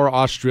more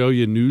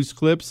Australia news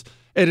clips.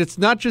 And it's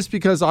not just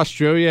because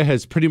Australia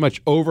has pretty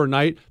much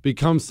overnight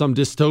become some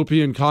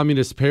dystopian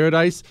communist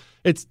paradise.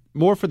 It's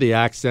more for the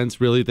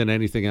accents, really, than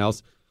anything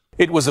else.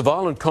 It was a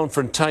violent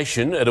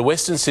confrontation at a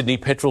Western Sydney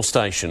petrol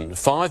station.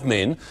 5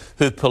 men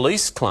who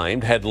police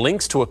claimed had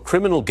links to a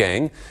criminal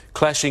gang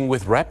clashing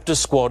with Raptor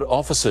Squad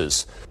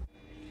officers.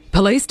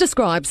 Police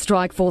describe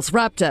Strikeforce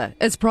Raptor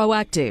as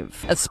proactive,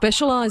 a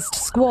specialised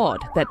squad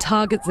that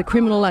targets the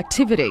criminal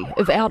activity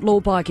of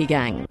outlaw bikie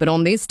gang. But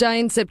on this day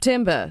in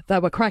September, they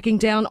were cracking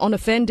down on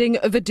offending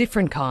of a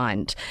different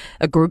kind.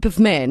 A group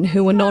of men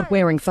who were not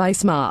wearing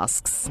face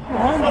masks.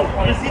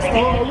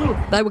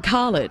 They were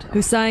Khalid,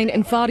 Hussein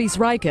and Fadis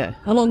Raker,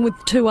 along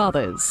with 2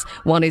 others.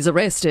 One is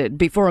arrested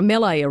before a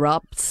melee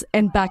erupts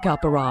and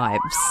backup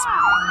arrives.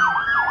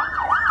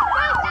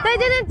 They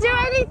didn't do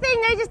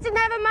anything, they just didn't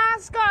have a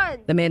mask on.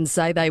 The men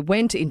say they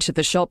went into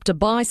the shop to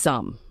buy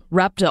some.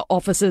 Raptor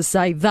officers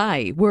say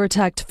they were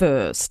attacked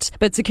first,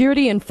 but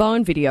security and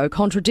phone video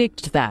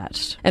contradict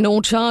that. And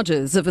all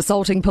charges of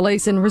assaulting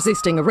police and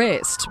resisting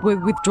arrest were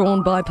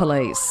withdrawn by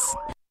police.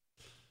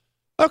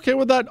 Okay,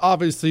 well, that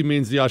obviously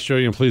means the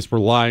Australian police were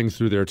lying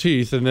through their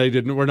teeth and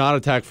were not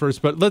attacked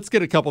first. But let's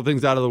get a couple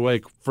things out of the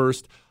way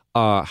first.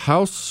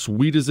 How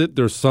sweet is it?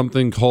 There's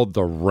something called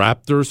the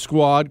Raptor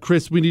Squad.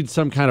 Chris, we need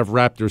some kind of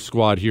Raptor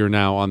Squad here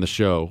now on the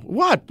show.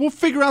 What? We'll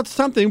figure out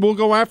something. We'll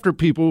go after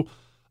people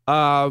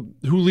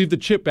who leave the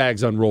chip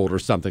bags unrolled or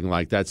something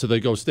like that so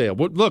they go stale.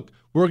 But look,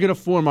 we're going to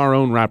form our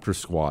own Raptor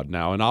Squad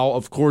now, and I'll,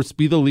 of course,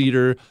 be the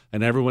leader,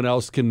 and everyone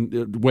else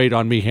can wait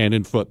on me hand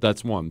and foot.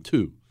 That's 1.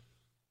 2.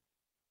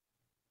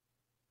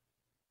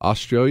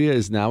 Australia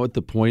is now at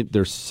the point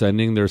they're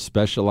sending their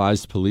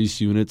specialized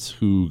police units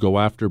who go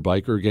after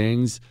biker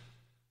gangs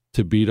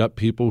to beat up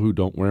people who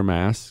don't wear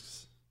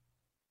masks.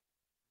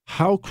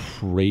 How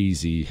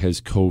crazy has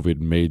COVID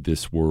made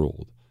this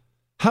world?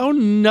 How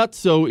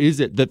nutso is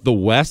it that the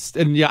West,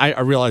 and yeah,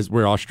 I realize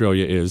where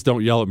Australia is.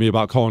 Don't yell at me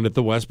about calling it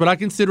the West, but I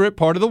consider it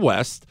part of the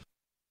West.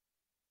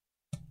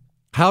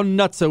 How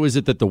nutso is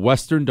it that the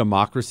Western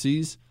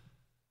democracies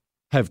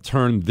have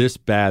turned this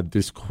bad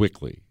this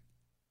quickly?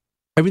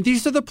 I mean,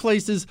 these are the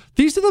places,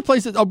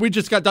 we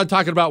just got done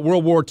talking about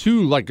World War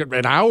II like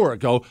an hour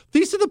ago.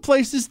 These are the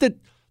places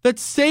that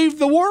saved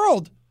the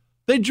world.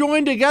 They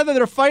joined together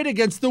to fight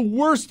against the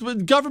worst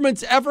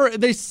governments ever.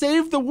 They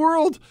saved the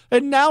world.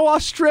 And now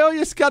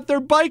Australia's got their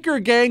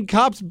biker gang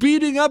cops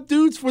beating up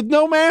dudes with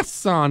no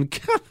masks on.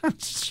 God,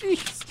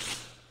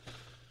 jeez.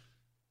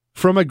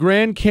 From a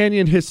Grand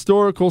Canyon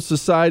Historical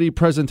Society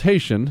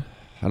presentation,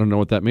 I don't know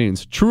what that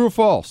means. True or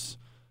false?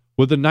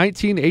 Would the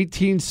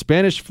 1918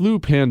 Spanish flu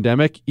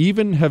pandemic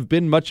even have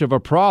been much of a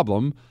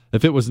problem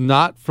if it was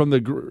not for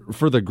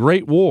the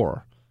Great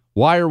War?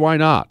 Why or why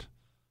not?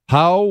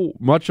 How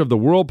much of the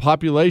world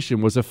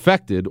population was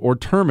affected or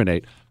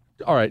terminated?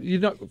 All right,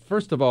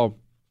 first of all,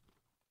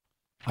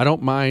 I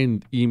don't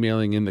mind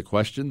emailing in the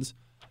questions.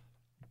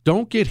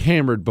 Don't get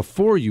hammered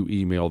before you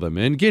email them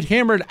in. Get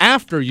hammered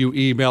after you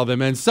email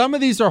them in. Some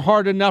of these are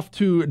hard enough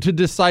to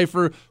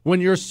decipher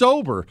when you're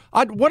sober.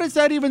 What is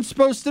that even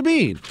supposed to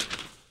mean?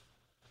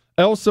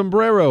 El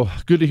Sombrero,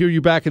 good to hear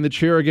you back in the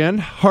chair again.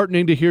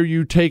 Heartening to hear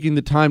you taking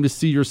the time to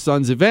see your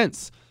son's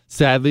events.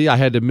 Sadly, I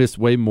had to miss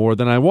way more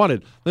than I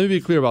wanted. Let me be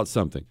clear about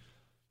something.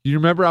 You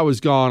remember I was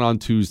gone on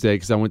Tuesday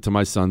because I went to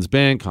my son's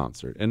band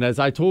concert. And as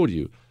I told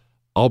you,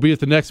 I'll be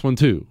at the next one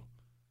too.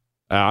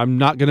 I'm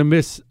not going to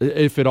miss,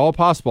 if at all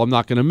possible, I'm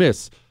not going to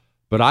miss.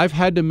 But I've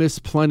had to miss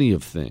plenty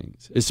of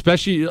things,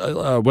 especially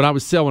when I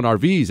was selling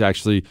RVs,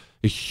 actually.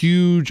 A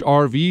huge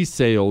RV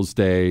sales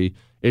day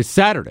is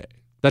Saturday.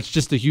 That's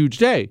just a huge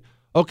day.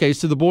 Okay,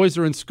 so the boys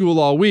are in school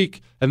all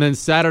week, and then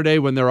Saturday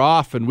when they're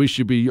off and we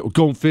should be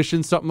going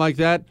fishing, something like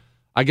that,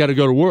 I got to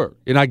go to work,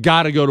 and I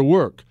got to go to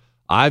work.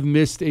 I've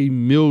missed a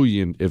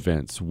million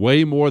events,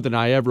 way more than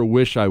I ever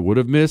wish I would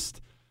have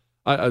missed.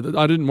 I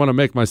didn't want to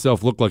make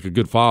myself look like a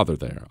good father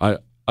there. I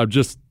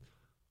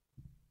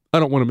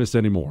don't want to miss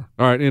any more.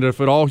 All right, and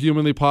if at all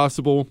humanly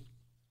possible,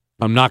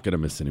 I'm not going to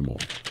miss any more.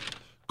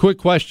 Quick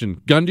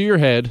question, gun to your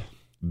head,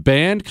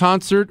 band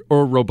concert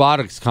or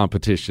robotics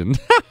competition?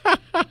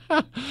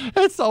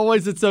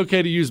 It's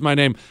okay to use my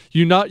name.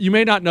 You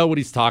may not know what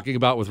he's talking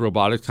about with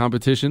robotics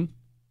competition.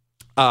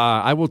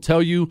 I will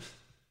tell you,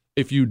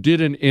 if you did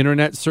an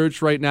internet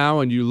search right now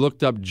and you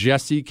looked up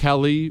Jesse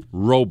Kelly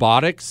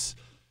robotics,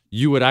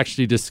 you would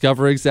actually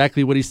discover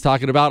exactly what he's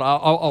talking about.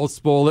 I'll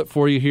spoil it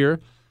for you here.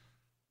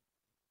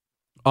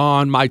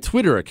 On my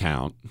Twitter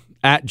account,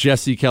 at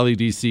Jesse Kelly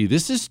DC,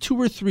 this is 2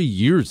 or 3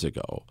 years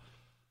ago,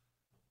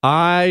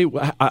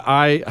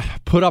 I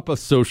put up a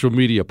social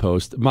media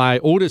post. My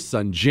oldest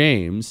son,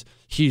 James,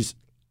 he's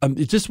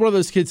just one of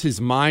those kids,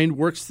 his mind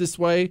works this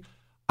way.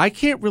 I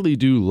can't really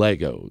do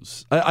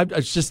Legos.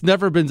 I've just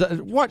never been.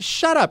 What?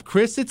 Shut up,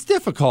 Chris. It's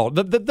difficult.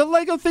 The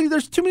Lego thing,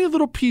 there's too many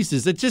little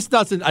pieces. It just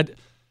doesn't.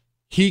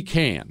 He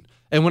can.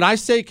 And when I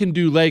say can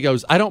do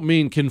Legos, I don't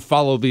mean can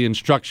follow the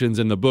instructions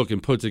in the book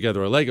and put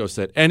together a Lego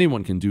set.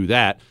 Anyone can do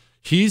that.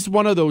 He's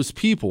one of those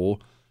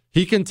people.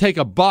 He can take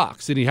a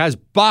box, and he has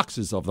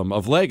boxes of them,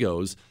 of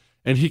Legos,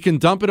 and he can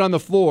dump it on the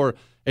floor,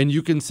 and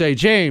you can say,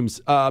 James,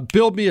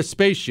 build me a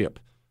spaceship.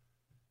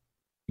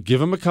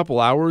 Give him a couple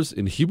hours,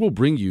 and he will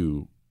bring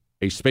you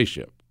a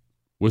spaceship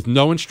with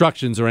no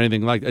instructions or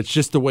anything like that. It's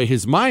just the way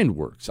his mind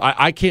works.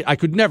 I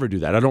could never do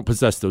that. I don't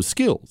possess those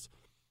skills.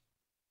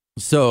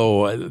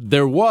 So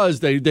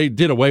they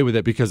did away with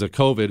it because of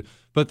COVID,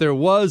 but there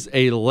was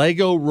a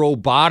Lego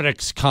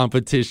robotics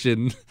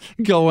competition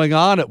going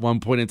on at one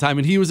point in time,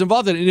 and he was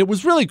involved in it, and it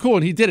was really cool,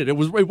 and he did it. It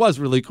was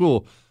really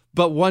cool.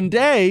 But one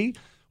day,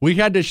 we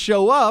had to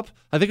show up,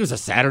 I think it was a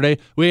Saturday,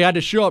 we had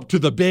to show up to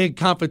the big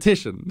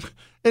competition.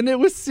 And it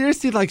was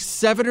seriously like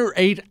 7 or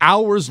 8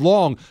 hours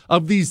long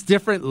of these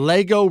different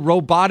Lego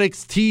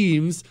robotics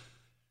teams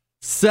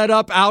set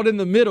up out in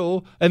the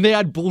middle, and they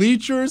had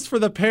bleachers for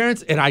the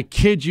parents, and I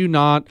kid you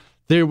not,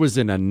 there was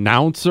an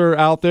announcer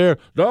out there.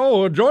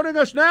 No, joining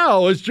us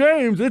now is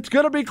James. It's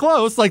going to be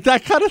close, like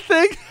that kind of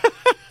thing.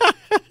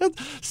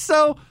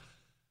 So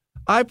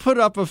I put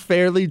up a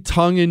fairly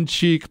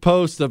tongue-in-cheek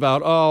post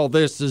about, oh,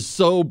 this is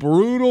so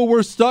brutal.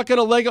 We're stuck in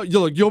a Lego.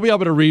 You'll be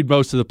able to read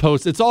most of the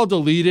posts. It's all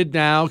deleted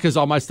now because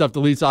all my stuff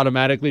deletes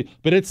automatically,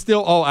 but it's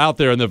still all out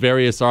there in the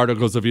various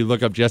articles if you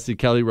look up Jesse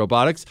Kelly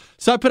Robotics.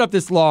 So I put up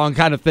this long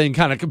kind of thing,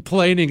 kind of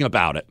complaining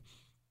about it.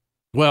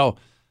 Well,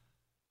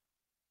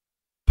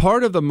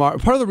 part of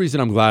the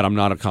reason I'm glad I'm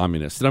not a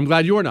communist, and I'm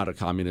glad you're not a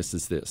communist,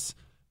 is this.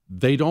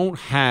 They don't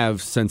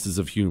have senses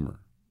of humor.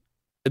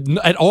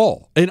 At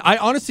all. And I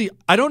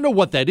don't know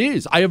what that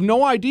is. I have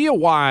no idea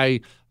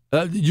why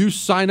you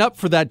sign up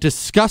for that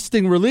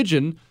disgusting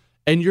religion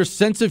and your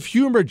sense of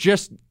humor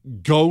just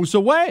goes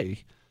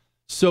away.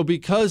 So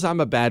because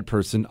I'm a bad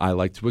person, I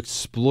like to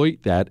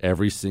exploit that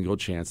every single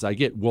chance I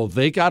get. Well,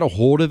 they got a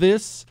hold of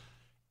this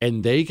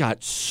and they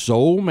got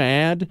so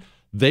mad.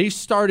 They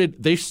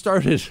started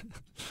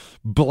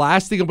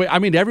blasting away. I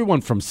mean,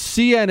 everyone from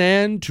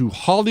CNN to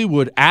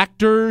Hollywood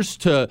actors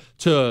to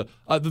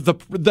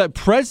the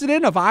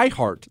president of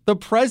iHeart. The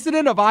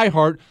president of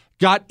iHeart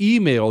got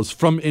emails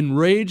from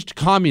enraged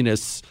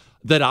communists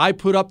that I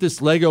put up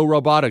this Lego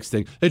robotics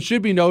thing. It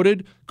should be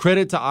noted,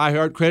 credit to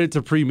iHeart, credit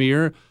to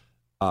Premiere.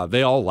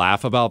 They all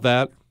laugh about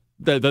that.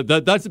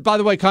 That's, by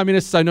the way,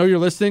 communists, I know you're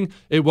listening.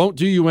 It won't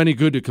do you any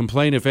good to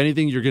complain. If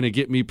anything, you're going to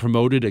get me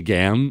promoted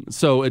again.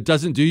 So it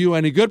doesn't do you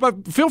any good,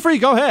 but feel free,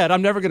 go ahead.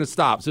 I'm never going to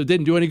stop. So it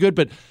didn't do any good,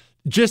 but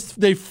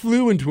just they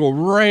flew into a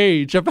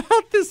rage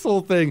about this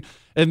whole thing.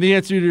 And the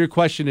answer to your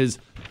question is,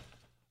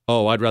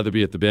 I'd rather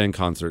be at the band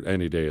concert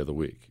any day of the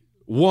week.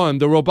 1,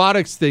 the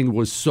robotics thing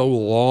was so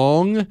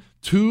long.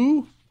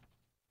 2,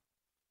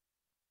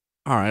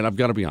 all right, I've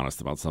got to be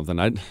honest about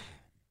something.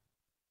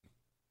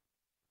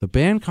 The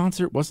band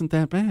concert wasn't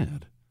that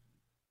bad.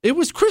 It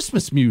was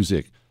Christmas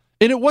music.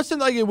 And it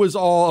wasn't like it was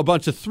all a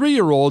bunch of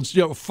 3-year-olds,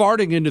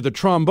 farting into the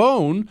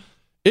trombone.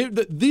 A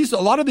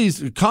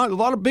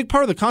big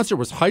part of the concert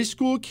was high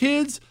school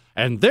kids,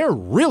 and they're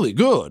really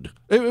good.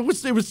 It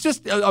was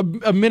just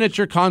a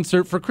miniature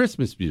concert for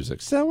Christmas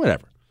music. So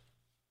whatever.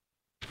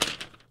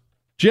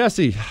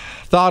 Jesse,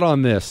 thought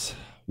on this.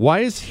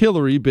 Why has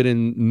Hillary been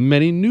in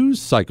many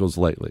news cycles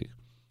lately?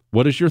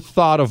 What is your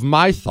thought of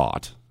my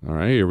thought? All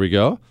right, here we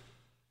go.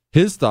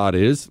 His thought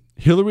is,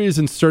 Hillary is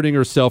inserting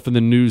herself in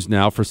the news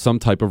now for some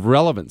type of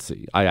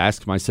relevancy. I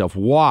ask myself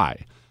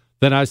why.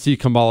 Then I see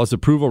Kamala's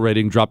approval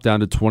rating drop down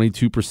to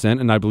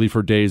 22%, and I believe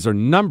her days are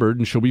numbered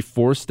and she'll be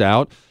forced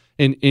out.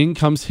 And in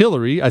comes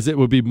Hillary, as it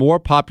would be more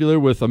popular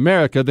with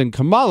America than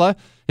Kamala,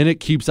 and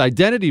it keeps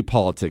identity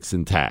politics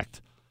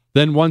intact.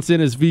 Then once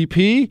in as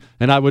VP,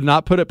 and I would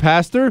not put it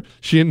past her,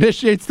 she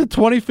initiates the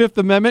 25th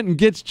Amendment and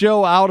gets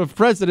Joe out of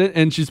president,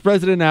 and she's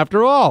president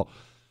after all.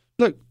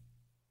 Look,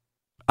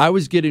 I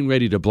was getting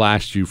ready to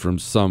blast you for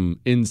some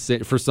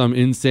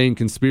insane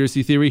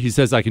conspiracy theory. He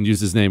says I can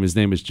use his name. His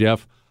name is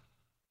Jeff.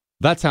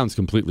 That sounds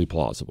completely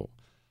plausible.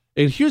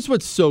 And here's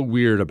what's so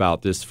weird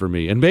about this for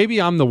me. And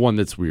maybe I'm the one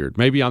that's weird.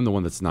 Maybe I'm the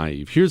one that's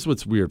naive. Here's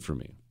what's weird for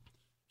me.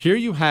 Here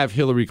you have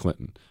Hillary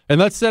Clinton. And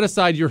let's set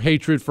aside your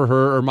hatred for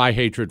her or my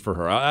hatred for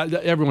her.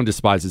 Everyone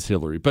despises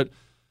Hillary. But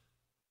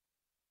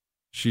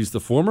she's the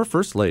former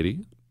first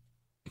lady.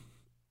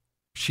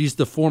 She's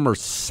the former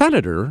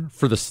senator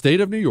for the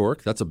state of New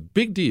York. That's a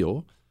big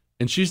deal.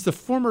 And she's the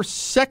former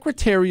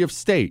secretary of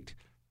state.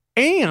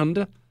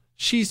 And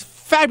she's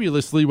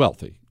fabulously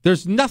wealthy.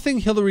 There's nothing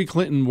Hillary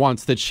Clinton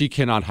wants that she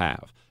cannot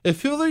have.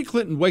 If Hillary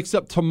Clinton wakes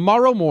up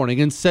tomorrow morning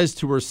and says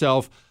to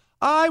herself,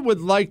 I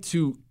would like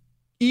to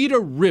eat a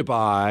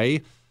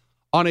ribeye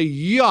on a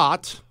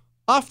yacht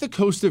off the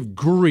coast of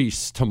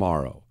Greece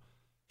tomorrow,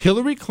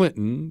 Hillary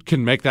Clinton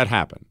can make that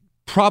happen.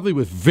 Probably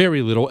with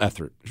very little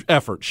effort.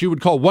 She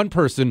would call one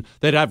person,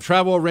 they'd have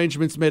travel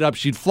arrangements made up,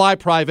 she'd fly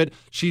private,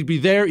 she'd be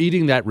there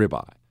eating that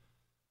ribeye.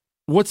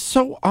 What's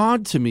so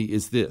odd to me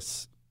is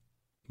this.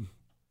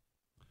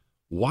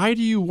 Why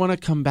do you want to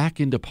come back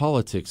into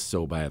politics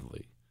so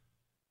badly?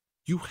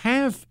 You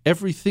have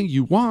everything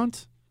you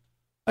want.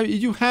 I mean,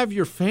 you have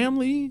your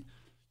family.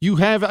 You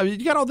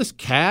got all this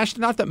cash.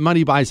 Not that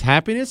money buys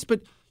happiness,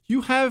 but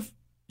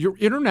you're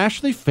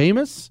internationally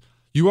famous.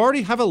 You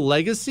already have a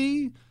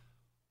legacy.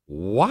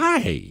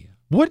 Why?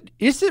 What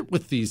is it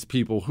with these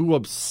people who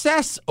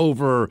obsess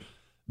over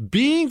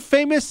being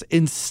famous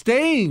and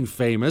staying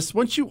famous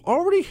once you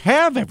already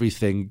have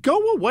everything? Go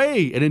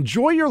away and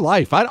enjoy your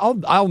life.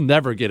 I'll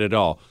never get it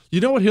all. You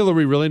know what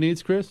Hillary really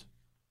needs, Chris?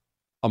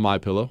 A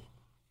MyPillow.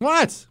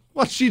 What?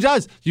 What she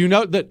does. You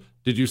know that.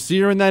 Did you see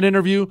her in that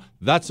interview?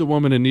 That's a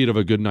woman in need of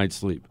a good night's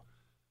sleep.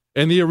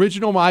 And the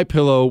original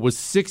MyPillow was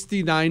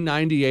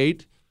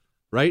 $69.98.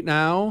 Right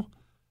now,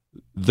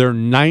 they're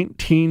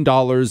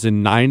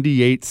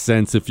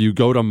 $19.98 if you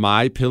go to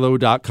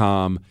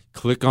mypillow.com,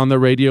 click on the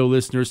radio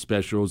listener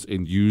specials,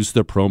 and use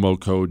the promo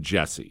code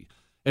Jesse.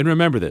 And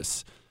remember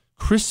this,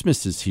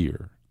 Christmas is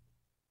here.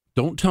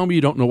 Don't tell me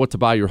you don't know what to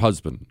buy your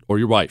husband or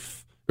your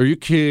wife or your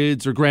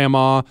kids or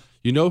grandma.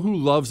 You know who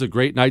loves a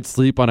great night's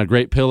sleep on a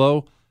great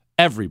pillow?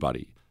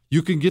 Everybody.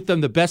 You can get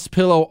them the best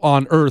pillow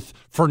on earth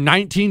for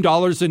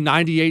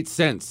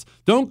 $19.98.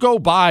 Don't go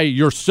buy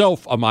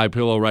yourself a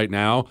MyPillow right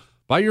now.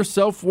 Buy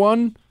yourself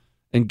one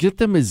and get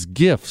them as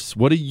gifts.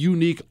 What a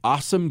unique,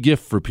 awesome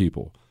gift for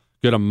people.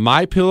 Go to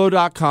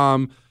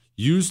mypillow.com,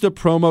 use the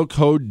promo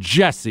code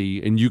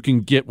Jesse, and you can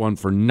get one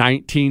for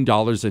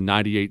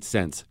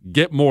 $19.98.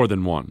 Get more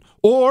than one.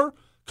 Or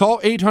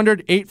call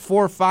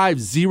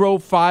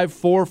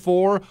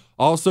 800-845-0544.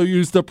 Also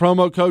use the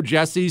promo code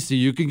Jesse so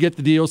you can get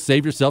the deal.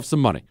 Save yourself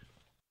some money.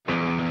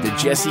 The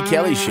Jesse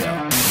Kelly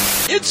Show.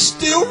 It's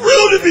still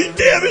real to me,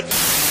 damn it!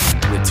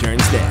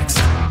 Returns next.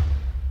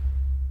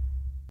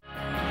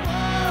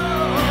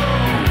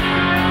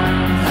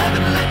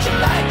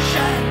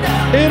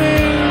 It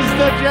is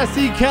the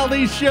Jesse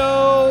Kelly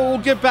Show. We'll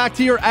get back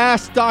to your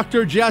Ask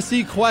Dr.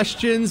 Jesse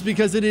questions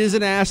because it is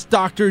an Ask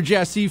Dr.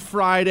 Jesse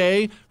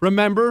Friday.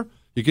 Remember,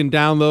 you can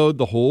download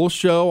the whole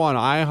show on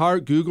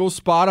iHeart, Google,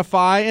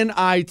 Spotify, and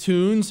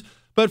iTunes.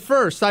 But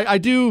first, I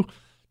do,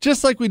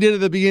 just like we did at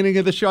the beginning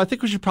of the show, I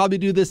think we should probably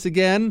do this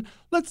again.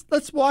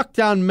 Let's walk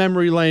down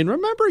memory lane.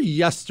 Remember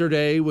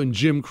yesterday when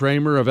Jim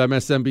Cramer of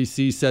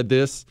MSNBC said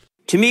this?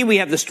 To me, we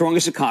have the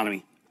strongest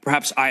economy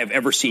perhaps I have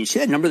ever seen. See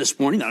that number this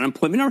morning, the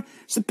unemployment number?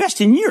 It's the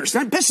best in years. It's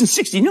not best in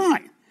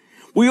 69.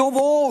 We have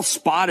all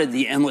spotted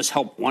the endless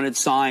help wanted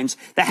signs,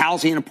 the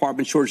housing and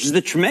apartment shortages,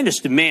 the tremendous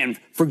demand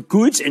for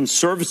goods and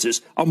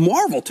services, a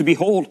marvel to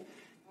behold.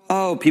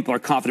 Oh, people are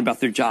confident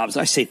about their jobs.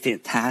 I say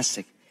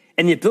fantastic.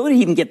 And the ability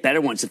to even get better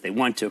ones if they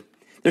want to.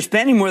 They're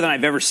spending more than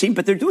I've ever seen,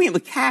 but they're doing it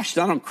with cash,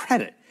 not on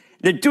credit.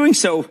 They're doing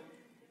so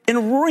in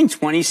a roaring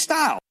 20s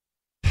style.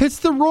 It's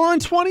the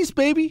roaring 20s,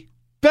 baby.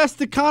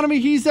 Best economy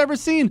he's ever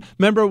seen.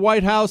 Member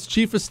White House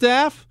Chief of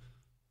Staff?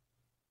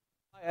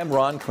 I'm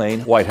Ron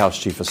Klain, White House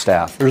Chief of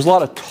Staff. There's a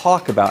lot of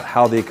talk about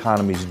how the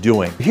economy is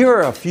doing. Here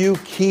are a few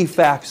key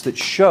facts that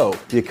show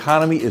the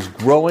economy is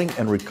growing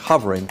and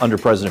recovering under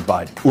President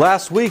Biden.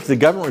 Last week, the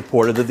government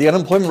reported that the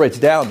unemployment rate's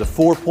down to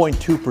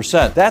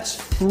 4.2%. That's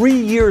 3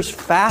 years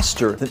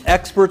faster than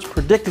experts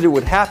predicted it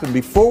would happen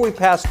before we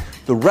passed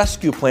the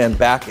rescue plan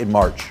back in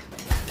March.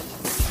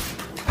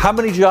 How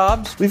many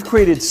jobs? We've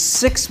created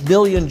 6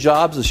 million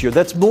jobs this year.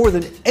 That's more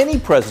than any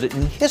president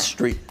in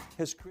history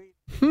has created.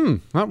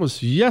 That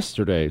was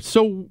yesterday.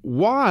 So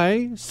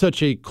why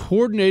such a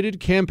coordinated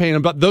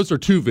campaign? But those are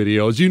two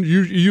videos.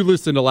 You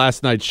listened to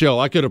last night's show.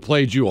 I could have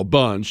played you a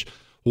bunch.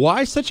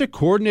 Why such a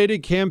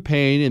coordinated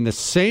campaign in the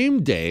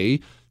same day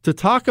to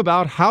talk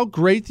about how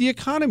great the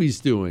economy's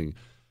doing?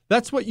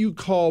 That's what you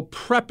call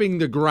prepping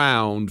the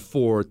ground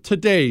for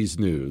today's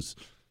news.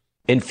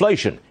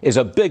 Inflation is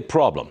a big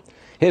problem.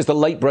 Here's the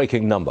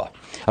late-breaking number.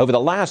 Over the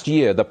last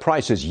year, the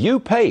prices you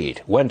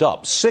paid went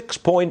up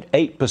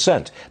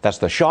 6.8%. That's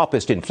the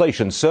sharpest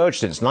inflation surge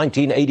since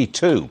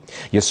 1982.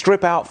 You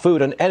strip out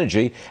food and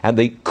energy, and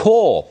the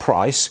core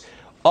price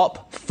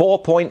up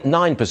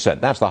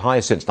 4.9%. That's the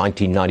highest since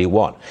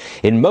 1991.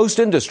 In most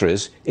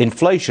industries,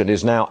 inflation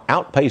is now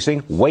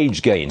outpacing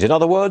wage gains. In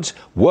other words,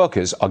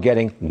 workers are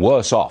getting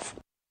worse off.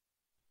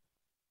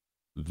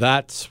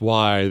 That's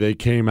why they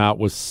came out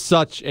with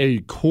such a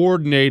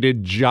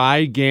coordinated,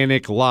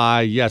 gigantic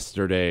lie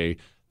yesterday.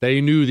 They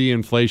knew the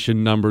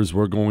inflation numbers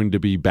were going to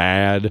be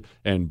bad,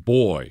 and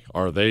boy,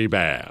 are they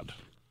bad.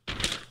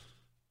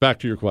 Back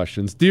to your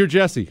questions. Dear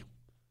Jesse,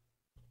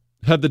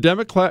 have the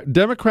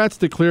Democrats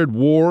declared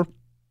war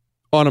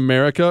on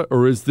America,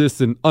 or is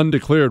this an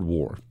undeclared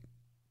war?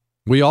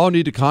 We all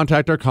need to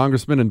contact our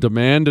congressman and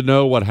demand to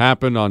know what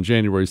happened on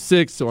January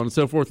 6th, so on and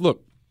so forth.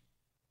 Look.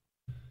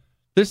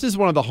 This is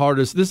one of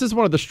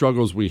the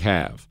struggles we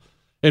have.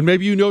 And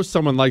maybe you know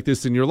someone like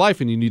this in your life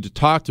and you need to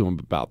talk to them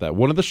about that.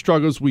 One of the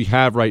struggles we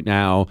have right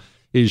now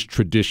is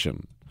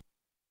tradition.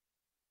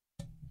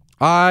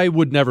 I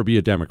would never be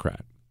a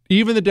Democrat.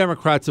 Even the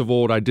Democrats of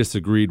old, I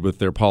disagreed with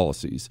their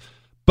policies.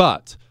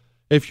 But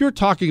if you're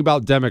talking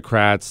about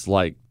Democrats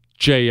like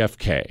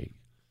JFK,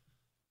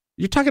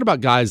 you're talking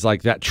about guys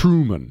like that,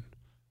 Truman.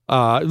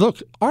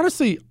 Look,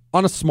 honestly,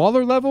 on a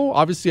smaller level,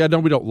 obviously I know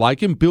we don't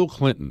like him, Bill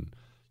Clinton.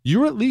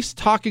 You're at least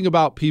talking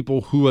about people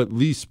who at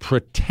least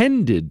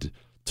pretended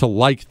to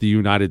like the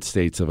United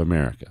States of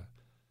America.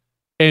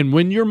 And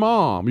when your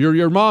mom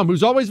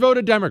who's always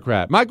voted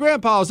Democrat, my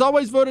grandpa has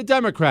always voted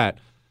Democrat,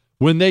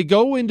 when they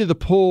go into the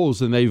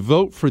polls and they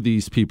vote for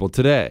these people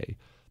today,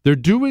 they're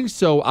doing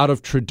so out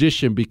of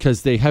tradition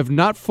because they have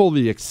not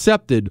fully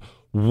accepted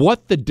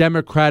what the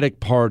Democratic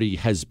Party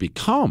has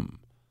become.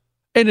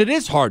 And it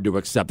is hard to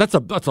accept. That's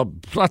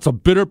a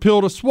bitter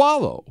pill to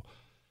swallow.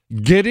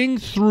 Getting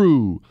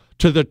through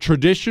to the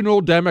traditional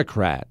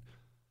Democrat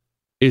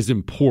is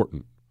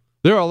important.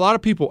 There are a lot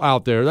of people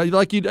out there,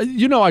 like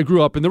I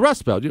grew up in the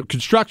Rust Belt,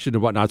 construction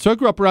and whatnot, so I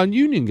grew up around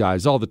union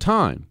guys all the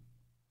time.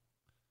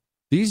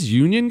 These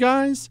union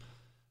guys,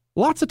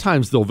 lots of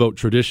times they'll vote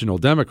traditional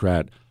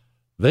Democrat.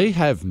 They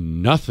have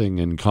nothing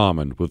in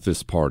common with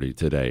this party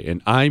today,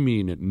 and I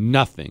mean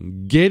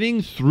nothing.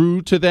 Getting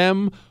through to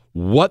them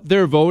what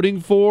they're voting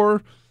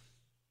for,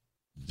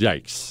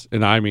 yikes.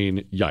 And I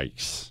mean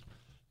yikes.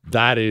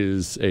 That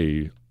is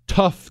a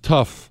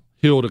tough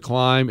hill to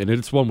climb, and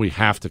it's one we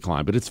have to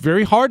climb. But it's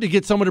very hard to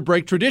get someone to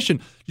break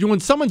tradition. When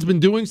someone's been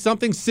doing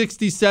something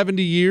 60,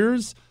 70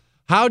 years,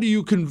 how do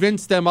you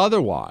convince them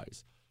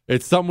otherwise?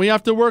 It's something we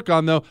have to work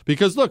on, though,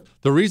 because, look,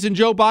 the reason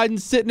Joe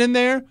Biden's sitting in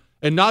there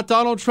and not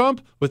Donald Trump,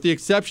 with the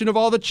exception of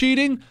all the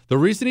cheating, the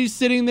reason he's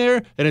sitting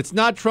there and it's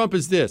not Trump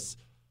is this.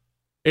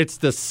 It's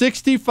the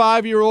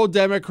 65-year-old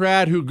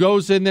Democrat who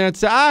goes in there and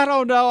says, I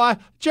don't know,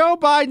 Joe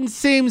Biden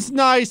seems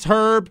nice,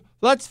 Herb.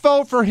 Let's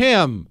vote for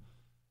him.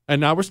 And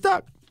now we're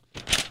stuck.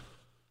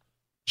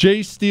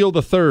 Jay Steele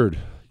III,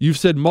 you've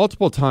said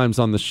multiple times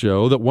on the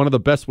show that one of the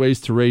best ways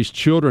to raise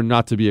children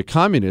not to be a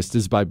communist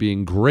is by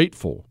being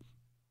grateful.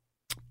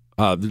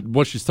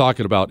 What she's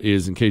talking about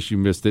is, in case you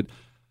missed it,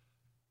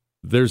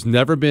 there's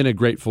never been a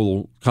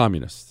grateful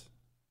communist.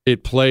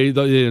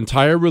 The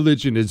entire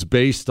religion is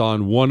based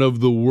on one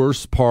of the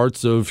worst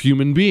parts of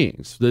human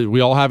beings.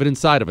 We all have it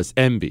inside of us,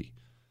 envy.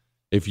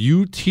 If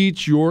you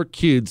teach your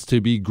kids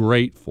to be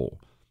grateful,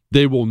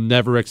 they will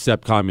never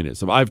accept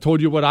communism. I've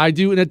told you what I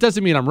do, and it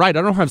doesn't mean I'm right.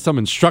 I don't have some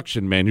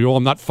instruction manual.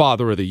 I'm not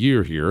Father of the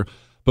Year here.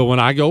 But when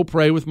I go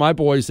pray with my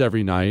boys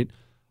every night,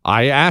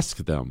 I ask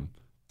them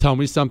Tell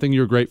me something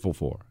you're grateful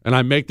for. And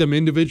I make them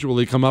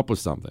individually come up with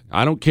something.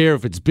 I don't care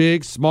if it's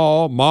big,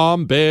 small,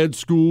 mom, bed,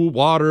 school,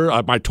 water,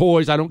 my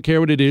toys. I don't care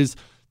what it is.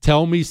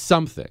 Tell me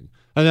something.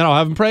 And then I'll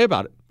have them pray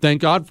about it.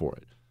 Thank God for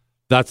it.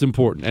 That's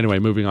important. Anyway,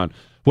 moving on.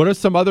 What are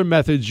some other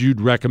methods you'd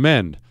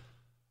recommend?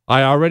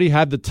 I already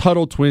had the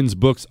Tuttle Twins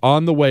books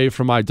on the way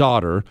for my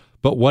daughter,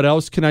 but what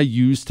else can I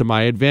use to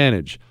my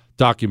advantage?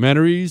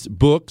 Documentaries,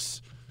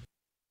 books.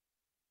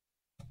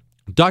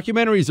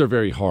 Documentaries are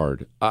very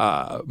hard.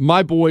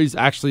 My boys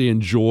actually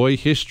enjoy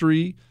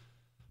history,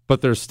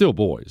 but they're still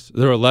boys.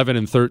 They're 11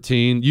 and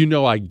 13. You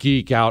know I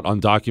geek out on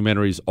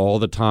documentaries all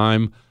the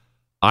time.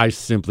 I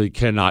simply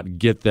cannot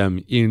get them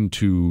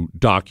into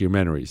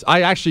documentaries.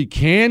 I actually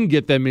can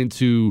get them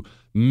into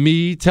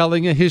me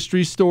telling a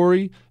history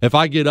story. If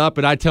I get up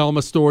and I tell them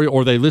a story,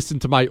 or they listen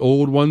to my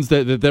old ones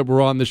that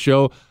were on the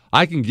show,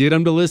 I can get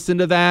them to listen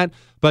to that.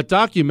 But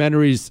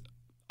documentaries,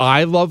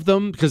 I love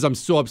them because I'm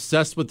so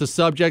obsessed with the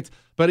subject.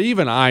 But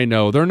even I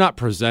know they're not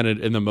presented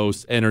in the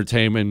most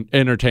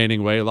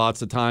entertaining way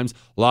lots of times.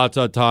 Lots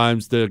of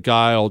times the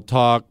guy will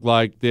talk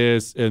like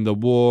this in the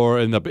war,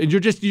 and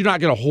you're not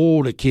going to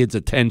hold a kid's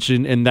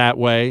attention in that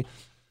way.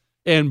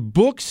 And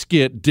books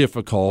get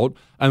difficult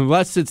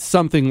unless it's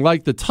something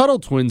like the Tuttle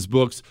Twins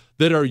books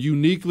that are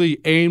uniquely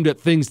aimed at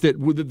things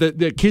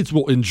that kids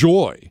will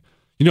enjoy.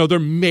 You know, they're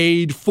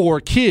made for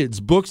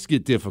kids. Books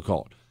get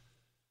difficult.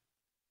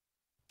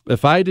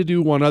 If I had to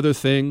do one other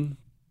thing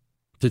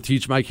to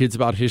teach my kids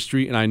about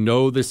history, and I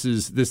know this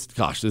is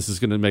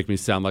going to make me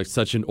sound like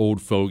such an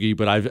old fogey,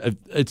 but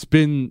it's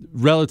been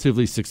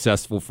relatively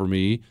successful for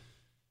me.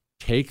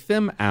 Take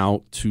them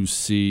out to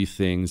see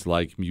things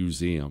like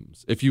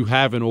museums. If you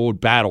have an old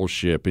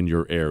battleship in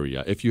your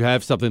area, if you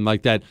have something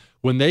like that,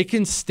 when they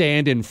can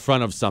stand in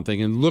front of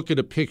something and look at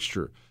a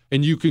picture,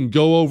 and you can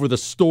go over the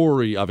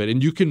story of it,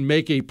 and you can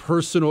make it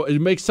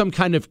makes some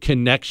kind of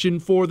connection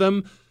for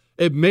them.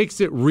 It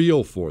makes it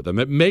real for them.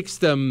 It makes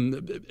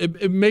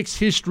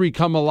history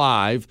come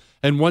alive.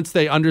 And once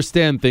they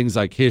understand things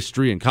like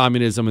history and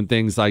communism and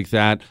things like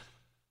that,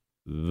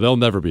 they'll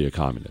never be a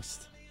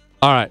communist.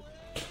 All right.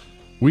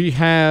 We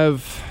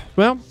have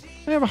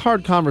a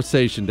hard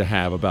conversation to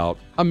have about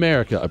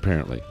America,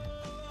 apparently.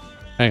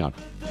 Hang on.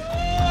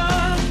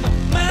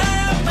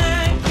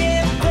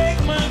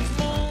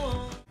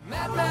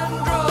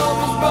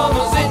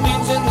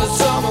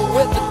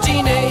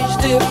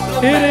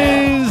 It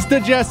is the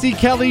Jesse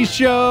Kelly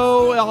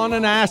Show on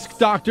an Ask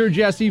Dr.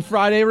 Jesse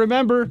Friday.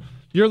 Remember,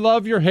 your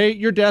love, your hate,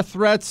 your death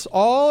threats,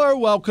 all are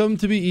welcome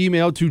to be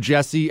emailed to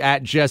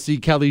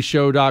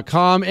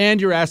jesse@jessekellyshow.com,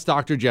 and your Ask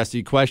Dr.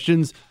 Jesse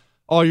questions.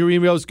 All your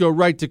emails go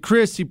right to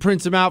Chris. He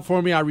prints them out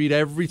for me. I read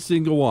every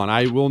single one.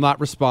 I will not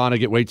respond. I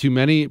get way too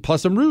many.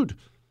 Plus, I'm rude,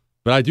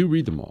 but I do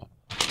read them all.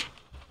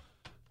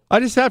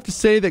 I just have to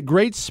say that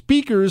great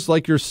speakers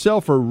like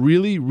yourself are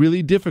really,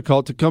 really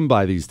difficult to come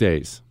by these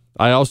days.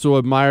 I also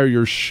admire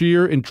your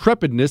sheer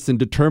intrepidness and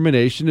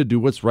determination to do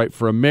what's right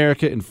for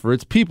America and for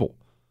its people.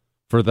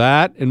 For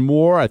that and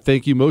more, I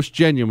thank you most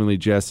genuinely,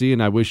 Jesse,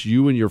 and I wish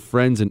you and your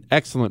friends an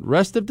excellent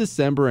rest of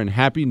December and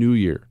Happy New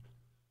Year.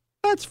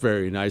 That's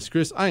very nice,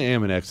 Chris. I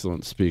am an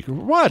excellent speaker.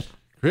 What,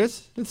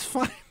 Chris? It's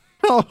fine.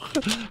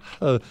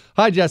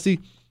 Hi, Jesse.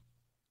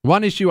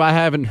 One issue I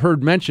haven't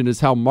heard mentioned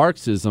is how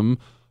Marxism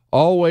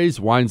always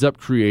winds up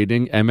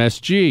creating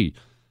MSG.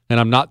 And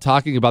I'm not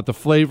talking about the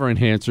flavor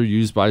enhancer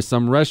used by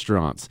some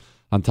restaurants.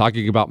 I'm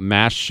talking about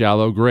mass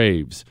shallow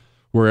graves.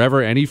 Wherever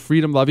any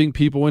freedom-loving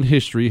people in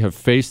history have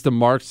faced the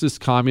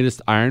Marxist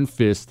communist iron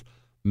fist,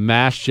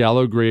 mass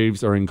shallow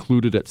graves are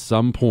included at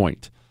some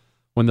point.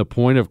 When the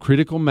point of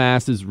critical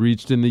mass is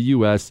reached in the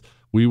U.S.,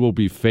 we will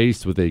be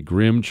faced with a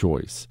grim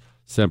choice.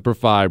 Semper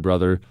Fi,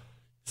 brother.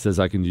 Says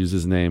I can use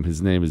his name.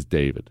 His name is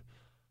David.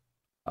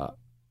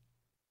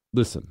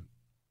 Listen.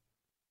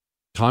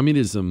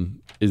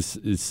 Communism is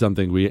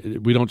something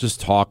we don't just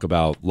talk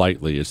about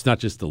lightly. It's not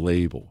just a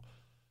label.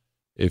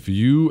 If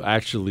you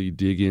actually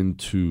dig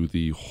into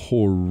the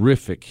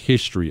horrific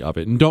history of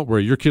it, and don't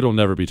worry, your kid will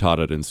never be taught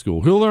it in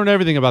school. He'll learn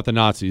everything about the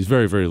Nazis,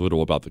 very, very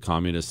little about the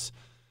communists.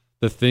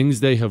 The things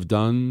they have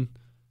done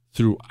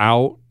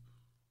throughout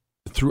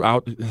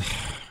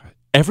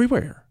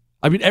everywhere.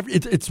 I mean,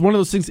 it's one of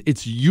those things,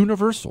 it's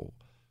universal.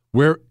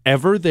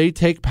 Wherever they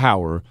take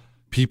power,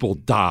 people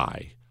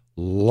die.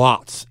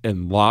 Lots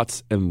and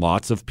lots and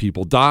lots of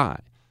people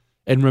die.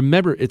 And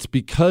remember, it's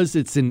because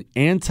it's an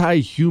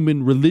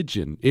anti-human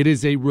religion. It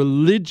is a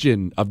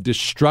religion of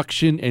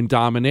destruction and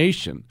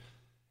domination.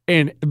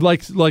 And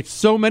like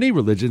so many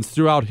religions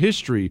throughout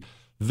history,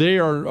 they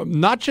are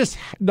not just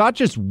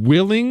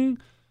willing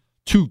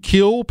to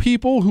kill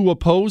people who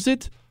oppose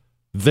it,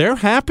 they're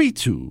happy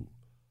to.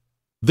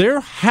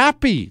 They're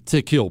happy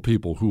to kill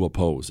people who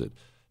oppose it.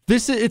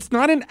 It's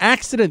not an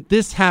accident.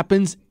 This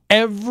happens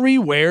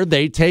everywhere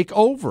they take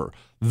over.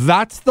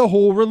 That's the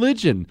whole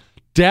religion.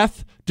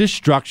 Death,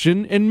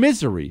 destruction, and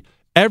misery.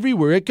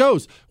 Everywhere it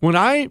goes. When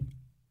I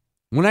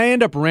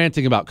end up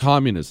ranting about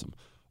communism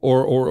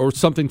or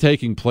something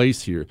taking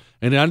place here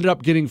and I ended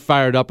up getting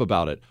fired up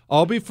about it,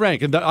 I'll be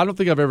frank, and I don't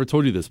think I've ever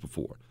told you this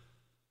before.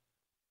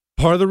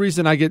 Part of the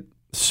reason I get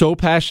so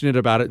passionate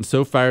about it and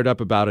so fired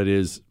up about it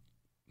is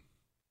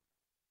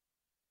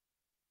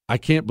I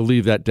can't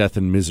believe that death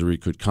and misery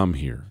could come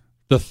here.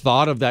 The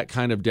thought of that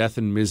kind of death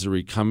and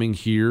misery coming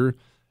here,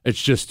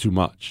 it's just too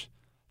much.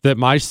 That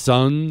my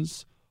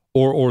sons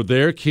or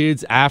their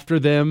kids after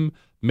them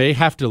may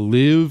have to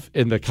live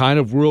in the kind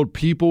of world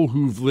people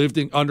who've lived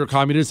under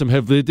communism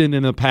have lived in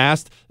the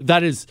past,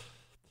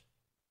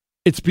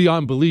 it's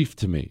beyond belief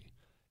to me.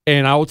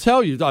 And I will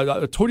tell you,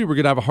 I told you we're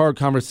going to have a hard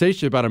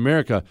conversation about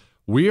America.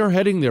 We are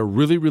heading there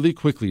really, really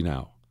quickly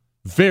now.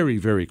 Very,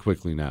 very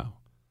quickly now.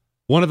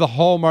 One of the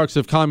hallmarks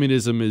of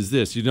communism is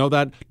this, you know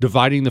that?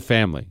 Dividing the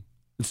family.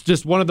 It's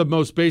just one of the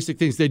most basic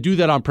things. They do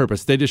that on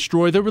purpose. They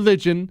destroy the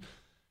religion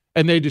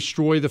and they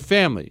destroy the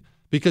family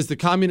because the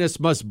communists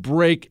must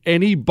break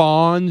any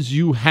bonds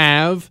you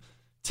have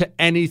to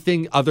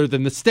anything other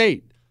than the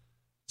state.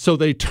 So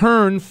they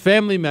turn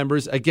family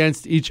members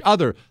against each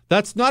other.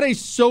 That's not a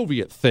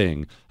Soviet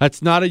thing.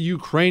 That's not a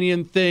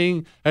Ukrainian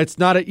thing. That's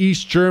not an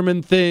East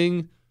German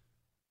thing.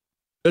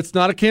 It's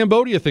not a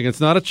Cambodia thing. It's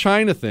not a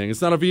China thing.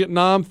 It's not a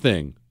Vietnam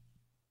thing.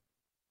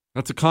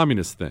 That's a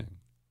communist thing.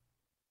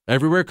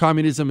 Everywhere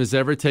communism has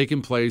ever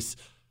taken place,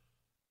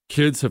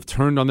 kids have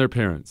turned on their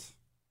parents.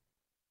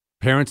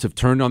 Parents have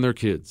turned on their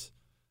kids.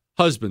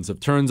 Husbands have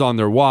turned on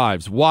their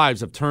wives.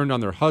 Wives have turned on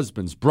their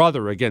husbands.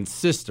 Brother against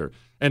sister.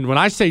 And when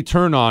I say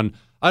turn on,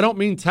 I don't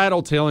mean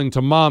tattletaling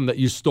to mom that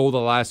you stole the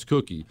last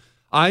cookie.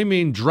 I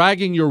mean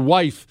dragging your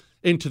wife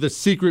into the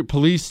secret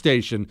police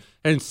station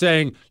and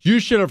saying, you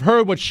should have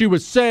heard what she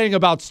was saying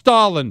about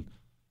Stalin.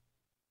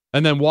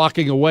 And then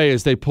walking away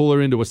as they pull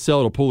her into a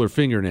cell to pull her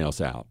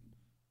fingernails out.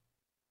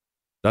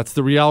 That's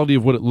the reality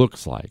of what it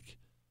looks like.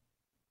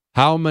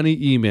 How many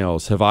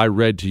emails have I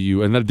read to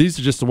you? And these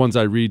are just the ones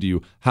I read to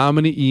you. How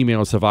many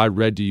emails have I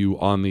read to you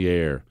on the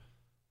air?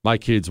 My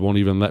kids won't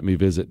even let me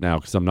visit now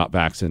because I'm not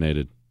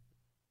vaccinated.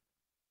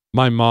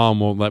 My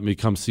mom won't let me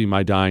come see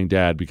my dying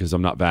dad because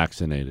I'm not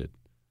vaccinated.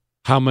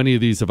 How many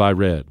of these have I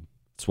read?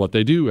 It's what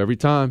they do every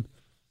time.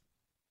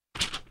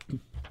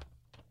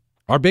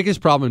 Our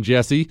biggest problem,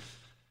 Jesse,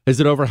 is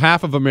that over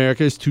half of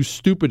America is too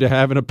stupid to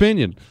have an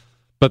opinion,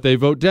 but they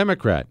vote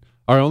Democrat.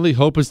 Our only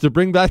hope is to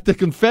bring back the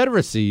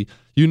Confederacy,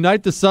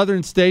 unite the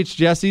southern states,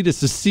 Jesse, to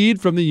secede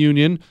from the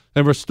Union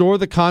and restore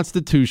the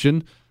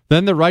Constitution.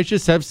 Then the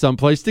righteous have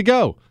someplace to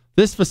go.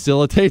 This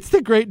facilitates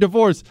the great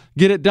divorce.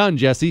 Get it done,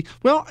 Jesse.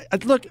 Well,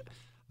 look,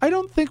 I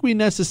don't think we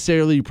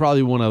necessarily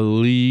probably want to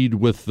lead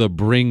with the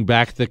bring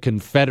back the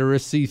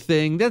Confederacy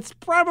thing. That's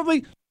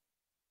probably...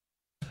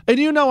 And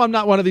you know I'm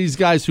not one of these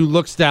guys who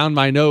looks down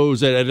my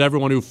nose at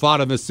everyone who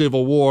fought in the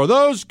Civil War.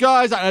 Those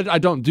guys, I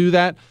don't do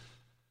that.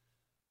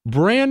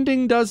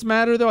 Branding does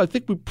matter, though. I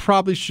think we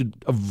probably should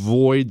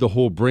avoid the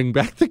whole bring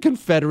back the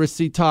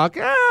Confederacy talk.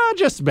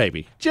 Just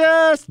maybe.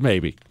 Just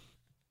maybe.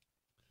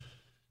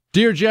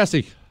 Dear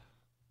Jesse,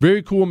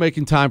 very cool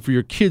making time for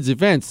your kids'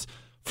 events.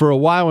 For a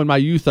while in my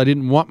youth, I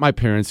didn't want my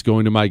parents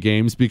going to my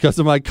games because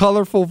of my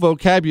colorful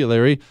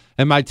vocabulary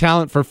and my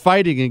talent for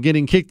fighting and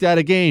getting kicked out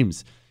of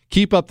games.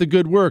 Keep up the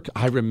good work.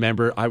 I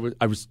remember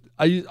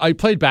I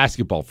played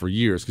basketball for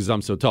years because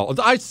I'm so tall.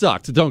 I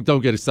sucked. Don't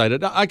get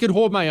excited. I could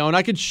hold my own.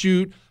 I could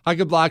shoot. I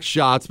could block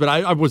shots, but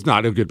I was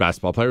not a good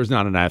basketball player. I was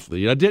not an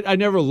athlete. I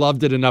never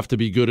loved it enough to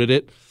be good at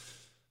it,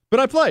 but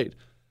I played.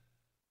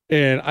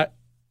 And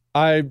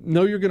I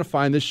know you're going to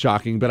find this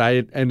shocking, but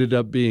I ended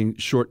up being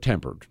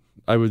short-tempered.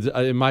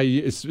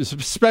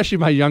 Especially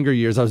my younger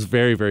years, I was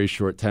very, very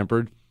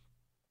short-tempered.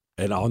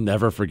 And I'll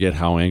never forget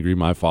how angry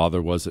my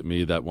father was at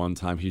me that one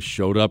time. He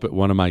showed up at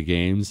one of my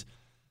games,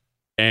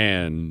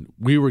 and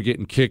we were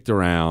getting kicked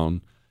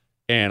around,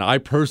 and I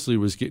personally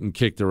was getting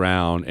kicked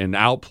around and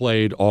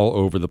outplayed all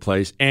over the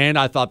place, and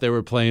I thought they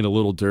were playing a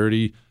little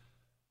dirty.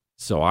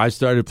 So I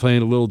started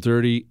playing a little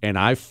dirty, and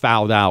I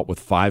fouled out with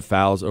 5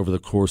 fouls over the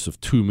course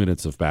of 2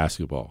 minutes of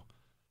basketball.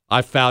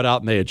 I fouled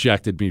out, and they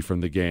ejected me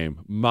from the game.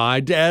 My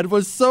dad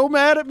was so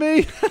mad at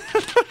me.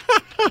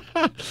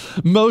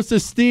 Most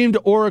esteemed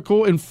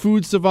oracle and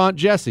food savant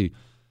Jesse.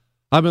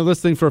 I've been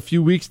listening for a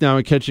few weeks now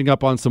and catching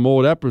up on some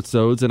old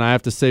episodes, and I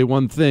have to say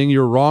one thing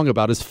you're wrong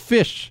about is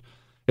fish.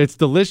 It's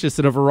delicious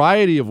in a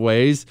variety of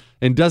ways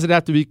and doesn't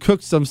have to be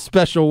cooked some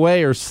special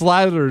way or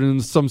slathered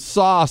in some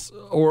sauce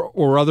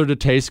or other to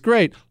taste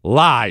great.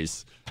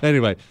 Lies.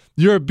 Anyway,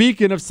 you're a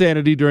beacon of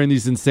sanity during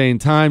these insane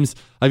times.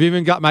 I've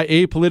even got my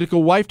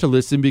apolitical wife to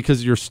listen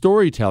because your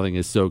storytelling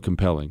is so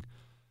compelling.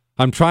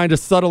 I'm trying to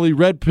subtly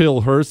red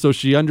pill her so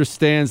she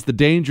understands the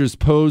dangers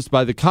posed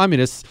by the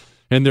communists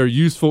and their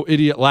useful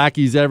idiot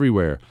lackeys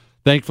everywhere.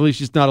 Thankfully,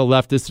 she's not a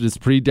leftist and is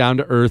pretty down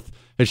to earth.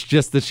 It's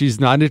just that she's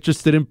not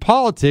interested in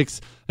politics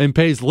and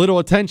pays little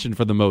attention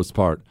for the most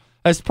part.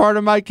 As part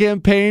of my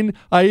campaign,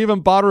 I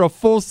even bought her a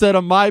full set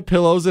of my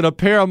pillows and a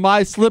pair of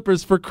my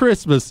slippers for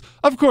Christmas.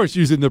 Of course,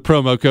 using the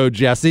promo code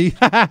Jesse.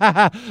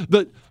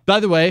 But by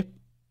the way,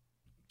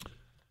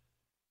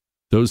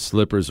 those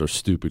slippers are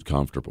stupid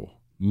comfortable.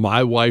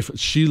 My wife,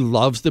 she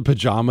loves the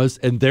pajamas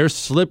and their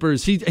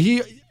slippers.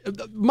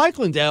 Mike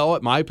Lindell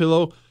at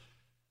MyPillow,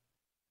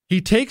 He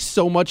takes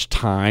so much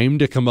time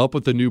to come up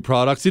with the new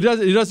products. He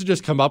doesn't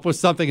just come up with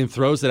something and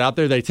throws it out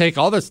there. They take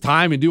all this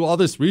time and do all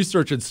this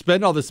research and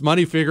spend all this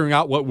money figuring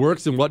out what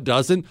works and what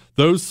doesn't.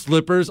 Those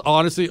slippers,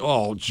 honestly,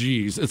 oh,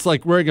 geez. It's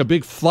like wearing a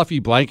big fluffy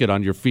blanket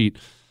on your feet.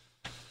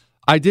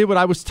 I did what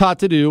I was taught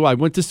to do. I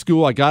went to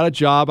school. I got a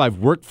job. I've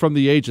worked from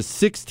the age of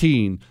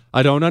 16.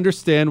 I don't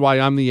understand why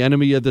I'm the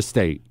enemy of the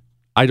state.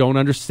 I don't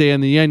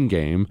understand the end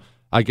game.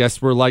 I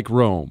guess we're like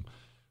Rome.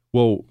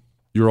 Well,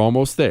 you're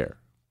almost there.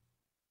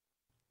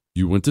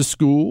 You went to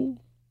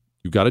school,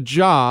 you got a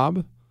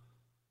job,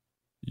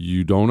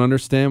 you don't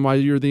understand why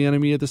you're the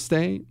enemy of the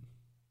state?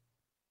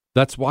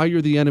 That's why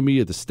you're the enemy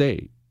of the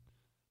state.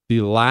 The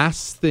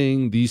last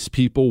thing these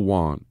people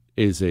want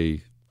is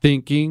a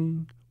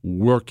thinking,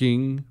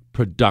 working,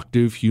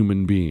 productive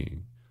human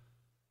being.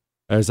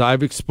 As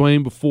I've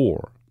explained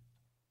before,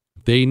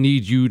 they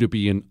need you to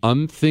be an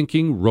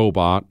unthinking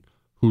robot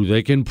who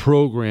they can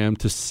program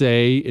to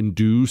say and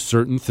do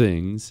certain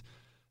things.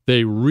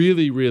 They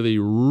really, really,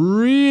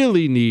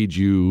 really need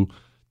you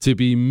to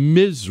be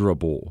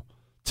miserable,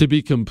 to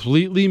be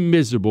completely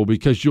miserable,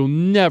 because you'll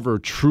never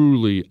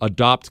truly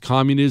adopt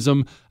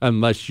communism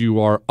unless you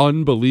are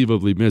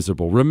unbelievably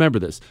miserable. Remember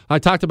this. I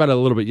talked about it a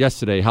little bit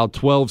yesterday, how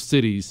 12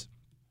 cities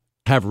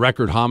have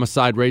record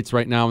homicide rates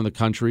right now in the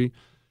country.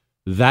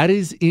 That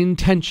is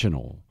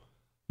intentional.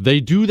 They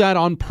do that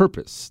on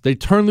purpose. They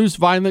turn loose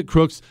violent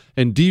crooks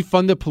and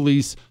defund the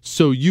police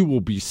so you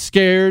will be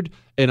scared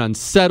and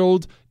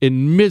unsettled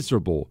and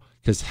miserable,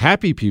 because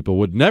happy people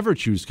would never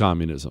choose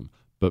communism,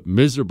 but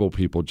miserable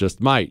people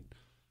just might.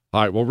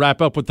 All right, we'll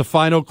wrap up with the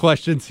final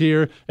questions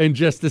here in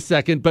just a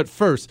second. But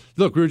first,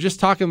 look, we were just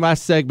talking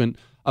last segment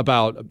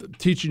about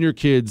teaching your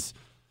kids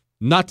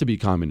not to be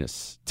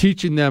communists,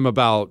 teaching them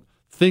about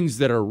things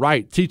that are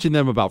right, teaching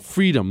them about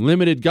freedom,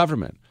 limited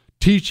government,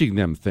 teaching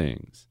them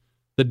things,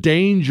 the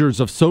dangers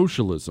of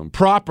socialism,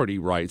 property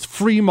rights,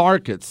 free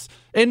markets.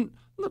 And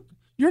look,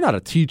 you're not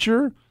a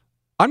teacher.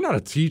 I'm not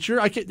a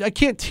teacher. I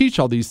can't teach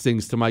all these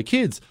things to my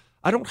kids.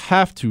 I don't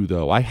have to,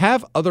 though. I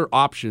have other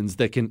options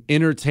that can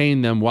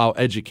entertain them while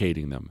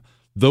educating them.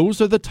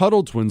 Those are the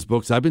Tuttle Twins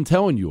books I've been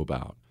telling you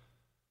about.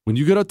 When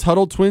you go to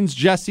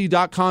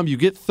TuttleTwinsJesse.com, you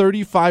get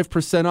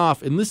 35%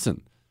 off. And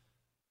listen,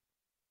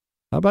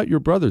 how about your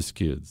brother's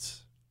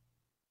kids?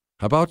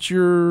 How about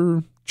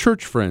your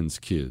church friends'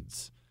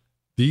 kids?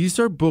 These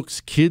are books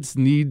kids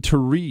need to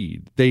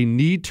read. They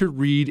need to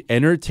read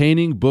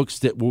entertaining books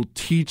that will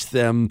teach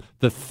them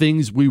the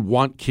things we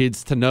want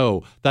kids to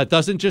know. That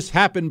doesn't just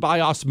happen by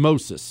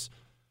osmosis.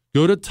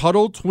 Go to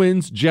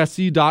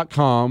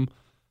TuttleTwinsJesse.com.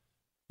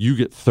 You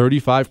get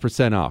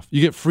 35% off.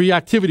 You get free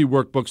activity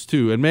workbooks,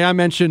 too. And may I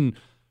mention,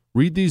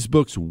 read these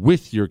books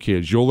with your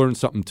kids. You'll learn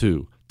something,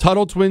 too.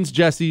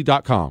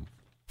 TuttleTwinsJesse.com.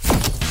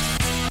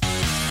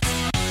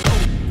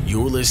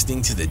 You're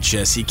listening to The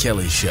Jesse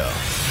Kelly Show.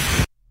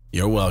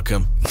 You're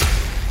welcome.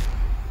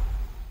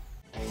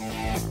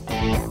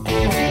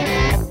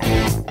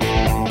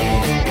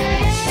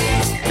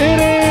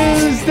 It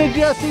is the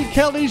Jesse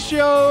Kelly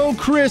Show.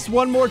 Chris,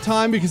 one more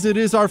time, because it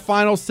is our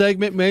final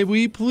segment. May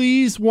we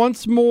please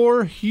once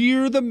more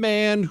hear the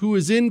man who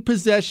is in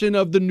possession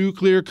of the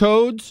nuclear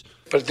codes?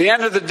 But at the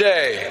end of the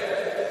day,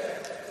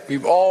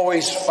 we've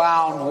always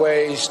found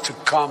ways to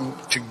come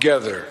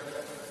together.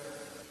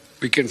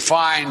 We can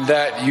find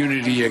that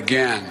unity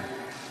again.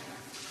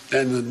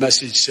 Then the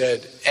message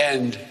said,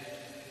 end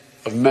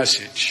of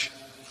message.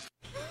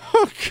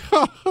 Oh,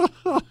 God.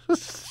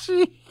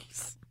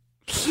 Jeez.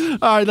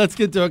 All right, let's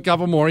get to a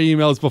couple more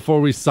emails before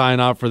we sign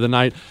off for the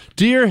night.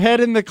 Dear head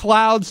in the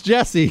clouds,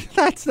 Jesse.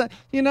 That's not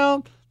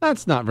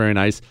very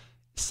nice.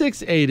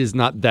 6'8" is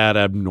not that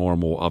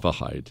abnormal of a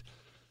height.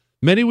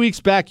 Many weeks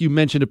back, you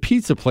mentioned a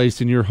pizza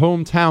place in your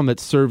hometown that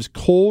serves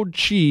cold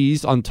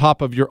cheese on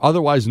top of your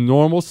otherwise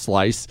normal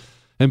slice,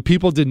 and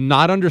people did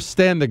not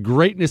understand the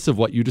greatness of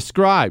what you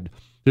described.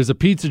 There's a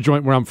pizza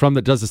joint where I'm from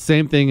that does the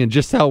same thing, and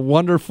just how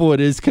wonderful it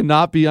is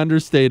cannot be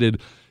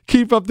understated.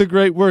 Keep up the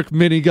great work,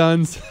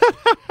 miniguns.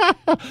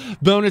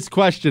 Bonus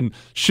question.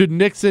 Should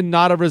Nixon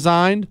not have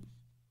resigned?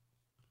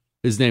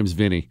 His name's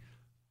Vinny.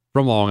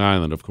 From Long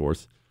Island, of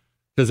course.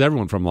 Because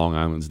everyone from Long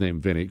Island's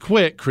named Vinny.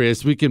 Quit,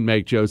 Chris. We can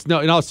make jokes.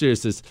 No, in all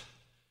seriousness,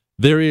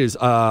 there is.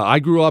 I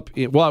grew up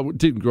I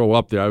didn't grow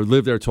up there. I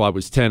lived there till I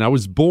was 10. I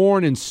was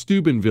born in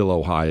Steubenville,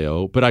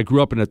 Ohio, but I grew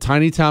up in a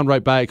tiny town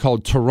right by it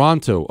called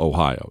Toronto,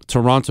 Ohio.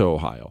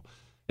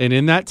 And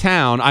in that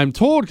town, I'm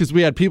told, because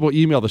we had people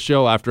email the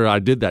show after I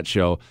did that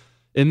show,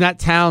 in that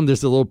town,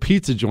 there's a little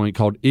pizza joint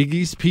called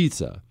Iggy's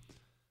Pizza.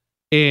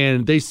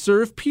 And they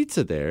serve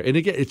pizza there. And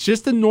again, it's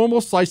just a normal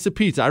slice of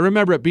pizza. I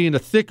remember it being a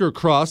thicker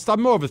crust.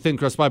 I'm more of a thin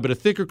crust guy, but a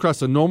thicker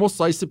crust, a normal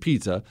slice of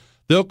pizza.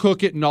 They'll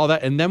cook it and all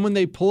that. And then when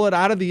they pull it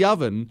out of the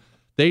oven,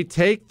 they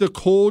take the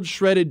cold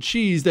shredded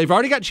cheese. They've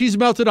already got cheese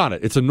melted on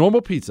it. It's a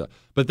normal pizza.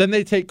 But then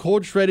they take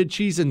cold shredded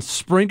cheese and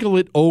sprinkle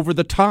it over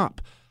the top.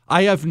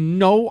 I have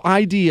no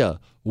idea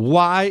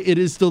why it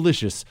is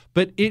delicious,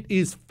 but it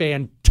is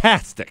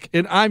fantastic.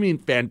 And I mean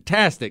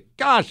fantastic.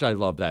 Gosh, I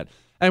love that.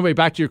 Anyway,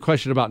 back to your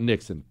question about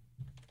Nixon.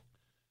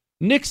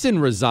 Nixon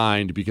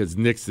resigned because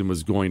Nixon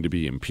was going to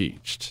be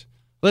impeached.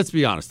 Let's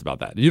be honest about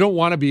that. You don't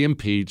want to be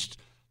impeached.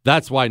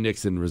 That's why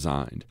Nixon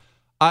resigned.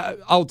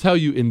 I'll tell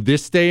you, in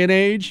this day and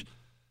age,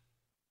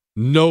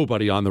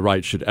 nobody on the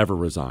right should ever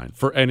resign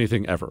for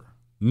anything ever.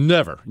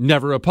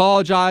 Never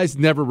apologize,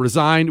 never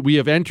resign. We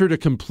have entered a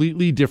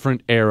completely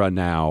different era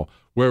now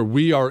where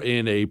we are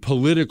in a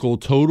political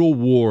total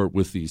war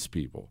with these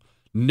people.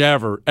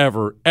 Never,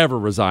 ever, ever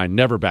resign,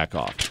 never back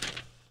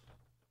off.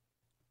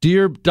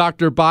 Dear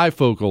Dr.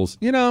 Bifocals,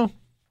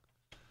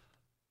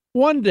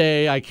 one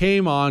day I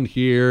came on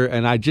here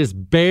and I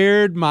just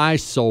bared my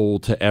soul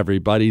to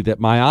everybody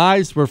that my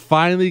eyes were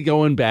finally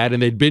going bad,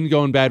 and they'd been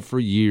going bad for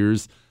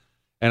years.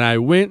 And I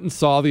went and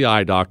saw the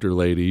eye doctor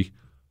lady,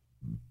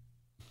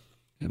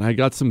 and I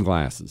got some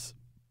glasses.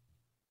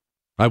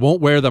 I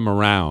won't wear them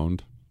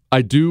around.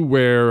 I do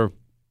wear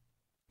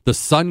the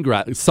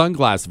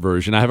sunglass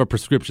version. I have a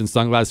prescription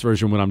sunglass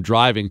version when I'm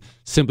driving,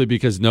 simply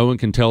because no one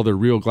can tell they're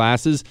real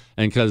glasses,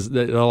 and because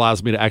it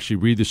allows me to actually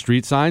read the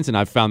street signs, and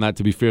I've found that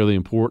to be fairly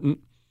important.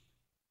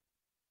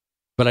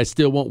 But I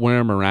still won't wear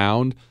them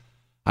around.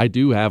 I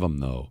do have them,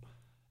 though.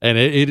 And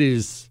it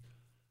is...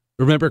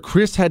 Remember,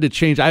 Chris had to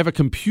change. I have a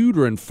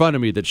computer in front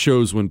of me that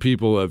shows when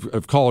people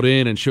have called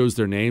in and shows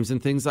their names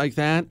and things like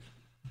that.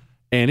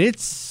 And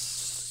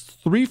it's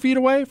 3 feet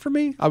away from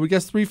me. I would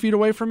guess 3 feet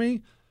away from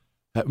me.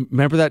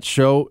 Remember that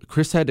show?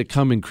 Chris had to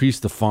come increase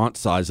the font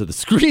size of the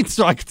screen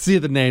so I could see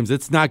the names.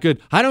 It's not good.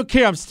 I don't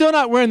care. I'm still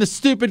not wearing the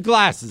stupid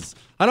glasses.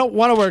 I don't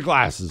want to wear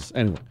glasses.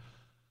 Anyway.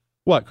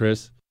 What,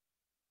 Chris?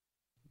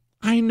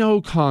 I know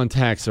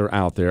contacts are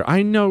out there.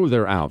 I know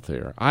they're out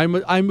there. I'm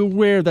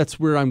aware that's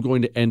where I'm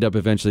going to end up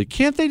eventually.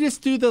 Can't they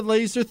just do the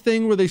laser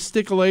thing where they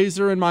stick a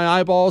laser in my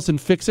eyeballs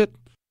and fix it?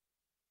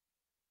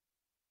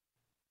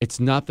 It's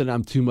not that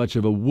I'm too much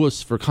of a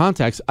wuss for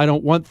contacts. I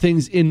don't want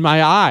things in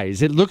my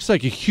eyes. It looks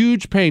like a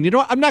huge pain. You know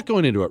what? I'm not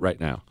going into it right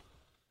now.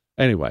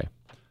 Anyway,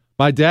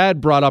 my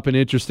dad brought up an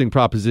interesting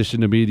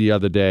proposition to me the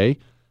other day.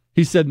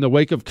 He said, in the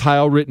wake of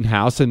Kyle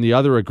Rittenhouse and the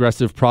other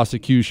aggressive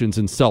prosecutions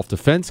in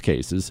self-defense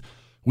cases,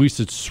 we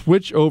should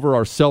switch over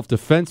our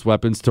self-defense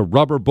weapons to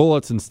rubber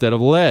bullets instead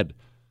of lead.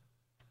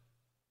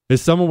 If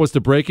someone was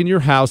to break in your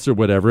house or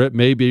whatever it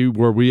may be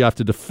where we have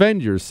to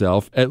defend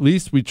yourself, at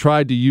least we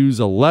tried to use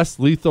a less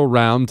lethal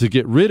round to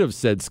get rid of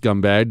said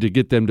scumbag to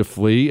get them to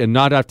flee and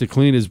not have to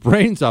clean his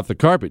brains off the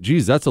carpet.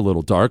 Geez, that's a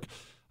little dark.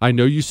 I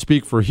know you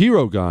speak for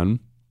Hero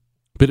Gun,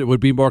 but it would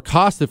be a more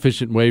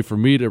cost-efficient way for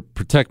me to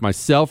protect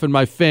myself and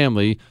my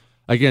family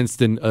against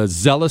a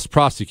zealous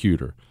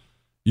prosecutor.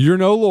 You're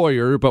no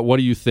lawyer, but what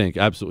do you think?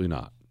 Absolutely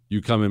not.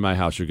 You come in my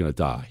house, you're going to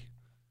die.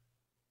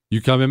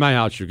 You come in my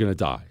house, you're going to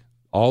die.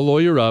 I'll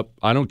lawyer up.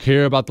 I don't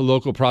care about the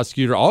local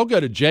prosecutor. I'll go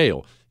to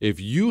jail. If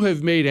you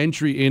have made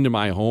entry into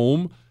my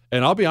home,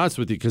 and I'll be honest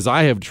with you, because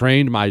I have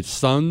trained my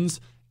sons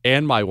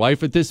and my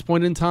wife at this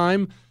point in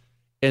time,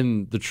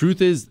 and the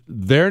truth is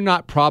they're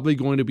not probably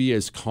going to be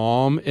as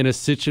calm in a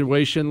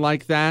situation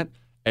like that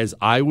as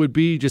I would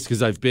be, just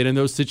because I've been in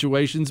those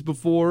situations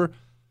before.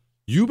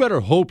 You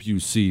better hope you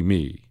see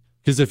me.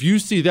 Because if you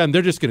see them,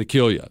 they're just going to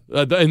kill you.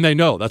 And they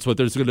know that's what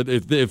they're going to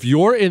do. If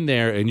you're in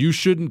there and you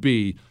shouldn't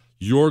be,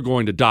 you're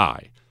going to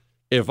die.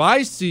 If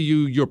I see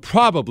you, you're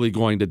probably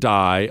going to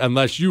die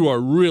unless you are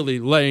really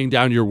laying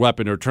down your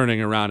weapon or turning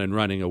around and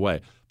running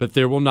away. But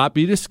there will not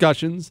be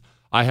discussions.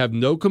 I have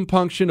no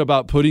compunction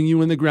about putting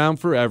you in the ground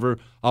forever.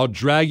 I'll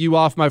drag you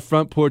off my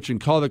front porch and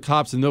call the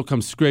cops, and they'll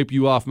come scrape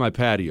you off my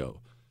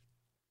patio.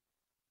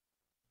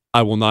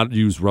 I will not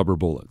use rubber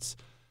bullets.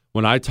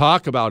 When I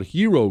talk about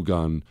Hero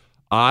Gun,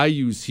 I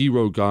use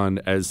Hero Gun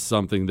as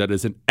something that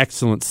is an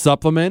excellent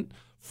supplement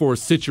for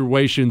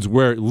situations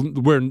where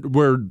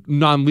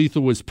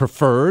non-lethal is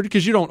preferred,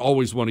 because you don't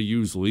always want to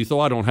use lethal.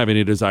 I don't have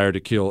any desire to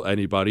kill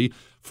anybody.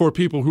 For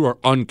people who are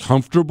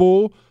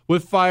uncomfortable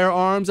with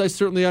firearms, I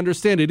certainly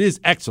understand. It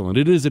is excellent.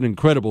 It is an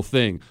incredible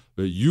thing.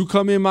 But you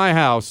come in my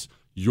house,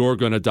 you're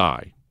going to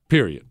die.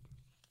 Period.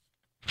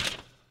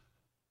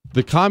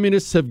 The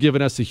communists have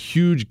given us a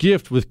huge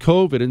gift with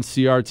COVID and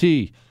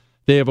CRT.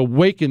 They have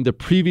awakened the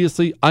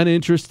previously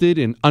uninterested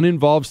and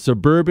uninvolved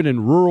suburban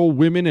and rural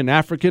women and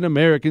African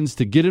Americans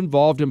to get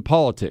involved in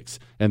politics,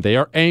 and they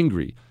are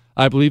angry.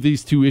 I believe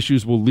these two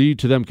issues will lead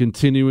to them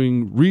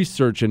continuing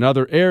research in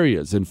other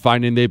areas and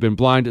finding they've been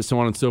blind and so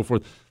on and so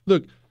forth.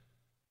 Look,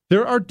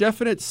 there are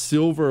definite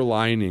silver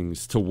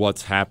linings to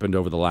what's happened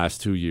over the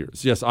last 2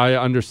 years. Yes, I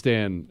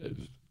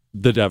understand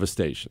the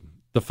devastation,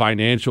 the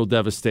financial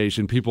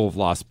devastation. People have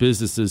lost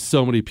businesses.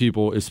 So many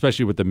people,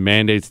 especially with the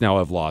mandates now,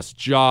 have lost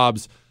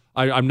jobs.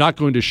 I'm not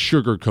going to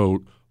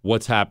sugarcoat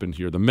what's happened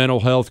here. The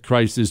mental health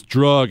crisis,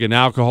 drug and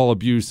alcohol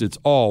abuse, it's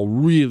all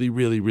really,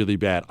 really, really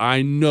bad.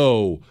 I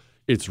know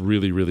it's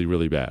really, really,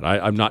 really bad.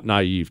 I'm not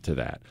naive to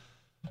that.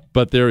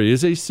 But there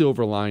is a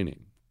silver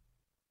lining.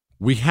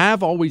 We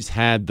have always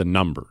had the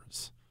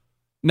numbers.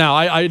 Now,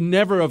 I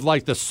never have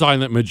liked the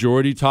silent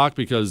majority talk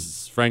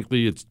because,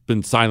 frankly, it's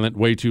been silent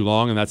way too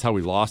long, and that's how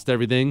we lost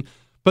everything.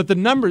 But the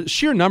numbers,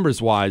 sheer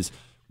numbers-wise,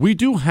 we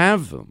do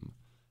have them.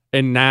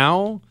 And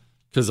now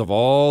because of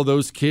all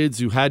those kids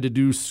who had to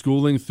do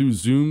schooling through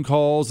Zoom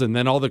calls and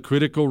then all the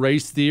critical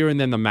race theory and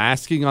then the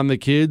masking on the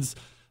kids.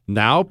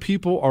 Now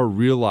people are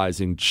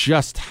realizing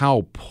just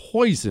how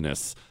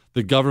poisonous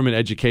the government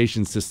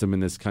education system in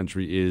this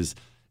country is,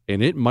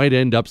 and it might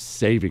end up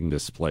saving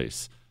this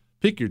place.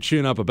 Pick your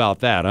chin up about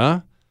that,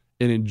 huh?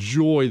 And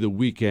enjoy the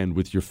weekend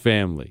with your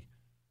family.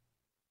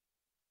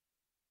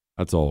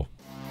 That's all.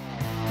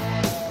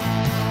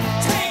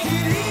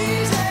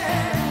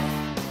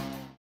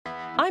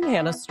 I'm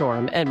Hannah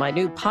Storm, and my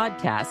new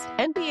podcast,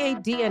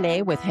 NBA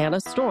DNA with Hannah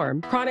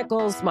Storm,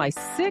 chronicles my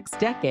 6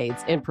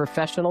 decades in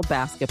professional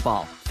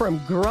basketball. From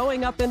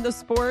growing up in the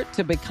sport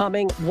to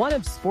becoming one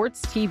of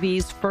sports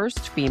TV's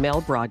first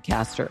female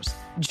broadcasters.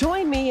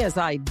 Join me as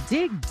I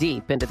dig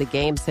deep into the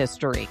game's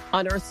history,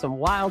 unearth some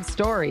wild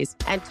stories,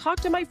 and talk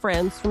to my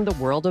friends from the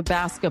world of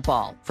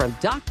basketball, from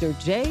Dr.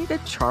 J to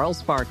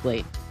Charles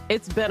Barkley.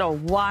 It's been a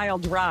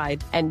wild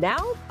ride, and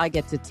now I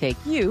get to take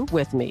you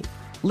with me.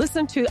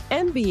 Listen to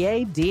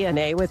NBA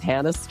DNA with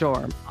Hannah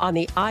Storm on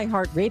the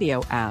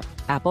iHeartRadio app,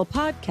 Apple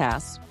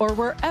Podcasts, or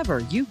wherever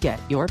you get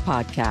your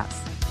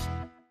podcasts.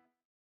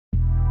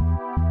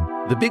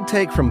 The Big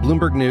Take from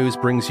Bloomberg News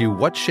brings you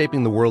what's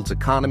shaping the world's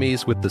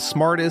economies with the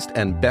smartest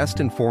and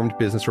best-informed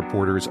business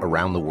reporters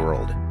around the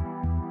world.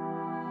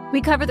 We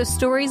cover the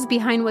stories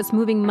behind what's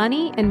moving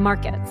money and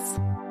markets,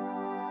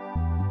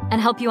 and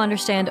help you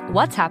understand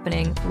what's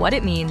happening, what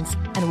it means,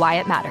 and why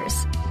it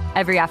matters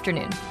every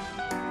afternoon.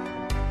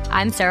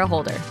 I'm Sarah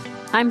Holder.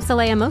 I'm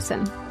Saleha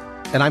Mohsin.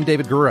 And I'm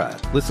David Gura.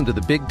 Listen to The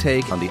Big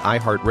Take on the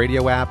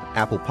iHeartRadio app,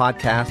 Apple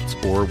Podcasts,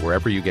 or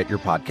wherever you get your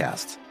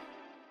podcasts.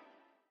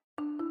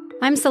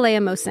 I'm Saleha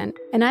Mohsin,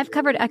 and I've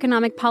covered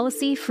economic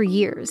policy for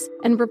years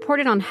and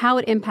reported on how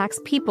it impacts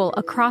people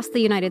across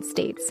the United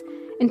States.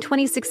 In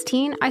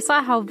 2016, I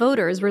saw how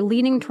voters were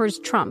leaning towards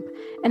Trump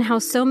and how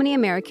so many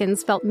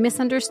Americans felt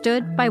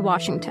misunderstood by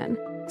Washington.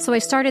 So I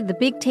started The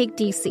Big Take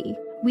DC.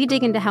 We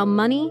dig into how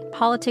money,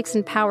 politics,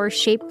 and power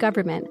shape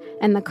government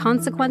and the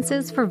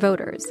consequences for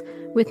voters.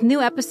 With new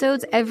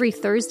episodes every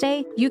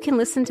Thursday, you can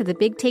listen to The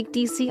Big Take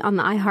DC on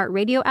the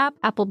iHeartRadio app,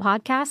 Apple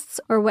Podcasts,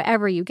 or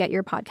wherever you get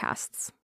your podcasts.